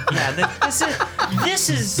out. Yeah, this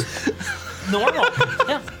is normal.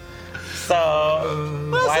 Yeah.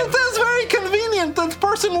 why, It is very convenient that the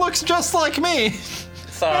person looks just like me and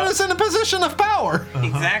so is in a position of power.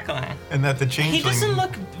 exactly. And that the changeling He doesn't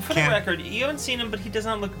look, for the can't- record, you haven't seen him, but he does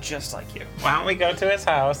not look just like you. Why don't we go to his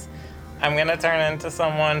house? I'm gonna turn into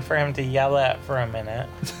someone for him to yell at for a minute.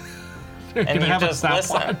 You're And gonna you have a just listen.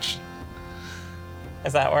 stopwatch.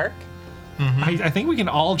 Does that work? I think we can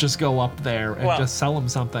all just go up there and Well- just sell him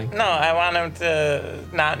something. No, I want him to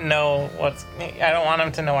not know I don't want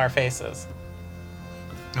him to know our faces.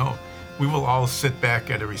 No, we will all sit back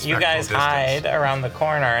at a respectful You guys distance. hide around the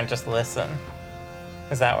corner and just listen.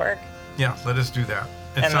 Does that work? Yeah, let us do that.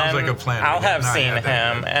 It And sounds then like a plan. I'll We have not seen had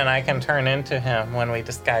that him, yet. and I can turn into him when we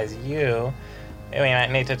disguise you. We might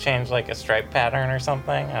need to change like a stripe pattern or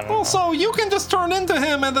something. I don't know. Also, you can just turn into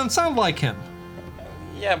him and then sound like him.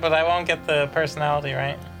 Yeah, but I won't get the personality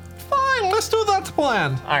right. Fine, let's do that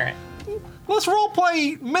plan. All right. Let's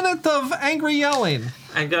roleplay Minute of Angry Yelling.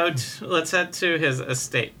 Let's head to his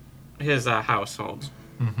estate, his household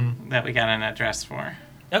that we got an address for.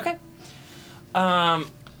 Okay.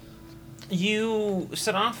 You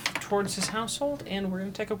set off towards his household, and we're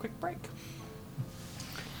going to take a quick break.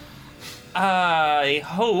 I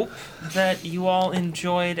hope that you all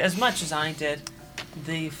enjoyed, as much as I did,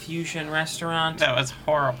 the fusion restaurant. That was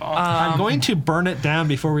horrible. I'm going to burn it down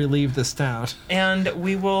before we leave this town. And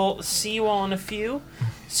we will see you all in a few.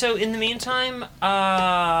 So in the meantime,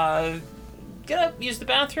 get up, use the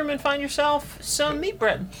bathroom, and find yourself some meat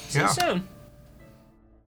bread. See you Yeah. soon.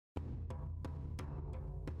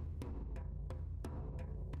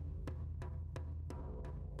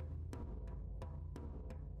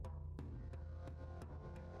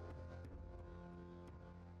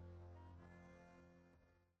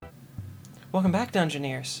 Welcome back,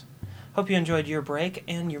 Dungeoneers. Hope you enjoyed your break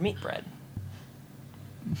and your meat bread.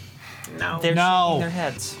 no. They're No. shaking their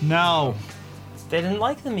heads. No. They didn't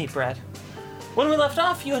like the meat bread. When we left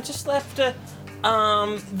off, you had just left the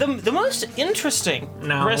most interesting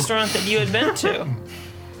No. restaurant that you had been to.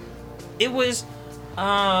 It was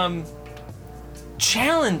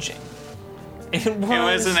challenging. It was It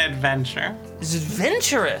was an adventure.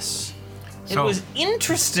 adventurous. It So- was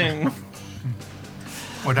interesting.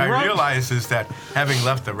 What I Right. realized is that having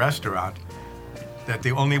left the restaurant, that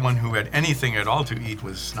the only one who had anything at all to eat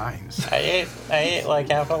was Snines. I ate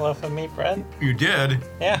like half a loaf of meat bread. You did?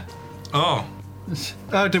 Yeah. Oh,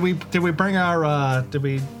 Oh, did we bring our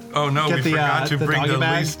Oh no, Get we the, forgot to the bring doggy the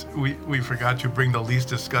bag? least. We forgot to bring the least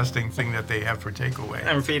disgusting thing that they have for takeaway.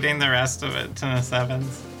 I'm feeding the rest of it to the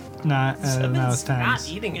sevens. Nah, no, it's Seven's not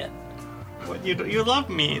tens. eating it. What you love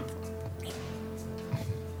meat?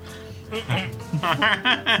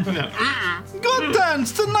 Good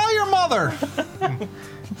tens, deny your mother.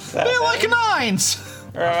 Be like nines.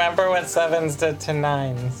 Remember what sevens did to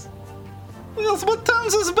nines. That's what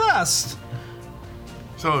tens is best.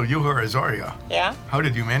 So you are Azoria. Yeah, How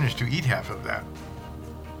did you manage to eat half of that?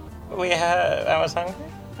 I was hungry.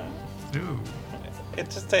 Ooh. It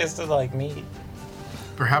just tasted like meat.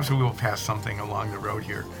 Perhaps we will pass something along the road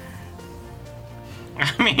here.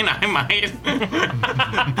 I mean, I might.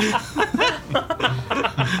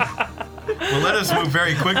 Well, let us move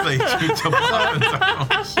very quickly to Bluffin's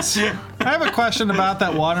house. I have a question about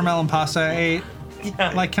that watermelon pasta I ate.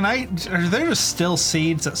 Yeah. Like, are there just still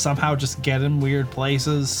seeds that somehow just get in weird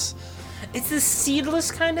places? It's the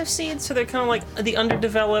seedless kind of seeds, so they're kind of like the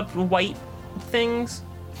underdeveloped white things.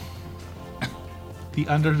 The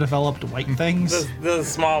underdeveloped white things? The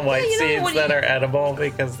small white you know, seeds when that you- are edible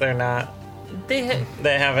because they're not. They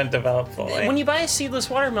They haven't developed fully. when you buy a seedless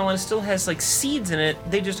watermelon, it still has like seeds in it.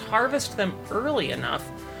 They just harvest them early enough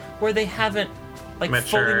where they haven't like fully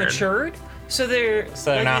Matured. matured. So they're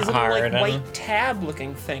like not these little hard like and- white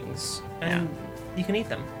tab-looking things, and you can eat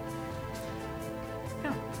them.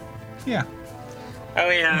 Yeah. Oh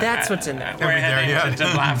yeah, That's what's in there. We're Are we there heading yet? to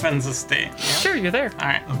Blaffin's estate. Yeah. Sure, you're there. All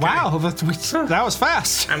right. Wow, that was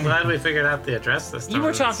fast. I'm glad we figured out the address this time. You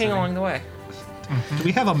were talking along the way. Do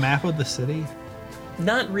we have a map of the city?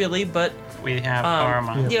 Not really, but We have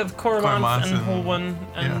Coromon. you have Coromon Coromons and and- Holwyn,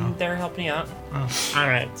 and yeah. they're helping you out. All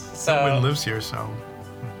right. Someone So lives here, so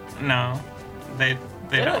no, they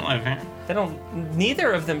don't don't. live here. They don't.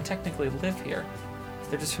 Neither of them technically live here.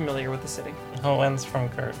 They're just familiar with the city. Holwyn's from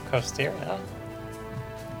Costeria.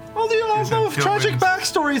 Well, do you all Isn't know tragic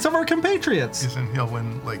Philwyn's- backstories of our compatriots? isn't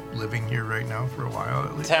Hilwyn like living here right now for a while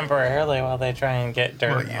at least? Temporarily while they try and get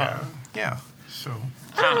dirt. Well, yeah, home. yeah. So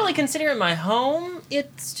I don't really consider it my home.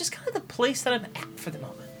 It's just kind of the place that I'm at for the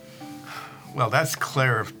moment. well, that's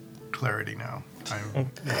clarity now.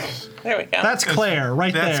 Yes. There we go. That's Claire,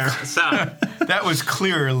 right there. That's- so That was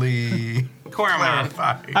clearly Coromon.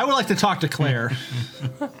 clarified. I would like to talk to Claire.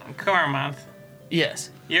 Coromon. Yes.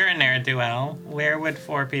 You're a ne'er-do-well. Where would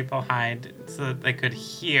 4 people hide so that they could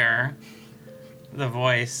hear the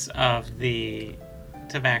voice of the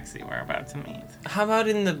tabaxi we're about to meet? How about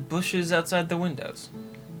in the bushes outside the windows?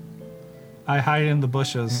 I hide in the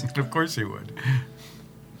bushes. Of course he would.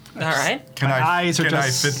 All right. Can My I eyes are can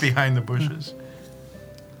just- I fit behind the bushes?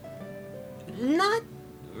 Not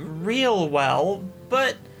real well,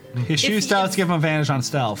 but His shoe If- stouts if- give him advantage on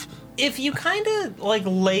stealth. if you kind of like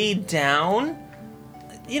lay down,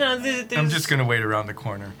 you know, there's, I'm just gonna wait around the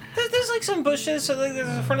corner. there's like some bushes, so like,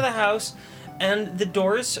 there's the front of the house, and the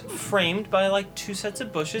door is framed by like 2 sets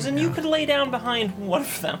of bushes, and you could lay down behind one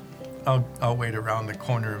of them. I'll wait around the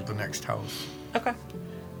corner of the next house. Okay.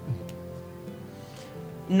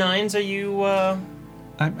 Nines, are you?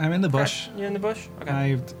 I'm in the bush. You're in the bush.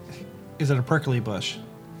 Okay. Is it a prickly bush?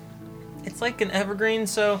 It's like an evergreen,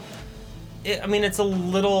 so I mean it's a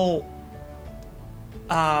little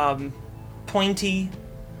pointy,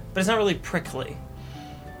 but it's not really prickly.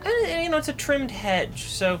 And, you know, it's a trimmed hedge,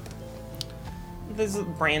 so there's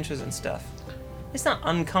branches and stuff. It's not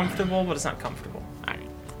uncomfortable, but it's not comfortable. All right.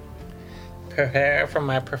 Prepare for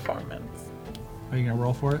my performance. Are you gonna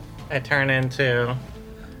roll for it? I turn into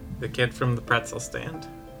the kid from the pretzel stand,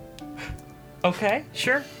 Okay,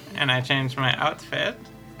 sure. and I change my outfit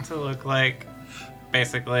to look like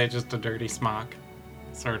basically just a dirty smock,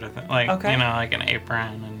 sort of thing. Like, Okay. you know, like an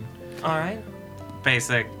apron and All right,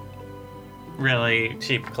 basic, really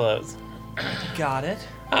cheap clothes. got it.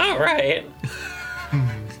 All right.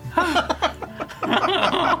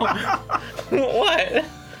 What?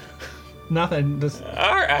 Nothing. This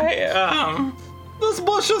All right.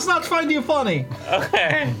 bush does not find you funny.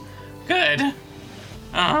 Okay. Good.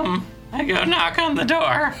 I go knock on the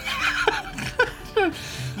door.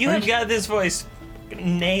 You have got this voice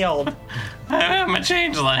nailed. I'm a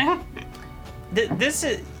changeling. This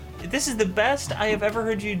is the best I have ever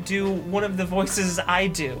heard you do one of the voices I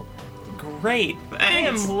do. Great. I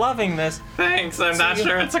am Thanks. loving this. Thanks. I'm not you-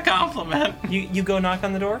 sure it's a compliment. You go knock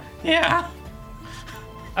on the door? Yeah.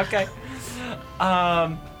 Okay.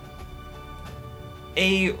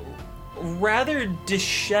 A rather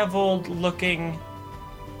disheveled looking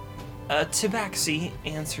tabaxi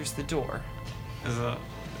answers the door.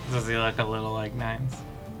 Does he look a little like Nines?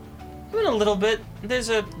 I mean, a little bit. There's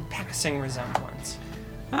a passing resemblance.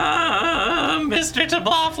 Mr.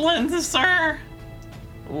 Tabloflin, sir.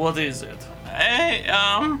 What is it?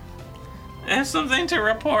 I have something to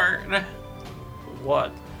report.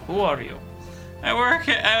 What? Who are you?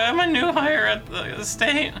 I'm a new hire at the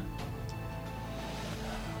estate.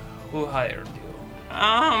 Who hired you?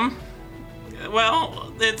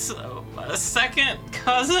 Well, it's a second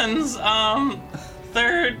cousin's,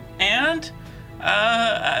 third aunt.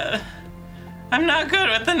 I'm not good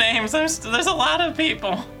with the names. There's a lot of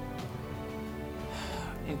people.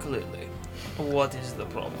 Clearly. What is the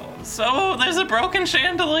problem? So, there's a broken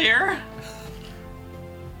chandelier.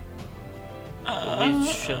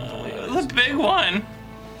 Which chandelier? The big one.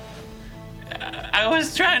 I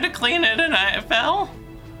was trying to clean it and I fell.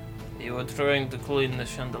 You were trying to clean the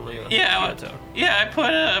chandelier. Yeah,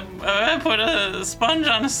 I put a sponge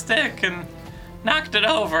on a stick and knocked it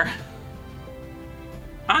over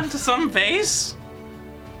onto some vase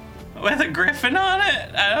with a griffin on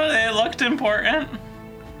it. I don't know, it looked important.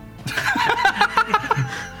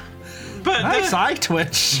 But Nice eye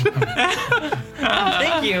twitch.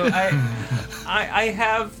 Thank you. I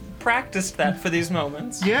have practiced that for these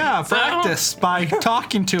moments. Yeah, practice by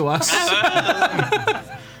talking to us.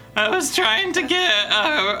 I was trying to get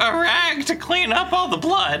a rag to clean up all the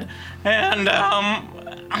blood, and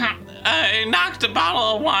I knocked a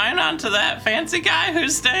bottle of wine onto that fancy guy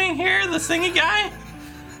who's staying here, the singy guy.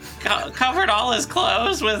 Covered all his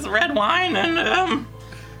clothes with red wine, and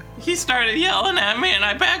he started yelling at me, and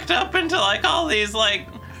I backed up into like all these like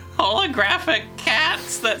holographic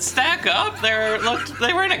cats that stack up.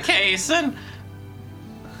 They were in a case, and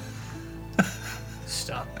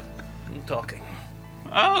Stop talking.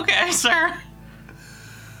 okay, sir.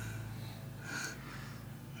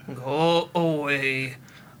 Go away.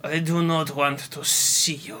 I do not want to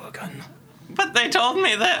see you again. But they told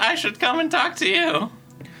me that I should come and talk to you.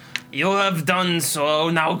 You have done so.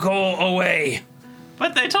 Now go away.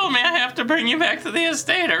 But they told me I have to bring you back to the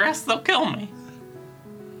estate, or else they'll kill me.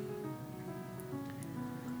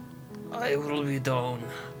 I will be down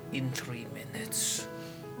in 3 minutes.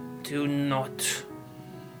 Do not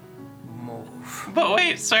move. But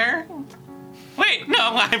wait, sir. Wait, no,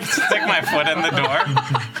 I stick my foot in the door.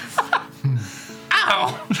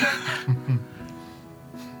 Ow!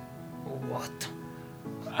 What?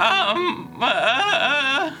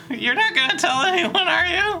 You're not gonna tell anyone, are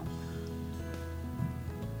you?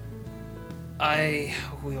 I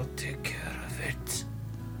will take care of it.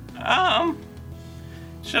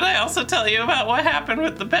 Should I also tell you about what happened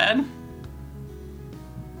with the bed?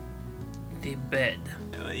 The bed.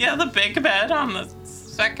 Yeah, the big bed on the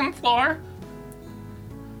second floor?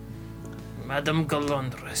 Madame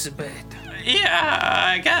Galandra's bed. Yeah,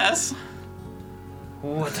 I guess.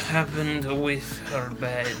 What happened with her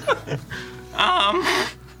bed?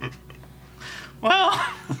 Well,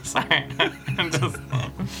 sorry.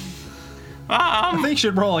 I think you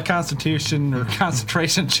should roll a constitution or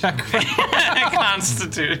concentration check.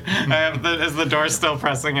 Constitute. Is the door still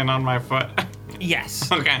pressing in on my foot?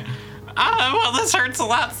 Yes. Okay. Well, this hurts a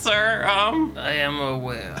lot, sir. I am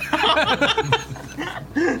aware.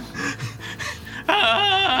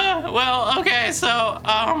 Well, okay, so,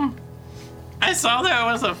 I saw there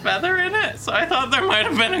was a feather in it, so I thought there might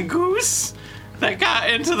have been a goose that got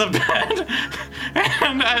into the bed.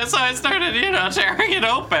 And so I started, tearing it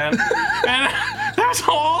open. And there's a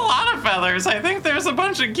whole lot of feathers. I think there's a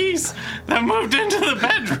bunch of geese that moved into the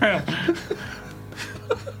bedroom.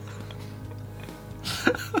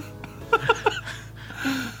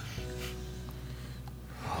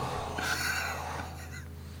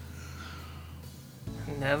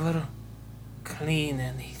 Never clean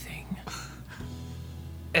anything.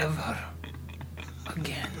 Ever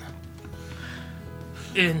again.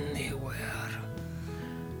 Anywhere.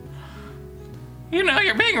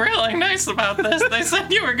 You're being really nice about this. They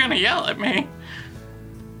said you were gonna yell at me.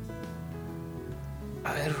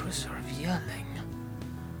 I reserve yelling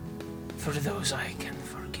for those I can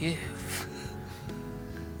forgive.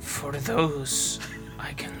 For those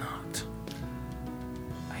I cannot.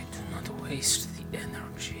 I do not waste the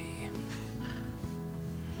energy.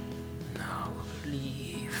 Now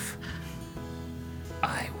leave.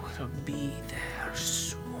 I will be there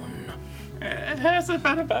soon. It hasn't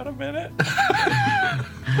been about a minute.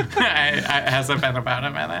 Hasn't been about a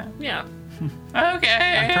minute. Yeah.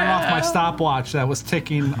 Okay. I turn off my stopwatch that was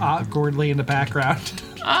ticking awkwardly in the background.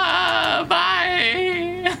 Bye.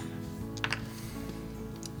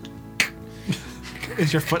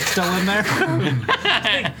 Is your foot still in there?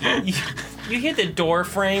 You hear the door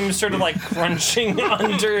frame sort of like crunching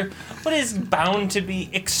under what is bound to be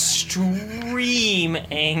extreme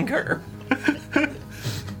anger.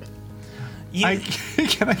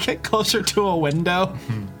 Can I get closer to a window?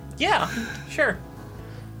 Yeah, sure.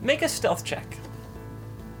 Make a stealth check.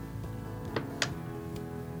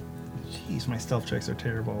 Jeez, my stealth checks are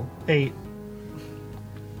terrible. 8.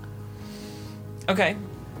 Okay.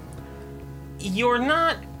 You're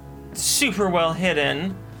not super well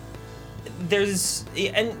hidden.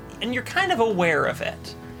 And you're kind of aware of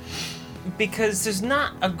it. Because there's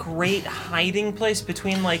not a great hiding place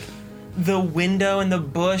between like the window and the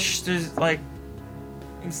bush. There's like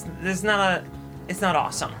it's not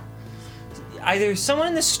awesome. Either someone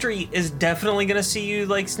in the street is definitely gonna see you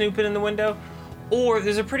like snooping in the window, or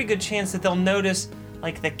there's a pretty good chance that they'll notice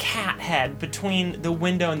like the cat head between the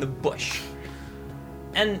window and the bush.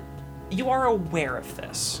 And you are aware of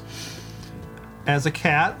this. As a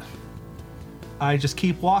cat, I just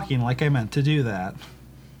keep walking like I meant to do that.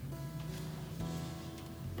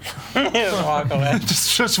 Just walk away.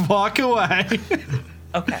 just walk away.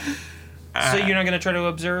 Okay. So you're not gonna try to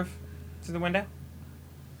observe through the window?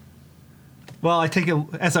 Well,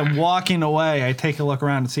 as I'm walking away, I take a look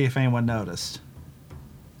around to see if anyone noticed.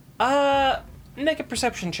 Make a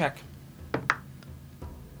perception check.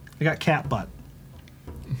 I got cat butt.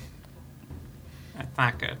 That's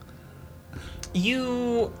not good.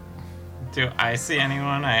 You Do I see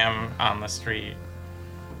anyone? I am on the street.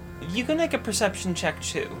 can make a perception check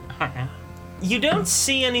too. Okay. You don't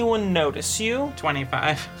see anyone notice you.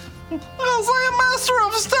 25. As I am master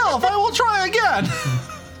of stealth, I will try again.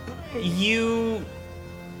 You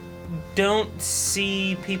don't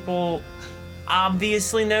see people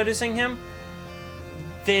obviously noticing him.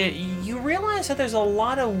 You realize that there's a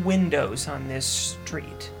lot of windows on this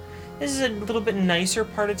street. This is a little bit nicer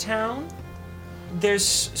part of town. There's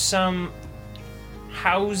some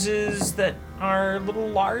houses that are a little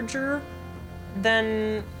larger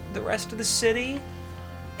than the rest of the city.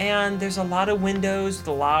 And there's a lot of windows with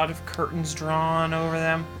a lot of curtains drawn over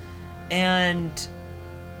them. And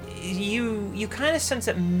you kind of sense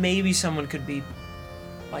that maybe someone could be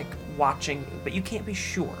like watching, but you can't be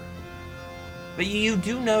sure. But you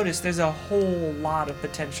do notice there's a whole lot of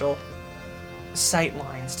potential sight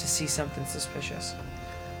lines to see something suspicious.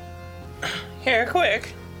 Here,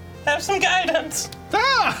 quick. Have some guidance.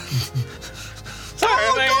 Ah! Sorry,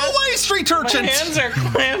 Oh, my go hands- away, street My urchins! hands are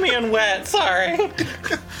clammy and wet. Sorry.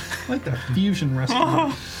 Like that fusion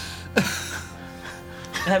restaurant.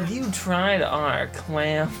 Have you tried our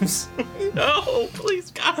clams? No,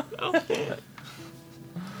 please, God, no.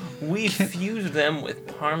 We fused them with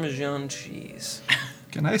Parmesan cheese.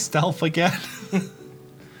 Can I stealth again?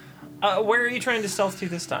 Where are you trying to stealth to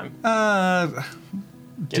this time?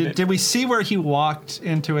 Did we see where he walked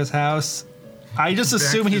into his house? I just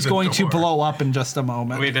assume to he's the going to door. blow up in just a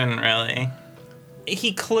moment. We didn't really.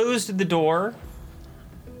 He closed the door.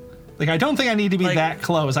 Like, I don't think I need to be Like- that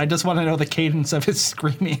close. I just want to know the cadence of his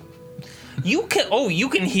screaming. You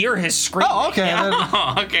can hear his scream. Oh, okay. then-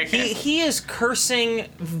 Oh, okay. He is cursing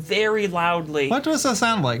very loudly. What does that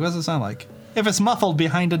sound like? What does it sound like? If it's muffled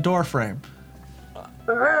behind a door frame.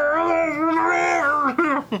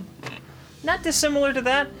 Not dissimilar to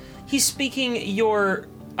that. He's speaking your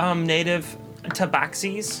native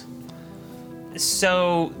Tabaxis.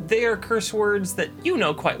 So they are curse words that you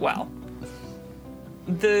know quite well.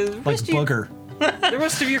 The Like rest of your- booger. the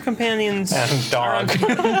rest of your companions And dog.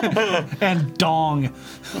 And dong.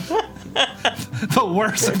 The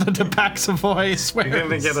worst of the Tabaxavoy swears. You're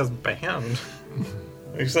gonna get us banned.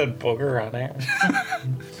 You said booger on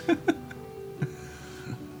air.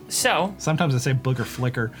 So Sometimes I say booger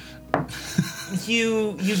flicker.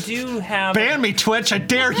 you do have Ban me, Twitch! I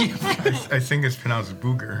dare you! I think it's pronounced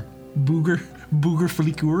booger. Booger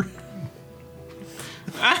flicker.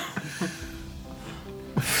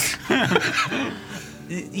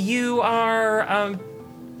 you are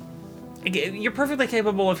you're perfectly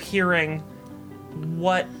capable of hearing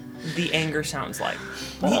what the anger sounds like.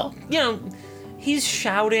 He's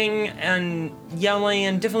shouting and yelling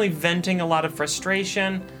and definitely venting a lot of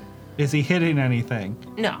frustration. Is he hitting anything?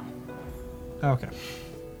 No. Okay.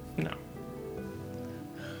 No.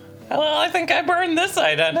 Well, I think I burned this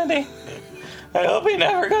identity. I hope he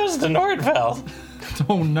never goes to Nordfell.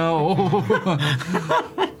 Oh no.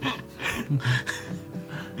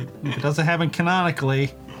 If it doesn't happen canonically,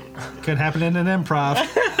 it could happen in an improv.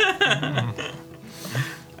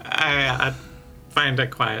 I find a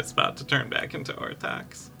quiet spot to turn back into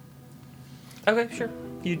Orthox. Okay, sure.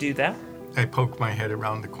 You do that. I poke my head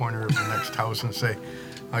around the corner of the next house and say,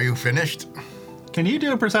 "Are you finished?" Can you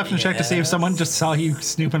do a perception check to see if someone just saw you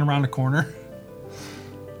snooping around a corner?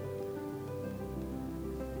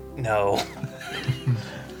 No.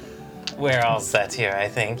 We're all set here, I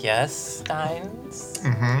think. Yes, Steins?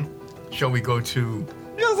 Shall we go to?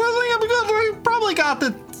 Yes, I think I'm good. We probably got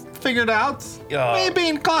the figured out. Me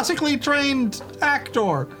being classically trained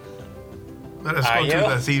actor. Let us Are go to you?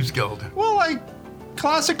 the Thieves Guild. Well, I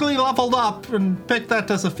classically leveled up and picked that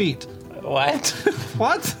as a feat. What?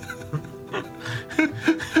 What?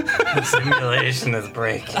 The simulation is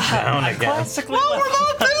breaking down again. Classically, No,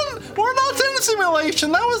 we're not in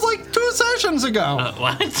simulation. That was like 2 sessions ago.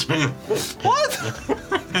 What? What?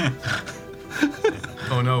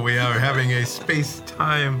 Oh no, we are having a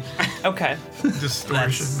space-time okay.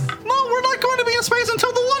 distortion. No, we're not going to be in space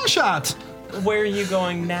until the one shot. Where are you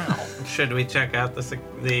going now? Should we check out the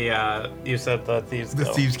you said the Thieves The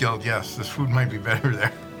Guild? Thieves Guild, yes. This food might be better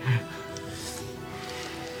there.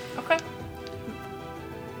 Okay.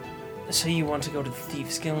 So you want to go to the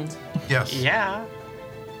Thieves Guild? Yes. Yeah.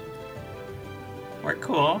 We're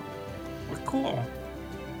cool. We're cool.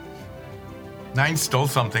 9 stole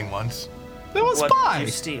something once. It was What pie. did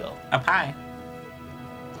you steal? A pie.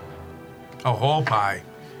 A whole pie.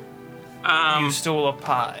 You stole a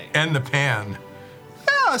pie. And the pan.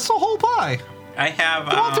 Yeah, it's a whole pie. I have.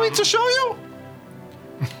 You want me to show you?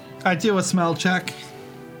 I do a smell check.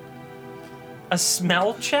 A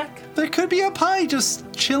smell check? There could be a pie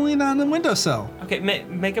just chilling on the windowsill. Okay,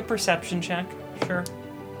 make a perception check. Sure.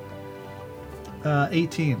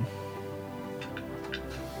 18.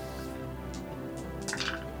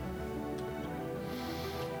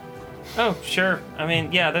 Oh, sure. I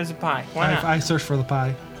mean, yeah, there's a pie. Why not? I search for the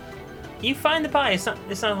pie. You find the pie. It's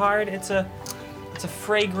not hard. It's a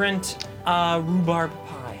fragrant rhubarb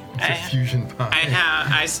pie. It's a fusion pie.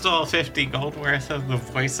 I stole 50 gold worth of the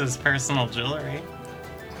Voice's personal jewelry.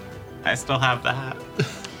 I still have that.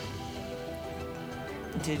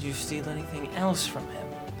 Did you steal anything else from him?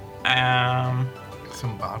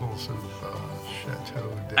 Some bottles of Chateau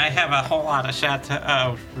de... I have a whole lot of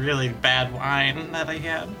Chateau, really bad wine that I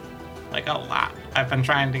had. Like a lot. I've been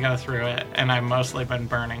trying to go through it, and I've mostly been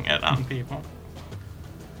burning it on people.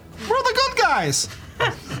 We're the good guys.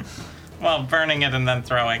 Well, burning it and then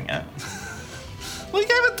throwing it. We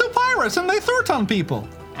gave it to pirates and they threw it on people.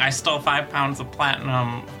 I stole 5 pounds of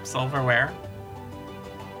platinum silverware.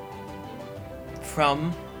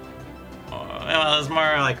 From? Well, it was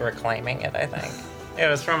more like reclaiming it, I think. It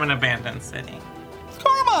was from an abandoned city.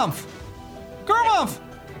 Gormonth! Gormonth!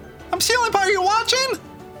 I'm stealing pie. Are you watching?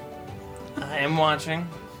 I am watching.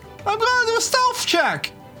 I'm gonna do a stealth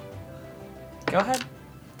check. Go ahead.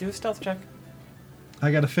 Do a stealth check.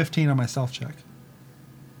 I got a 15 on my stealth check.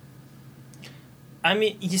 I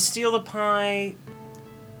mean, you steal the pie.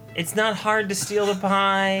 It's not hard to steal the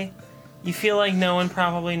pie. You feel like no one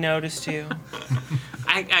probably noticed you.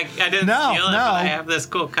 I didn't No, steal it, no. but I have this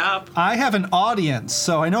cool cup. I have an audience,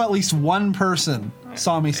 so I know at least one person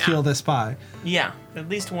saw me steal this pie. Yeah, at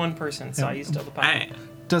least one person saw you steal the pie.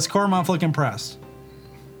 Does Gormonth look impressed?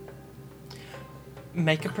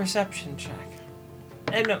 Make a perception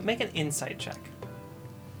check. No, make an insight check.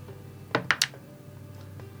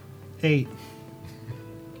 8.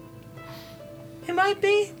 It might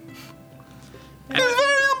be. He's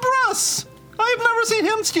very impressed. I've never seen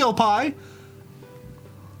him steal pie.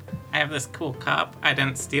 I have this cool cup. I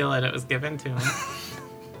didn't steal it. It was given to me.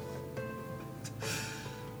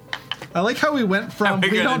 I like how we went from we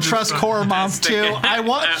we gonna don't just trust stick Gormonth to it-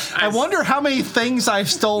 I wonder how many things I've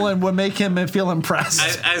stolen would make him feel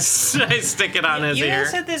impressed. I stick it on his You ear.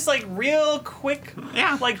 guys had this like real quick,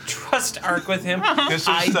 like trust arc with him. This is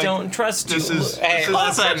I like- don't trust you. This is... Hey, this is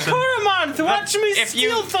listen. Coromont, watch me If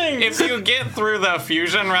steal you things. if you get through the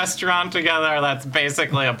fusion restaurant together, that's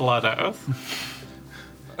basically a blood oath.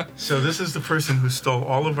 So this is the person who stole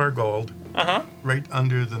all of our gold right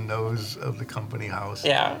under the nose of the company house.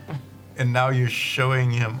 Yeah. And now you're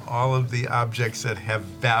showing him all of the objects that have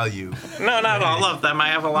value. No, not all of them. I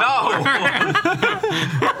have a lot more.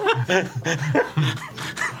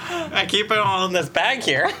 I keep it all in this bag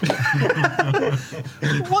here.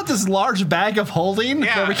 What, this large bag of holding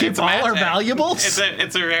Yeah, where we keep it's all our magic. valuables?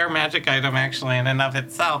 It's a rare magic item, actually, in and of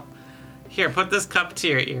itself. Here, put this cup to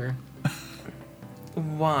your ear.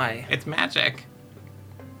 Why? It's magic.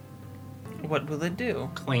 What will it do?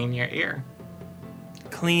 Clean your ear.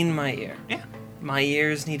 Clean my ear. Yeah. My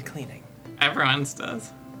ears need cleaning. Everyone's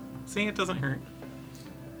does. See, it doesn't hurt.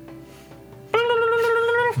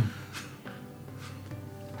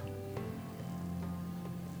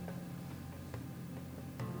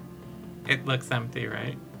 It looks empty,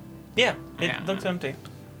 right? Yeah, it Yeah. looks empty.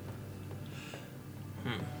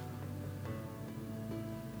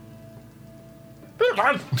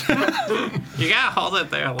 You gotta hold it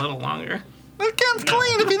there a little longer. It can't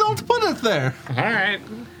clean if you don't put it there. Alright.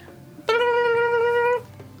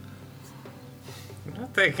 I'm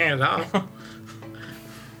not taking it off.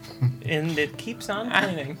 And it keeps on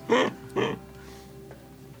cleaning.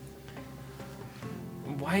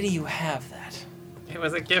 Why do you have that? It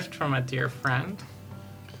was a gift from a dear friend.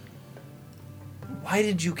 Why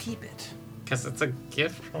did you keep it? Because it's a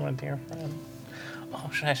gift from a dear friend. Oh,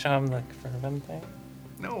 should I show him the Fervin thing?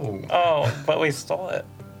 No, Oh, but we stole it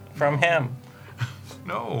from him.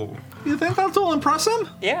 no, You think that'll impress him?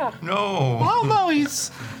 Yeah. no. Well, no,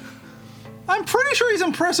 I'm pretty sure he's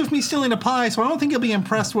impressed with me stealing a pie, so I don't think he'll be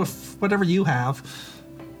impressed with whatever you have.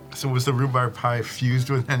 So was the rhubarb pie fused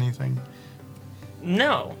with anything?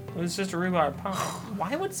 No, it was just a rhubarb pie.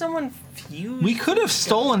 Why would someone fuse? We could have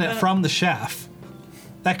stolen it from the chef.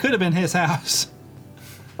 That could have been his house.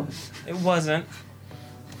 It wasn't.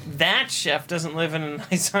 That chef doesn't live in a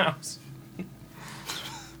nice house.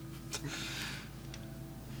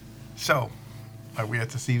 So, are we at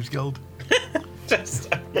the Thieves Guild?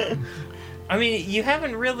 Just I mean, you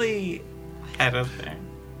haven't really. head of there.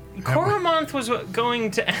 Coromonth was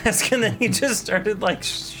going to ask, and then he just started like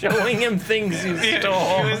showing him things you stole.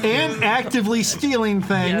 And actively stealing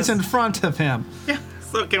things Yes. in front of him. Yeah.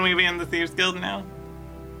 So can we be in the Thieves Guild now?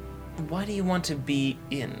 Why do you want to be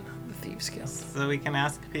in the Thieves Guild? So we can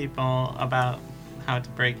ask people about how to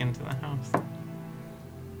break into the house.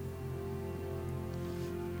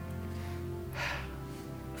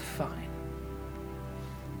 Fine.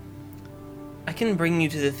 I can bring you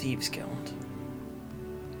to the Thieves Guild.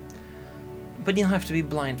 But you'll have to be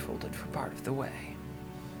blindfolded for part of the way.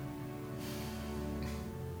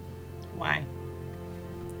 Why?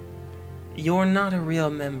 You're not a real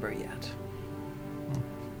member yet.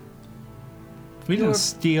 We You're didn't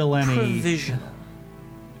steal any. Provisional.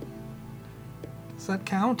 Does that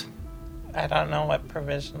count? I don't know what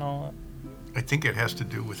provisional. I think it has to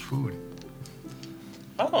do with food.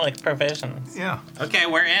 Oh, like provisions. Yeah. Okay,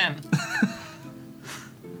 we're in.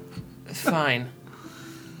 Fine.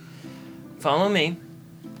 Follow me.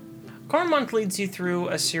 Cormont leads you through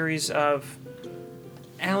a series of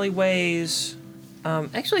alleyways,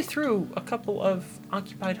 actually through a couple of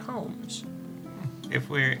occupied homes.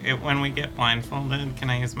 When we get blindfolded, can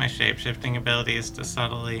I use my shape-shifting abilities to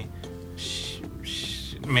subtly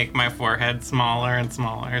make my forehead smaller and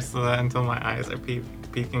smaller so that until my eyes are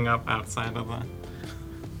peeking up outside of the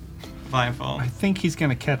blindfold? I think he's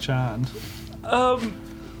gonna catch on.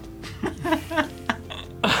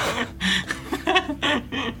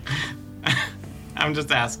 I'm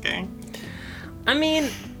just asking. I mean,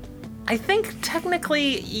 I think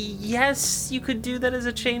technically, yes, you could do that as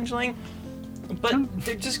a changeling, but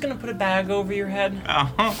they're just gonna put a bag over your head.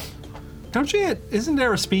 Oh, Don't you? Isn't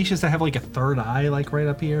there a species that have like a third eye, like right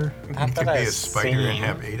up here? not You that could be I've a spider and seen.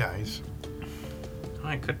 have 8 eyes. Oh,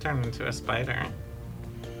 I could turn into a spider.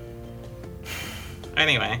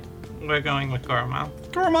 Anyway, we're going with Goromouth.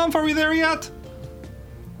 Goromouth, are we there yet?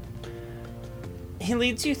 He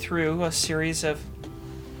leads you through a series of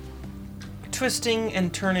twisting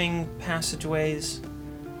and turning passageways,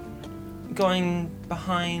 going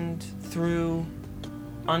behind, through,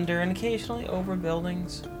 under, and occasionally over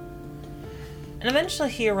buildings. And eventually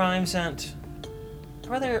he arrives at a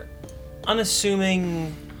rather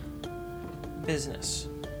unassuming business.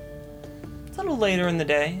 It's a little later in the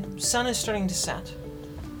day, sun is starting to set,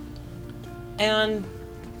 and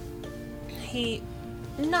he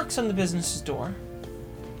knocks on the business's door.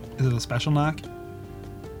 Is it a special knock?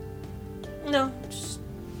 No, just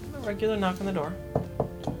a regular knock on the door.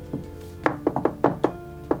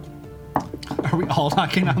 Are we all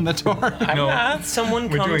knocking on the door? I'm not. Someone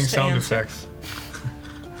We're comes doing to sound answer. effects.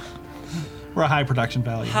 We're a high production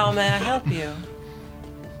value. How may I help you?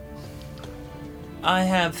 I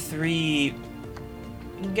have 3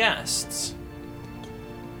 guests.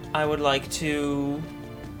 I would like to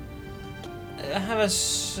have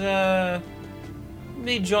us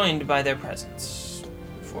be joined by their presence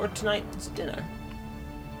for tonight's dinner.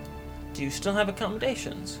 Do you still have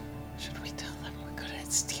accommodations? Should we tell them we're good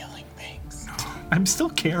at stealing things? I'm still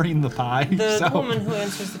carrying the pie. The so. woman who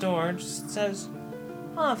answers the door just says,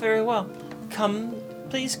 "Ah, very well. Come,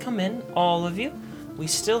 please come in, all of you. We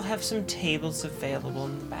still have some tables available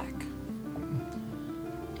in the back."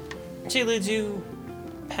 She leads you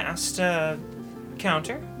past a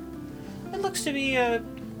counter. It looks to be a,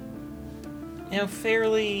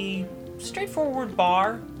 fairly straightforward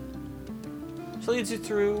bar. She leads you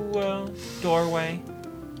through a doorway,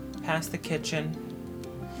 past the kitchen,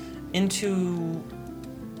 into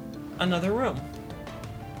another room.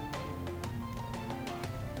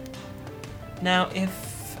 Now,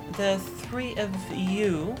 if the 3 of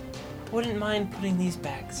you wouldn't mind putting these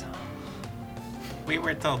bags on. We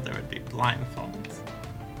were told there would be blindfolds.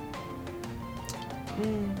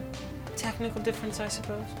 Technical difference, I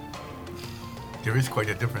suppose. There is quite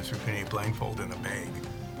a difference between a blindfold and a bag.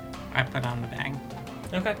 I put on the bag.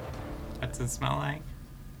 Okay. What's it smell like?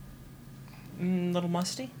 Little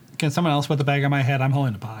musty? Can someone else put the bag on my head? I'm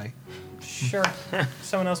holding the pie. Sure.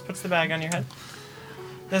 Someone else puts the bag on your head.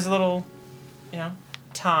 There's a little,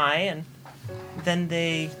 tie, and then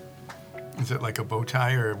Is it like a bow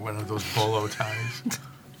tie or one of those bolo ties?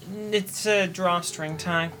 it's a drawstring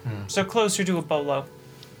tie, so closer to a bolo.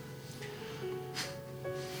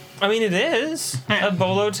 I mean, it is. A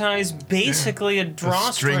bolo tie is basically a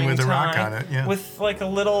drawstring string with a tie rock on it, yeah. with like a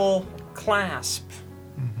little clasp.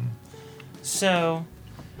 So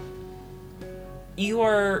you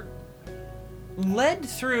are led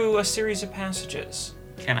through a series of passages.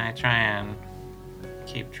 Can I try and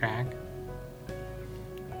keep track?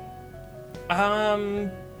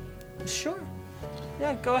 Sure.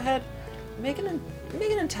 Yeah, go ahead. Make an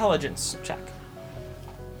intelligence check.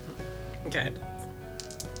 Good.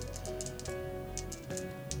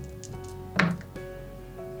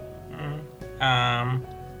 Mm,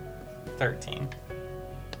 13.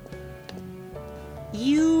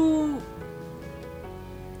 You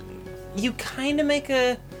kind of make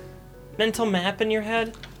a mental map in your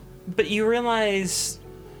head, but you realize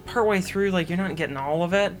partway through, like, you're not getting all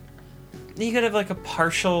of it. You could have, like, a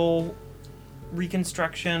partial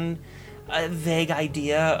reconstruction, a vague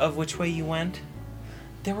idea of which way you went.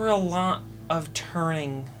 There were a lot of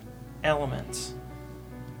turning elements.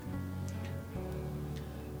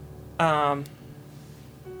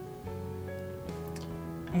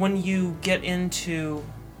 When you get into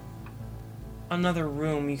another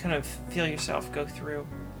room, you kind of feel yourself go through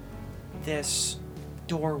this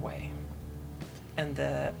doorway, and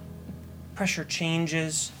the pressure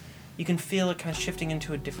changes. You can feel it kind of shifting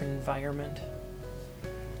into a different environment.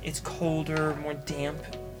 It's colder, more damp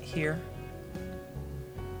here.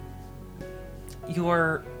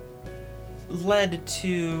 You're led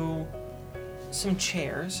to some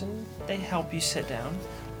chairs, and they help you sit down.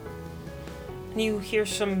 And you hear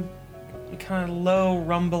some kind of low,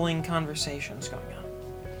 rumbling conversations going on.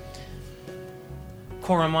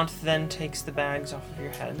 Coromont then takes the bags off of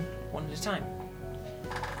your head, one at a time.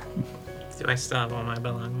 Do I still have all my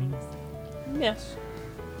belongings? Yes.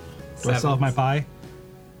 Do I still have my pie?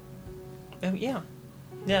 Yeah.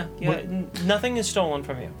 Yeah. What- Nothing is stolen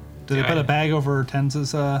from you. Did they put a bag over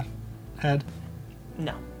Tenz's head?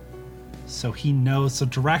 No. So he knows the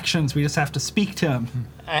directions. We just have to speak to him.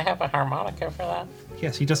 I have a harmonica for that.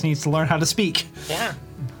 Yes, he just needs to learn how to speak. Yeah.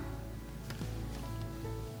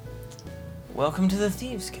 Welcome to the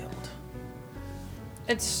Thieves Guild.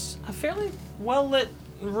 It's a fairly well-lit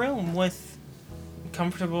room with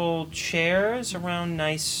comfortable chairs around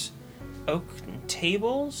nice oak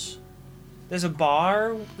tables. There's a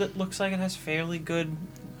bar that looks like it has fairly good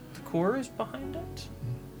liqueurs behind it.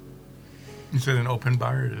 Is it an open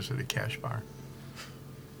bar or is it a cash bar?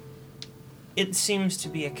 It seems to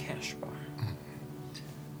be a cash bar.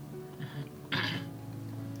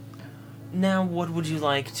 Now, what would you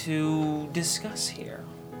like to discuss here?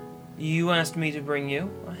 You asked me to bring you.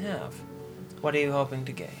 I have. What are you hoping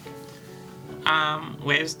to gain?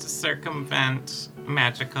 Ways to circumvent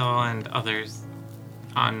magical and others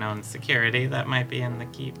unknown security that might be in the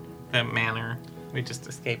keep. The manor we just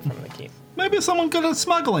escaped from the keep. Maybe someone good at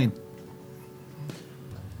smuggling.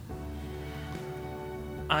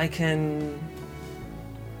 I can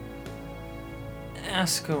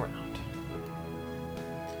ask around.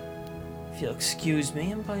 If you'll excuse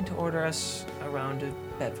me, I'm going to order us a round of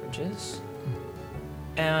beverages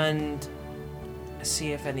and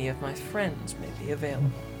see if any of my friends may be available.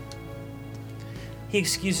 He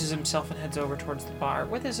excuses himself and heads over towards the bar,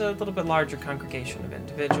 where there's a little bit larger congregation of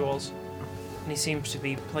individuals, and he seems to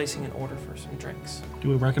be placing an order for some drinks. Do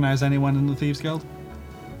we recognize anyone in the Thieves Guild?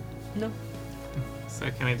 No. So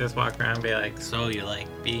can we just walk around and be like, so you like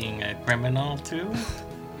being a criminal too?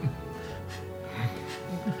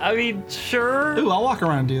 I mean, sure. Ooh, I'll walk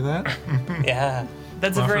around and do that. Yeah.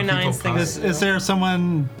 That's a Offer very people nice thing pie. to do. Is there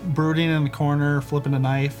someone brooding in the corner, flipping a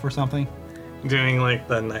knife or something? Doing like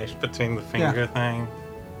the knife between the finger thing.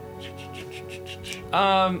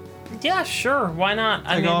 Yeah, sure. Why not?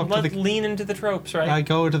 I I go mean, up to let's the- lean into the tropes, right? I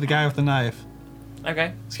go to the guy with the knife.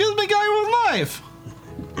 Okay. Excuse me, guy with a knife!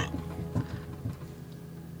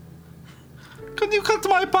 Could you cut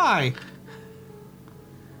my pie?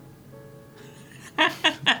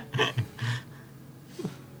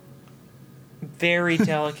 Very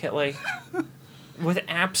delicately. With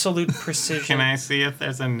absolute precision. Can I see if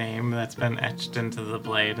there's a name that's been etched into the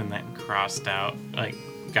blade and then crossed out, like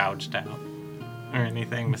gouged out? Or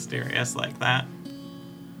anything mysterious like that?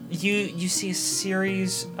 You see a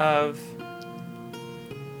series of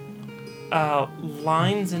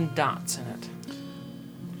lines and dots in it.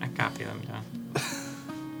 I copy them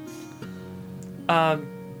down.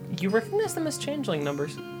 You recognize them as changeling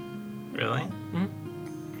numbers. Really?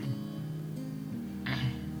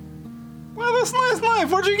 Wow, that's a nice knife.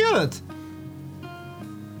 Where'd you get it?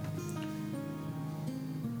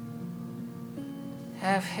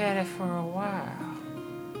 I've had it for a while.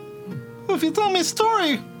 If you tell me a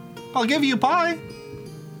story, I'll give you pie.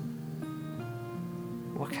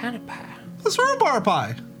 What kind of pie? It's rhubarb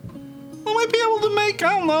pie. I might be able to make,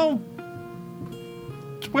 I don't know,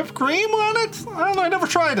 whipped cream on it? I don't know, I never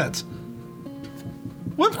tried it.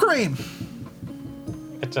 Whipped cream.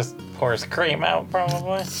 It just pours cream out,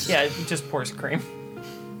 probably. Yeah, it just pours cream.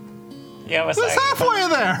 Yeah, what's It's that? halfway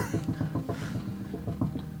there.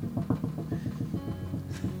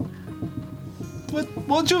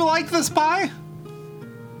 Would you like this pie?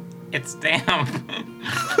 It's damp.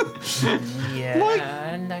 Yeah, Like-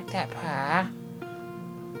 I like that pie.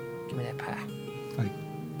 Give me that pie.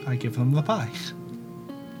 I give them the pie.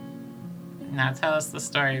 Now tell us the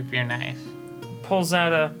story of your knife. Pulls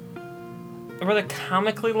out a rather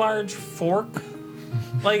comically large fork.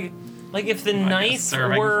 like if the Like a knife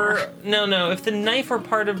serving were fork? no, if the knife were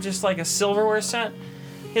part of just like a silverware set,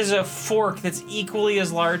 he has a fork that's equally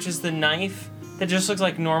as large as the knife that just looks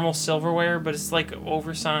like normal silverware, but it's like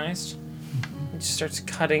oversized. He just starts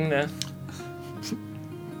cutting the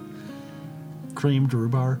Creamed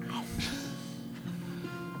rhubarb.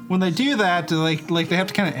 When they do that, like they have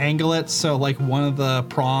to kind of angle it so like one of the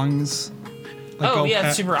prongs. Like, Oh go yeah, pa-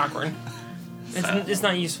 it's super awkward. It's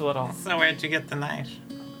not useful at all. So where'd you get the knife?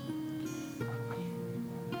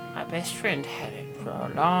 My best friend had it for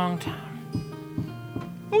a long time.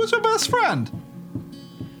 Who's your best friend?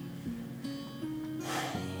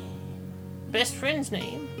 Best friend's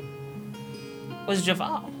name was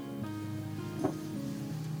Javal.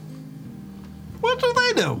 What do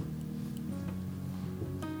they do?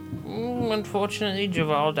 Unfortunately,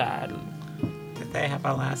 Javal died. Did they have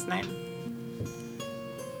a last name?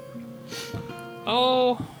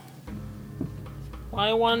 Oh, why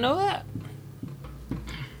you want to know that?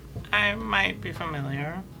 I might be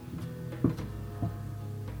familiar.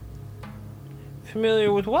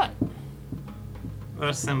 Familiar with what?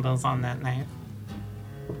 Those symbols on that knife.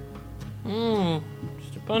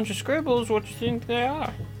 Just a bunch of scribbles. What you think they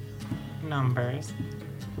are? Numbers.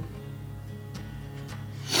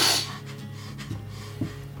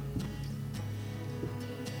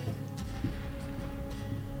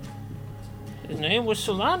 His name was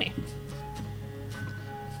Solani.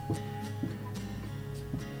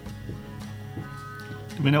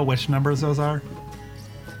 Do we know which numbers those are?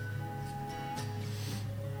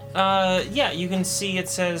 Yeah, you can see it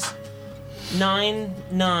says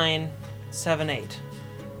 9978.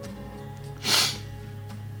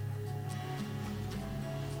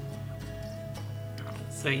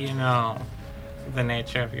 So you know the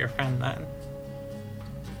nature of your friend then.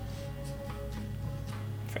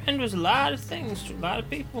 Friend was a lot of things to a lot of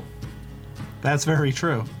people. That's very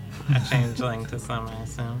true. A changeling to some, I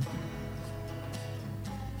assume.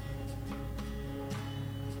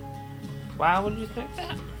 Why would you think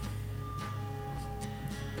that?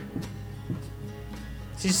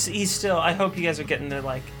 He's still. I hope you guys are getting the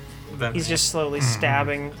like. The He's just slowly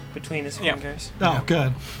stabbing between his Yeah. fingers. Oh,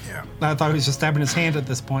 good. Yeah. I thought he was just stabbing his hand at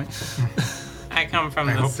this point. I come from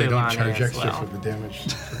I the hope they don't Sulani charge as extra well. for the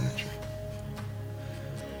damaged furniture.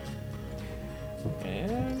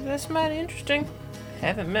 Yeah, that's mighty interesting.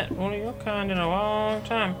 Haven't met one of your kind in a long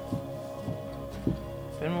time.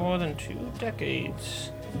 Been more than 2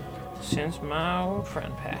 decades since my old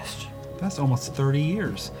friend passed. That's almost 30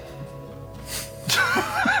 years.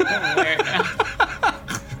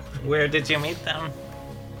 Where did you meet them?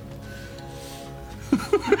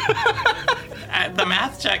 The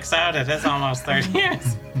math checks out. It is almost 30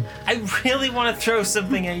 years. I really want to throw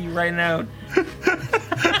something at you right now.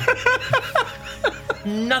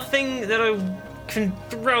 Nothing that I can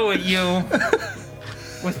throw at you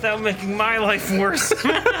without making my life worse.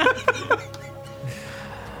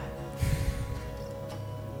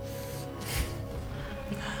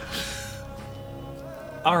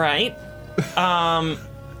 All right. I'm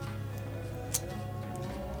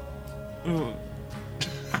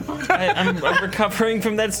recovering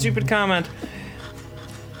from that stupid comment.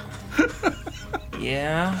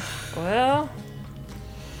 Yeah. Well,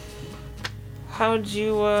 how'd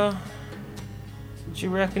you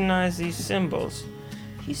recognize these symbols?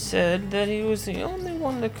 He said that he was the only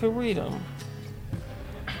one that could read them.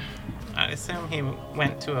 I assume he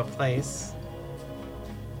went to a place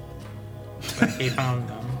where he found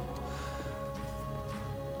them.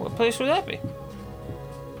 What place would that be?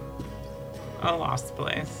 a lost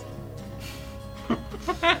place.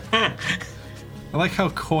 I like how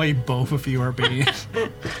coy both of you are being.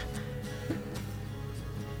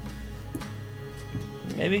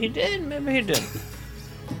 Maybe he did, maybe he didn't.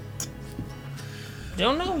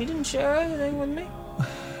 Don't know, he didn't share everything with me.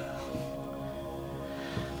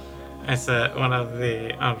 I set one of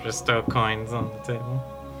the Understow coins on the table.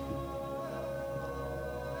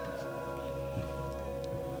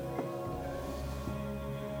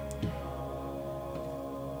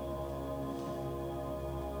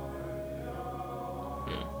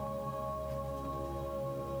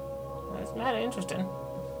 That's not interesting.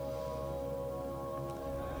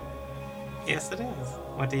 Yes, it is.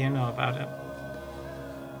 What do you know about it?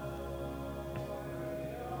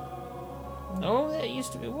 No, that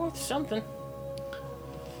used to be worth something.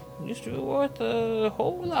 It used to be worth a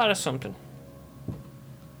whole lot of something.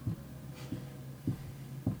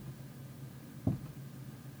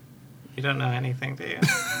 You don't know anything, do you?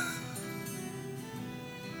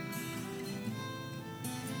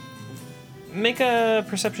 Make a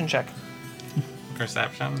perception check.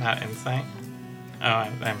 Perception, not insight. Oh,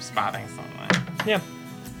 I'm spotting something. Yeah.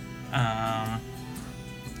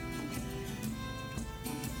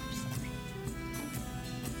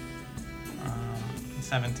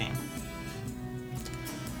 17.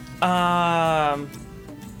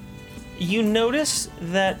 You notice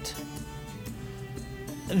that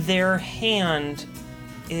their hand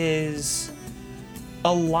is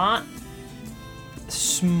a lot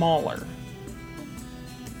smaller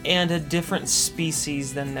and a different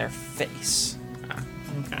species than their face. Ah,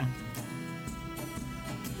 okay.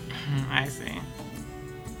 I see.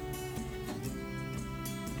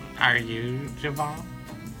 Are you Javal?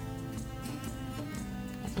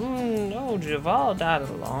 No, Javal died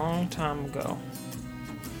a long time ago.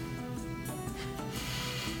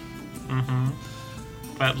 Mm-hmm.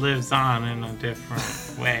 But lives on in a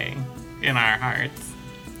different way in our hearts.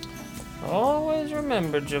 Always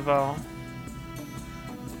remember Javal.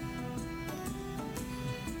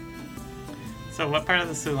 So what part of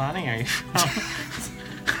the Sulani are you from?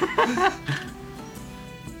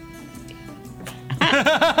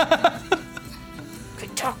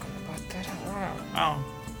 Quit talking about that out loud. Oh,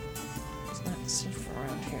 It's not safe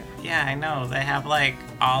around here. yeah, I know. They have like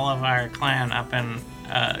all of our clan up in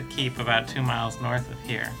a keep about 2 miles north of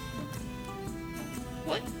here.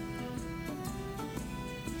 What?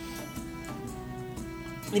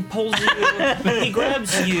 He pulls you. He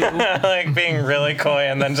grabs you. Like being really coy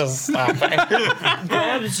and then just stopping.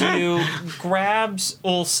 grabs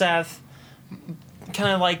Ulseth,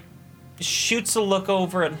 kind of like shoots a look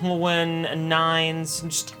over at Llewyn and Nines, and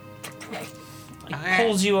just like,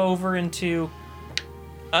 pulls you over into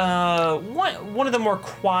one of the more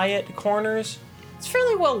quiet corners. It's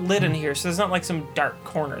fairly well lit in here, so there's not like some dark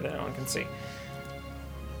corner that no one can see.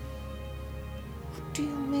 What do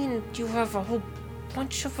you mean you have a whole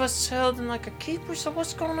bunch of us held in like a keep or so?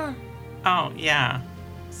 What's going on? Oh, yeah.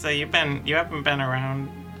 So you haven't been around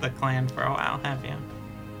the clan for a while, have you?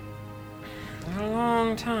 A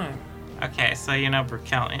long time. Okay, so you know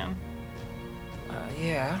Brukelion.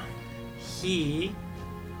 Yeah. He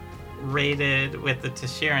raided with the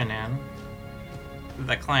Tashiranin,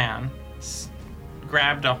 the clan,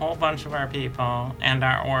 grabbed a whole bunch of our people and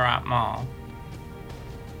our Orop Mall.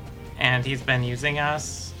 And he's been using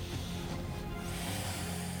us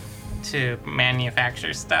to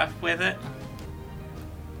manufacture stuff with it.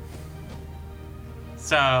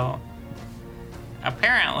 So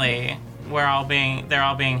apparently they're all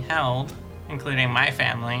being held, including my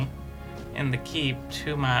family, in the keep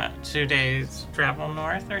 2 days travel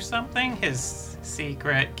north or something. His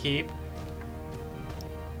secret keep.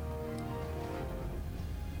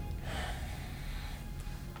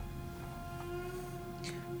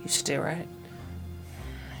 You stay right.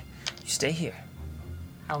 You stay here.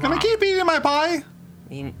 How Gonna long? keep eating my pie. I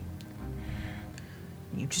mean,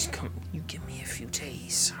 you just come. You give me a few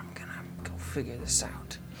days. I'm gonna go figure this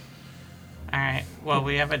out. All right. Well,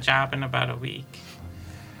 we have a job in about a week.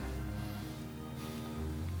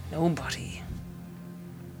 Nobody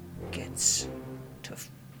gets to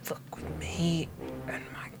fuck with me and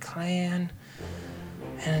my clan,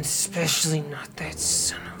 and especially not that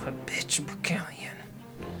son of a bitch Brukelion.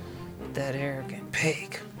 That arrogant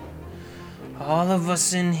pig. All of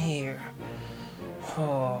us in here.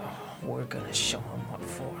 Oh, we're gonna show him what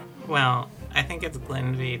for. Well, I think it's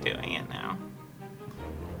Glenvy doing it now.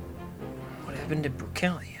 What happened to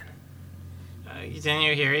Brukelion? Didn't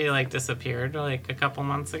you hear he disappeared a couple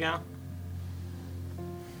months ago?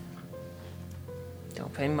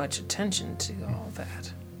 Don't pay much attention to all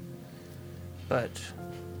that. But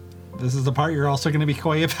This is the part you're also going to be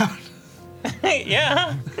coy about.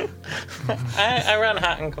 Yeah. I run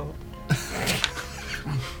hot and cold.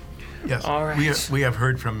 Yes. All right. We have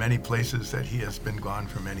heard from many places that he has been gone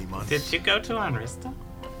for many months. Did you go to Anrista?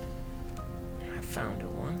 I found it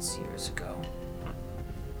once years ago.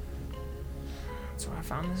 That's where I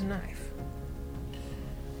found this knife.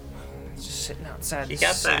 It's just sitting outside You the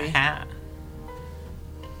got city. that hat.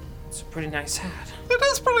 It's a pretty nice hat. It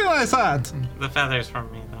is pretty nice hat. The feather's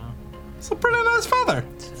from me, though. It's a pretty nice feather.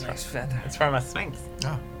 It's a nice feather. It's from a sphinx.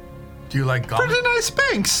 Ah. Do you like gum? Pretty nice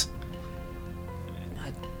Sphinx.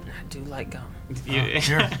 I do like gum.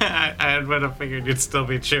 here. I would have figured you'd still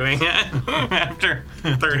be chewing it after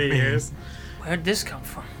 30 years. Where'd this come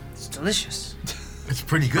from? It's delicious. It's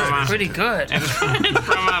pretty good. Come on. Pretty good. It's from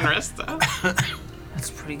Anrista.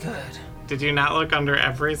 That's pretty good. Did you not look under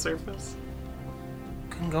every surface?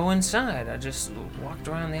 Couldn't go inside. I just walked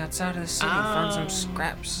around the outside of the city, found Oh. some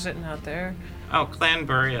scraps sitting out there. Oh, Clan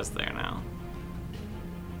Bury is there now.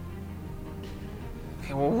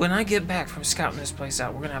 Okay, well, when I get back from scouting this place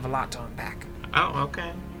out, we're gonna have a lot to unpack. Oh,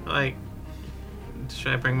 okay. Like,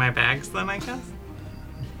 should I bring my bags then, I guess?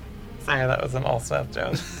 Sorry, that was an Ulseth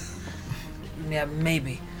joke. Yeah,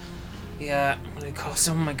 maybe. Yeah, I'm gonna call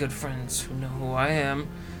some of my good friends who know who I am.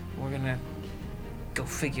 We're gonna go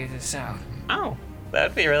figure this out. Oh,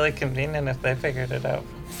 that'd be really convenient if they figured it out.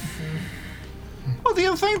 Well, do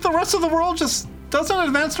you think the rest of the world just doesn't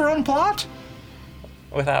advance their own plot?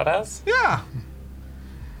 Without us? Yeah.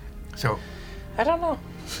 So, I don't know.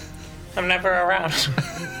 I'm never around.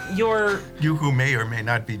 you who may or may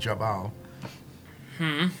not be Jabal.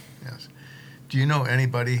 Yes. Do you know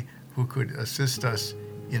anybody who could assist us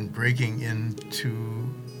in breaking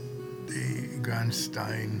into the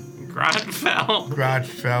Gronstein,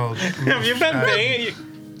 Grodfeld? Have you been paying?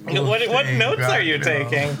 What notes are you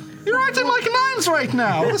taking? You're acting like nines right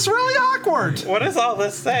now. It's really awkward. What does all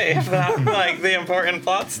this say about, like, the important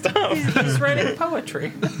plot stuff? He's writing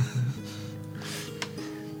poetry.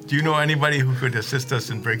 Do you know anybody who could assist us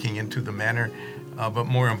in breaking into the manor, but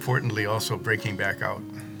more importantly, also breaking back out?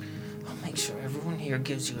 I'll make sure everyone here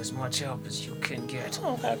gives you as much help as you can get.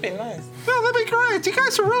 Oh, that'd be nice. Yeah, that'd be great. You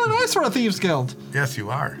guys are really nice for a Thieves Guild. Yes, you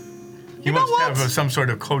are. You know must what? have some sort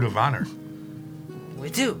of code of honor. We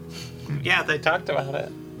do. Yeah, they talked about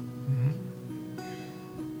it.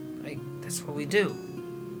 Like, that's what we do.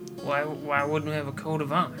 Why wouldn't we have a code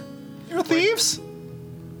of honor? You're thieves?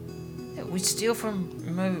 Yeah, we steal from,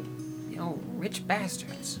 rich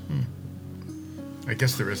bastards. I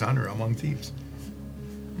guess there is honor among thieves.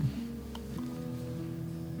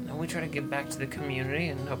 And we try to give back to the community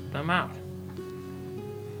and help them out.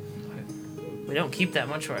 We don't keep that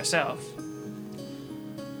much for ourselves.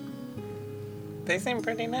 They seem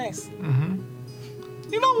pretty nice.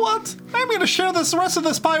 You know what? I'm going to share the rest of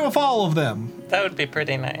this pie with all of them. That would be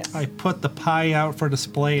pretty nice. I put the pie out for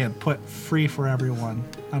display and put free for everyone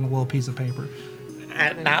on a little piece of paper.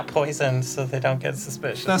 And not poisoned so they don't get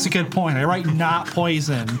suspicious. That's a good point. I write not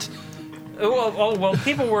poisoned. Well,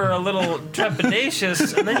 people were a little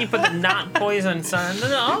trepidatious, and then you put the not poison sign.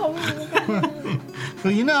 Oh,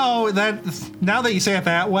 Well, you know, that now that you say it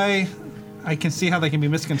that way, I can see how they can be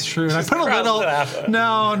misconstrued. Just I put a cross little. it out.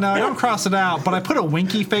 No, don't cross it out. But I put a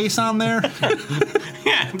winky face on there.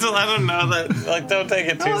 Yeah, to let them know that, like, don't take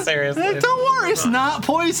it too seriously. Don't worry, it's not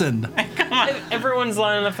poisoned. everyone's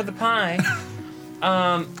lining up for the pie.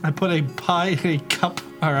 I put a cup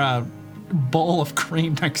or a bowl of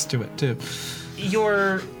cream next to it too.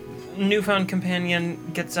 Your newfound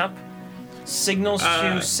companion gets up, signals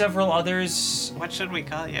to several others. What should we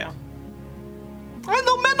call you? I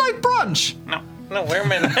know midnight brunch. No, we're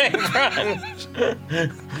Midnight Brunch.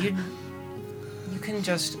 You can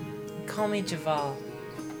just call me Javal. All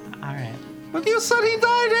right. But you said he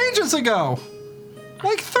died ages ago,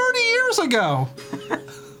 like 30 years ago.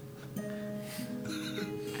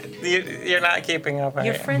 You're not keeping up, right?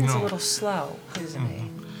 Your friend's a No. little slow, isn't he?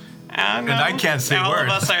 And I can't say all words. of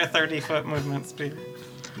us are 30-foot movement speed.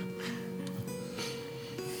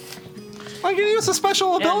 I can use a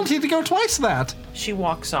special ability to go twice that. She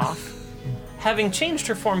walks off, having changed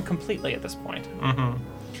her form completely at this point.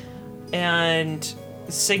 And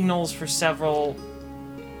signals for several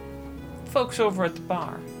folks over at the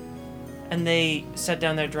bar. And they set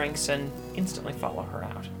down their drinks and instantly follow her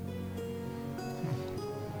out.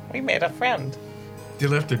 We made a friend. They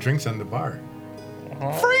left their drinks on the bar.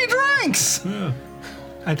 Free drinks.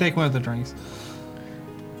 I take one of the drinks.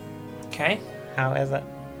 Okay? How is it?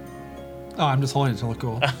 Oh, I'm just holding it to look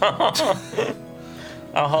cool.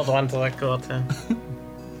 I'll hold one to look cool, too.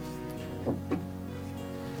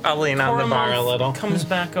 I'll lean on the bar a Koromov little. comes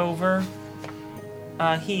back over.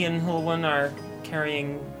 He and Hulwin are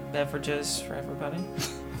carrying beverages for everybody.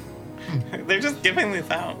 They're just giving these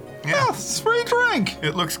out. Yeah, it's free drink.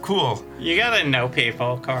 it looks cool. You gotta know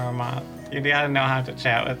people, Koromoth. You gotta know how to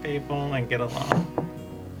chat with people and get along.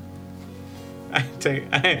 I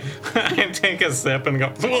take a sip and go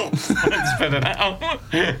and spit it out.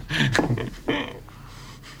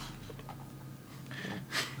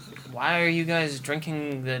 Why are you guys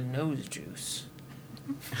drinking the nose juice?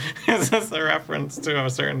 Is this a reference to a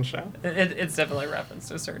certain show? It's definitely a reference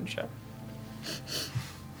to a certain show.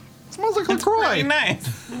 Smells like Pretty LaCroix.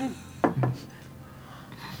 nice.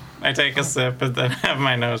 I take a sip and then have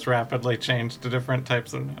my nose rapidly change to different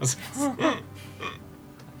types of noses.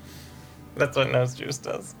 That's what nose juice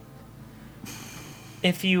does.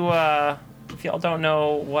 If y'all don't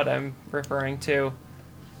know what I'm referring to,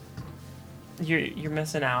 you're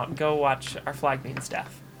missing out. Go watch our Flag Bean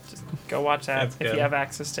stuff. Just go watch that That's if good. you have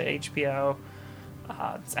access to HBO.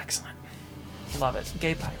 It's excellent. Love it.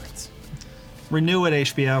 Gay pirates. Renew it,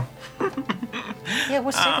 HBO. Yeah,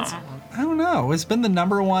 what's taking so long? I don't know. It's been the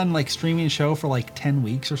 #1 like streaming show for like 10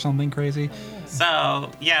 weeks or something crazy. So,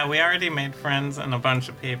 yeah, we already made friends and a bunch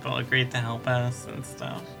of people agreed to help us and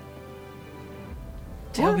stuff.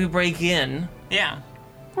 To help you break in, Yeah.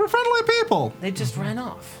 We're friendly people. they just ran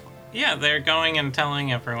off. Yeah, they're going and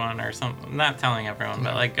telling everyone or something. Not telling everyone,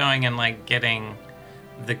 but like going and like getting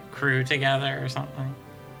the crew together or something.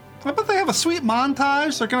 I bet they have a sweet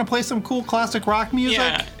montage. They're gonna play some cool classic rock music.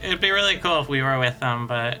 Yeah, it'd be really cool if we were with them,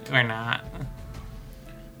 but we're not.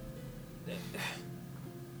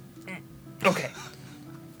 Okay.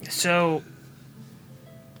 So,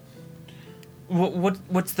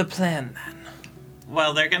 what's the plan then?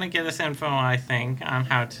 Well, they're gonna get us info, I think, on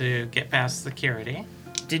how to get past security.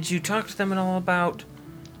 Did you talk to them at all about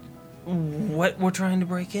what we're trying to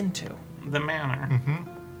break into? The manor.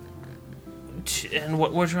 And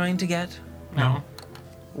what we're trying to get? No.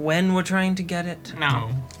 When we're trying to get it? No.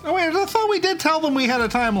 Oh wait, I thought we did tell them we had a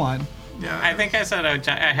timeline. Yeah, I think I said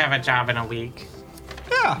I have a job in a week.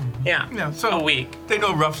 Yeah. Yeah. Yeah, so a week. they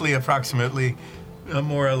know roughly, approximately,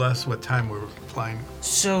 more or less what time we're flying.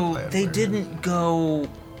 So Plan they where it didn't go.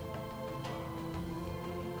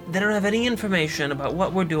 They don't have any information about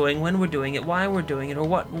what we're doing, when we're doing it, why we're doing it, or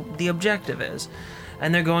what the objective is.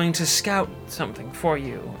 And they're going to scout something for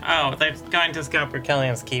you. Oh, they're going to scout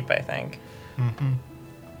Berkelian's Keep, I think.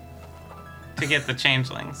 To get the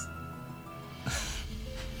changelings.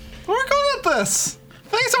 We're good at this.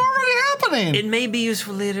 Things are already happening. It may be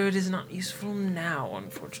useful later, it is not useful now,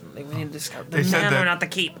 unfortunately. We need to scout the They said manor, that- not the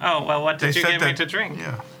keep. Oh, well, what They did you said give me that- to drink?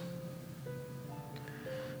 Yeah.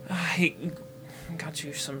 I got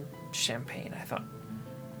you some champagne, I thought.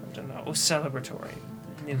 I don't know, celebratory.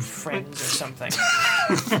 New friends or something.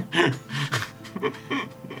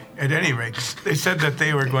 At any rate, they said that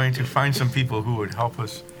they were going to find some people who would help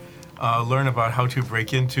us learn about how to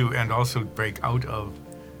break into and also break out of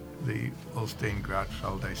the Ulstein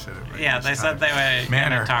Grotfeld. I said it right. Yeah, this they said time. they were going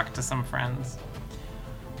Manor. to talk to some friends.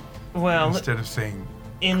 Well, Instead of saying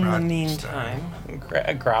in the Grotstein. meantime,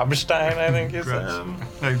 Grobstein, I think you said.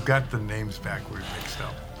 I've got the names backward mixed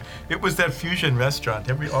up. It was that fusion restaurant.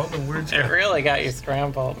 All the words. It really got you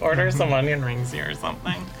scrambled. Order some onion rings here or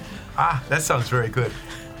something. Ah, that sounds very good.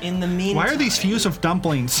 in the meantime, Why are these fuse of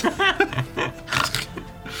dumplings?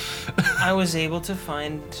 I was able to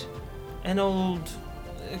find an old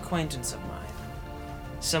acquaintance of mine.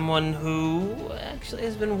 Someone who actually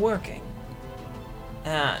has been working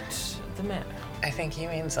at the manor. I think he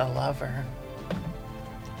means a lover.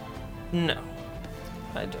 No,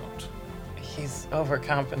 I don't. He's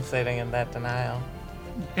overcompensating in that denial.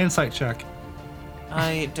 Insight check.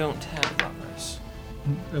 I don't have lovers.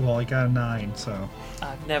 Well, I got a 9, so.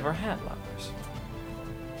 I've never had lovers.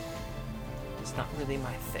 It's not really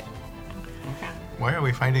my thing. Why are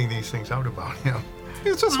we finding these things out about him?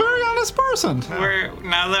 He's just a very honest person.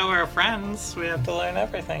 Now that we're friends, we have to learn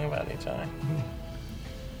everything about each other.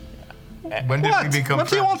 When did What? we become What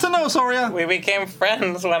do you want friends? to know, Soria? We became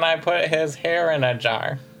friends when I put his hair in a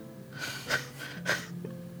jar.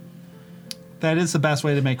 That is the best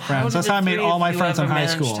way to make friends. did That's the how I made three all of my you friends in ever high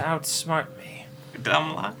manage school. to outsmart me.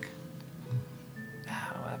 Dumb luck.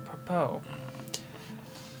 How apropos.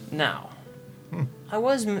 Now, I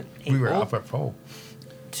was We were able apropos.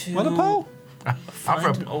 to What a Poe? find an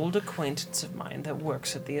Apropos. old acquaintance of mine that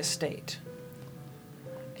works at the estate.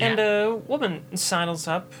 And a woman sidles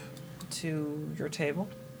up to your table.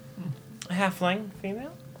 A halfling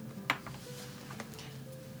female.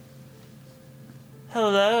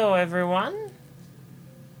 Hello, everyone.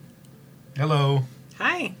 Hello.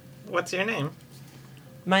 Hi. What's your name?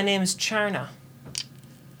 My name is Charna.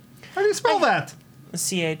 How do you spell that?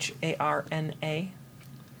 Charna.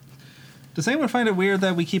 Does anyone find it weird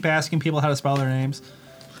that we keep asking people how to spell their names?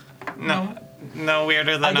 No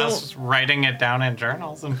weirder than I us writing it down in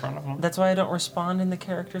journals in front of them. That's why I don't respond in the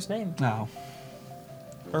character's name No.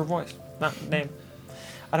 or voice, not name.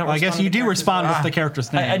 I don't. Well, I guess respond you in the do character's respond voice. with the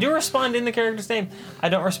character's name. I do respond in the character's name. I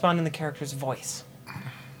don't respond in the character's voice.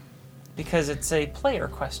 Because it's a player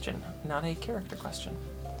question, not a character question.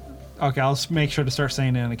 Okay, I'll make sure to start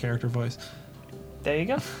saying it in a character voice. There you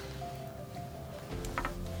go.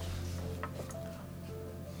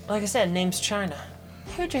 Like I said, name's China.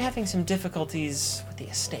 I heard you're having some difficulties with the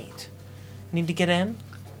estate. Need to get in?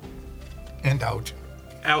 And out.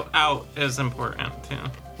 Out is important, too.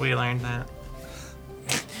 We learned that.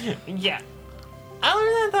 Yeah. I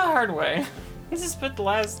learned that the hard way. I just spent the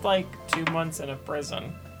last, 2 months in a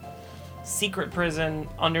prison. Secret prison,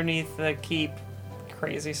 underneath the keep.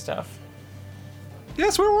 Crazy stuff.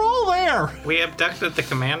 Yes, we were all there. We abducted the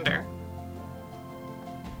commander.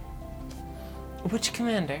 Which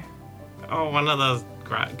commander? Oh, one of those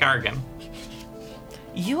Gargan.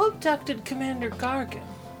 You abducted Commander Gargan.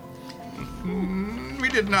 We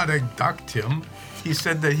did not abduct him. He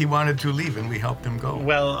said that he wanted to leave, and we helped him go.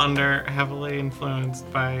 Well, heavily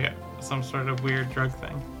influenced by some sort of weird drug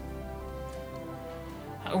thing.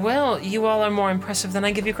 Well, you all are more impressive than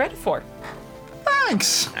I give you credit for.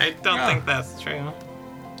 Thanks. I don't think that's true.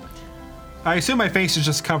 I assume my face is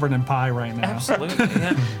just covered in pie right now. Absolutely,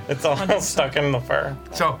 yeah. It's all stuck in the fur.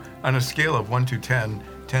 So, on a scale of 1 to 10,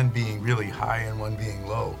 10 being really high and 1 being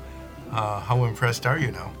low, how impressed are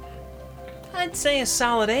you now? I'd say a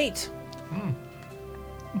solid 8.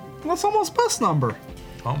 That's almost best number.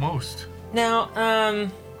 Almost. Now, I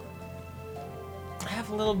have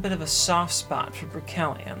a little bit of a soft spot for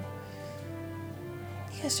Brukelian.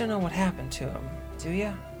 You guys don't know what happened to him, do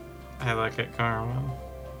you? I look at Carmen.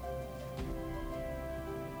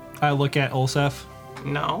 I look at Olsef.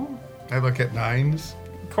 No. I look at 9s.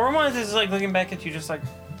 Coromon is looking back at you just like,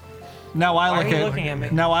 Now I why look are you at looking at me?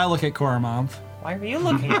 Now I look at Koromonth. Why are you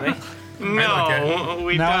looking at me? No,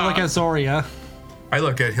 we Now don't. I look at Zoria. I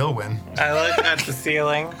look at Hilwyn. I look at the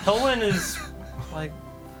ceiling. Hilwyn is like,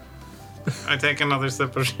 I take another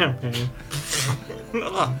sip of champagne.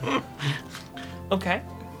 okay.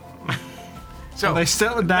 So, They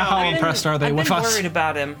still now how I've impressed are they I've with been us? worried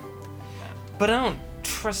about him, but I don't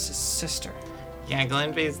trust his sister. Yeah,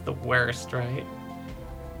 Glenby's the worst, right?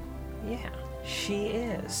 Yeah, she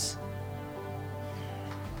is.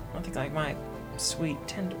 Nothing like my sweet,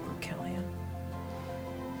 tender Brukelian.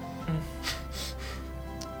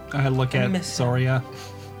 I look I at miss him. Zoria.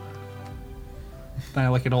 Then I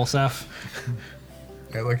look at Olsef.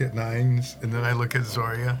 I look at 9s, and then I look at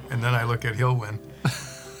Zoria, and then I look at Hilwyn.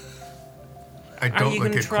 I Are don't you look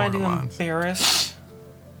going to at try to Coromons. embarrass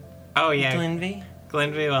Oh, yeah. Glenvy?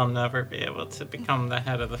 Glenby will never be able to become the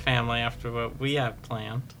head of the family after what we have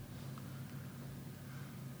planned.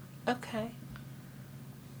 Okay.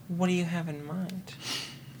 What do you have in mind?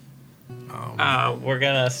 We're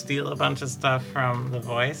gonna steal a bunch of stuff from The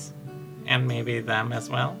Voice, and maybe them as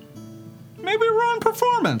well. Maybe run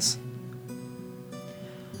performance.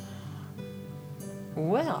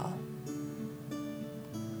 Well,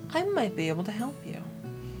 I might be able to help you.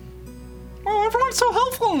 Oh, everyone's so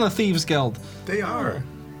helpful in the Thieves Guild. They are.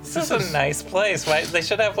 This is a nice place. Why they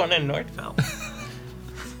should have one in Nordfeld.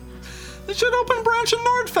 They should open a branch in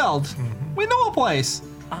Nordfeld. We know a place.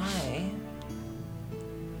 I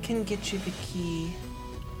can get you the key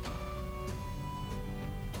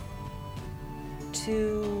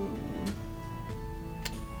to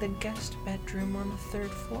the guest bedroom on the 3rd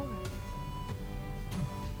floor.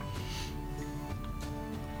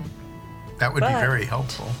 That would be But- very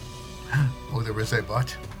helpful. Oh, there was a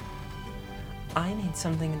but. I need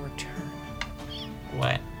something in return.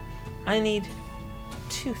 What? I need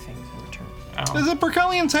 2 things in return. Oh. Is it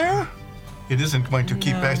Brukelian's hair? It isn't going to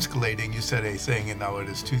keep No. escalating. You said a thing, and now it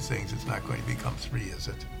is 2 things. It's not going to become 3, is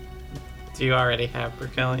it? Do you already have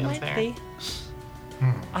Brukelian's Might hair? be.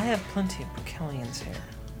 I have plenty of Brukelian's hair.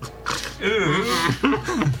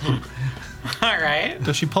 All right.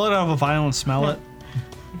 Does she pull it out of a vial and smell it?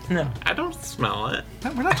 No. I don't smell it.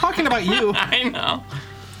 We're not talking about you. I know.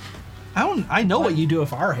 I know what you do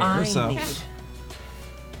with our hair, I so. need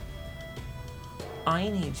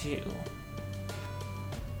you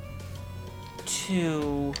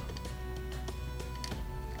to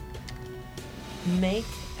make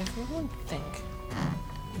everyone think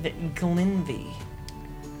that Glenvy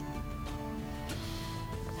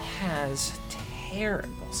has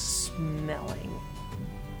terrible smelling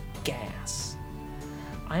gas.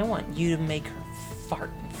 I want you to make her fart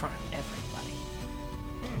in front of everybody.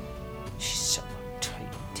 She's so uptight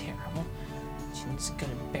and terrible. She's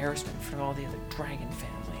gonna embarrassment for all the other dragon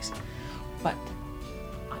families. But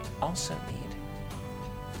I also need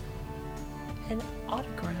an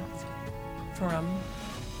autograph from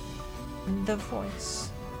the voice.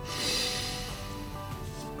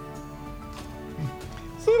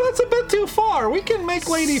 So that's a bit too far. We can make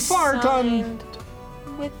Lady Fart on. Signed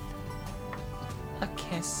with a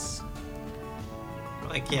kiss.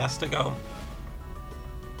 Like he has to go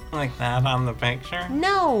like that on the picture?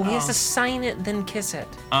 No, he has to sign it, then kiss it.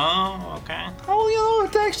 Oh, okay. How will you know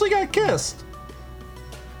if they actually got kissed?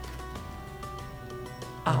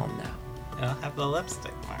 Oh no. It'll have the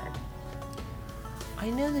lipstick mark. I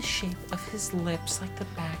know the shape of his lips like the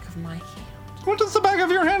back of my hand. What does the back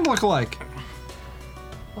of your hand look like?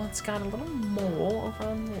 Well, it's got a little mole over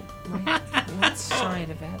on the right side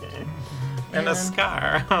of it. And a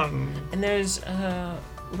scar. And there's a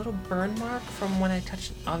little burn mark from when I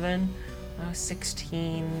touched an oven when I was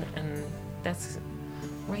 16, and that's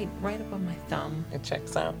right above my thumb. It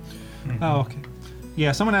checks out. Oh, okay.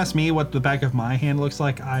 Yeah, someone asked me what the back of my hand looks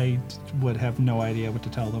like. I would have no idea what to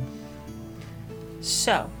tell them.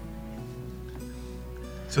 So,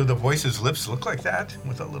 So the voice's lips look like that,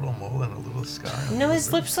 with a little mole and a little scar. no,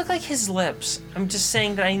 his lips look like his lips. I'm just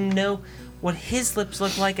saying that I know what his lips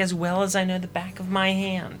look like as well as I know the back of my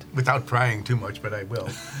hand. Without prying too much, but I will.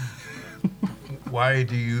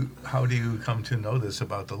 How do you come to know this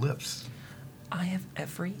about the lips? I have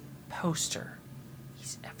every poster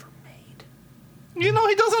he's ever made. You know,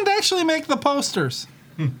 he doesn't actually make the posters.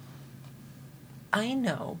 I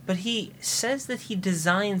know, but he says that he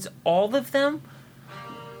designs all of them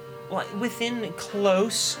like within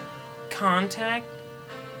close contact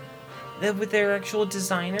with their actual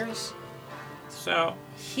designers. So,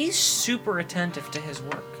 He's super attentive to his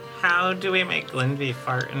work. how do we make Lindsay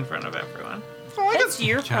fart in front of everyone? Oh, I That's guess,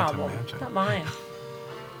 your Can't problem, imagine. not mine.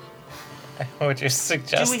 Would you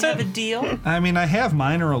suggest Do we have a deal? I mean, I have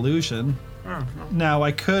minor illusion. Now,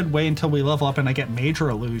 I could wait until we level up and I get major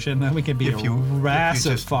illusion, then we can be If you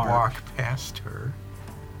massive just fart. walk past her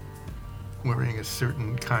wearing a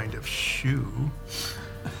certain kind of shoe,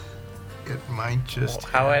 it might just.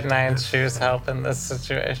 How would have Nine's this- shoes help in this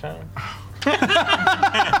situation?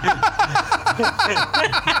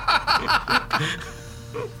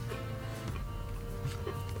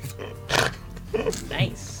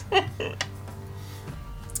 Nice.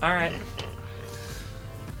 All right.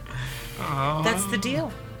 That's the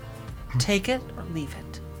deal. Take it or leave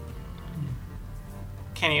it.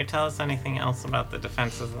 Can you tell us anything else about the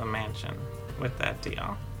defenses of the mansion with that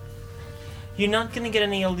deal? You're not going to get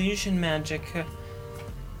any illusion magic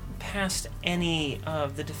past any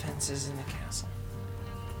of the defenses in the castle.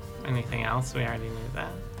 Anything else? We already knew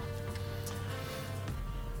that.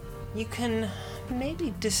 You can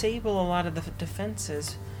maybe disable a lot of the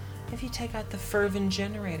defenses if you take out the fervent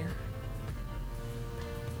generator.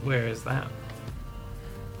 Where is that?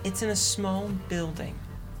 It's in a small building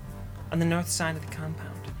on the north side of the compound.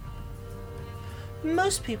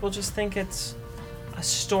 Most people just think it's a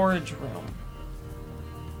storage room,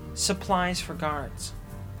 supplies for guards.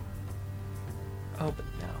 Oh, but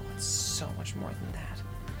no, it's so much more than that.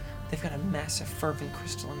 They've got a massive fervent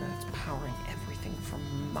crystal in there that's powering everything for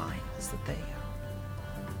miles that they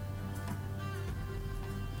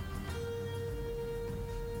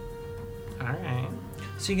own. Alright.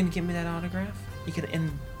 So you gonna give me that autograph? You gonna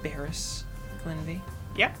embarrass Glenvy?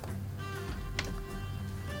 Yep.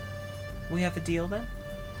 We have a deal then?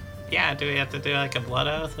 Yeah, do we have to do like a blood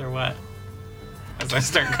oath or what? As I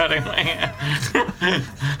start cutting my hand.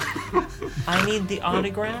 I need the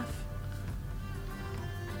autograph.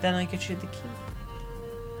 Then I get you the key.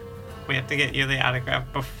 We have to get you the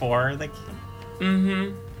autograph before the key.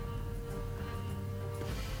 Mm-hmm.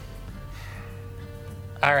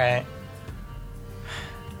 Alright.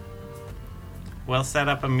 We'll set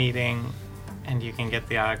up a meeting and you can get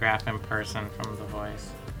the autograph in person from the voice.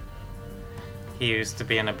 He used to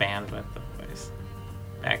be in a band with the voice.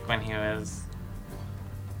 Back when he was...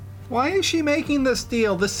 Why is she making this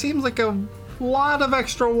deal? This seems like a lot of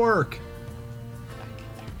extra work.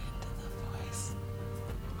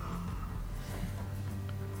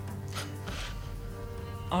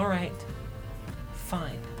 All right.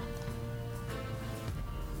 Fine.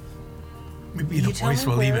 Maybe You the tell voice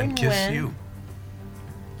me will where even and kiss when. you.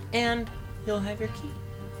 And you'll have your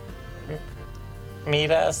key.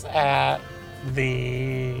 Meet us at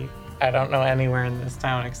the... I don't know anywhere in this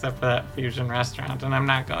town except for that fusion restaurant, and I'm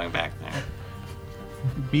not going back there.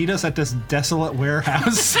 Beat us at this desolate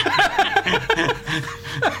warehouse. Meet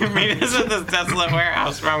us at this desolate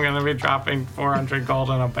warehouse where I'm going to be dropping 400 gold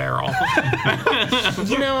in a barrel.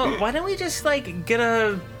 You know, why don't we just like get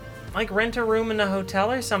a like rent a room in a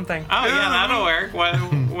hotel or something. Oh yeah, that'll work. What?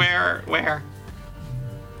 Where?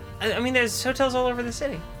 I mean, there's hotels all over the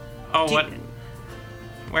city. Oh, Do what? you-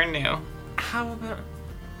 We're new. How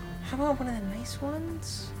about one of the nice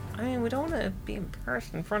ones? I mean, we don't want to be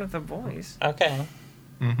embarrassed in front of the boys. Okay.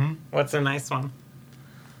 Mm-hmm. What's a nice one?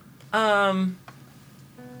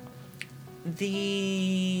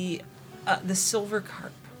 The Silver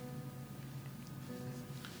Carp.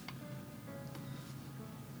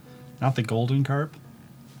 Not the golden carp.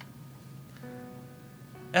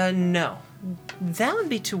 No. That would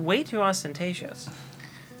be way too ostentatious.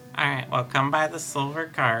 All right. Well, come by the Silver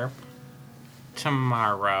Carp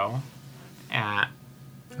tomorrow at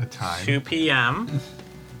A time. 2 p.m.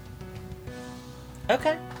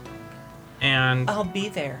 Okay. and I'll be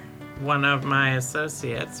there. one of my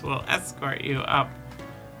associates will escort you up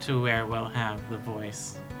to where we'll have the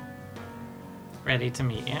voice ready to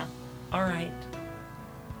meet you. All right.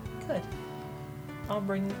 Good. I'll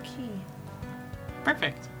bring the key.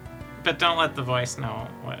 Perfect. But don't let the voice know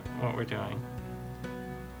what we're doing.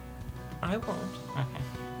 I won't. Okay.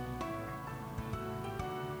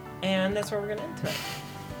 And that's where we're gonna end today.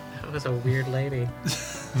 That was a weird lady.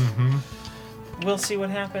 We'll see what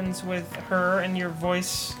happens with her and your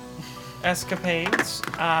voice escapades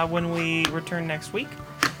when we return next week.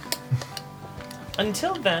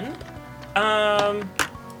 Until then, I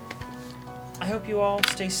hope you all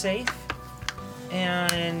stay safe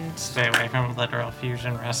and Stay away from literal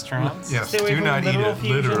fusion restaurants. Yes, Stay away do from not eat literal at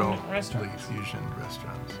fusion literal restaurants. fusion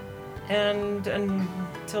restaurants. and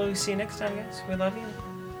until we see you next time, guys. We love you.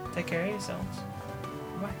 Take care of yourselves.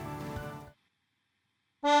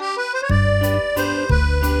 Bye.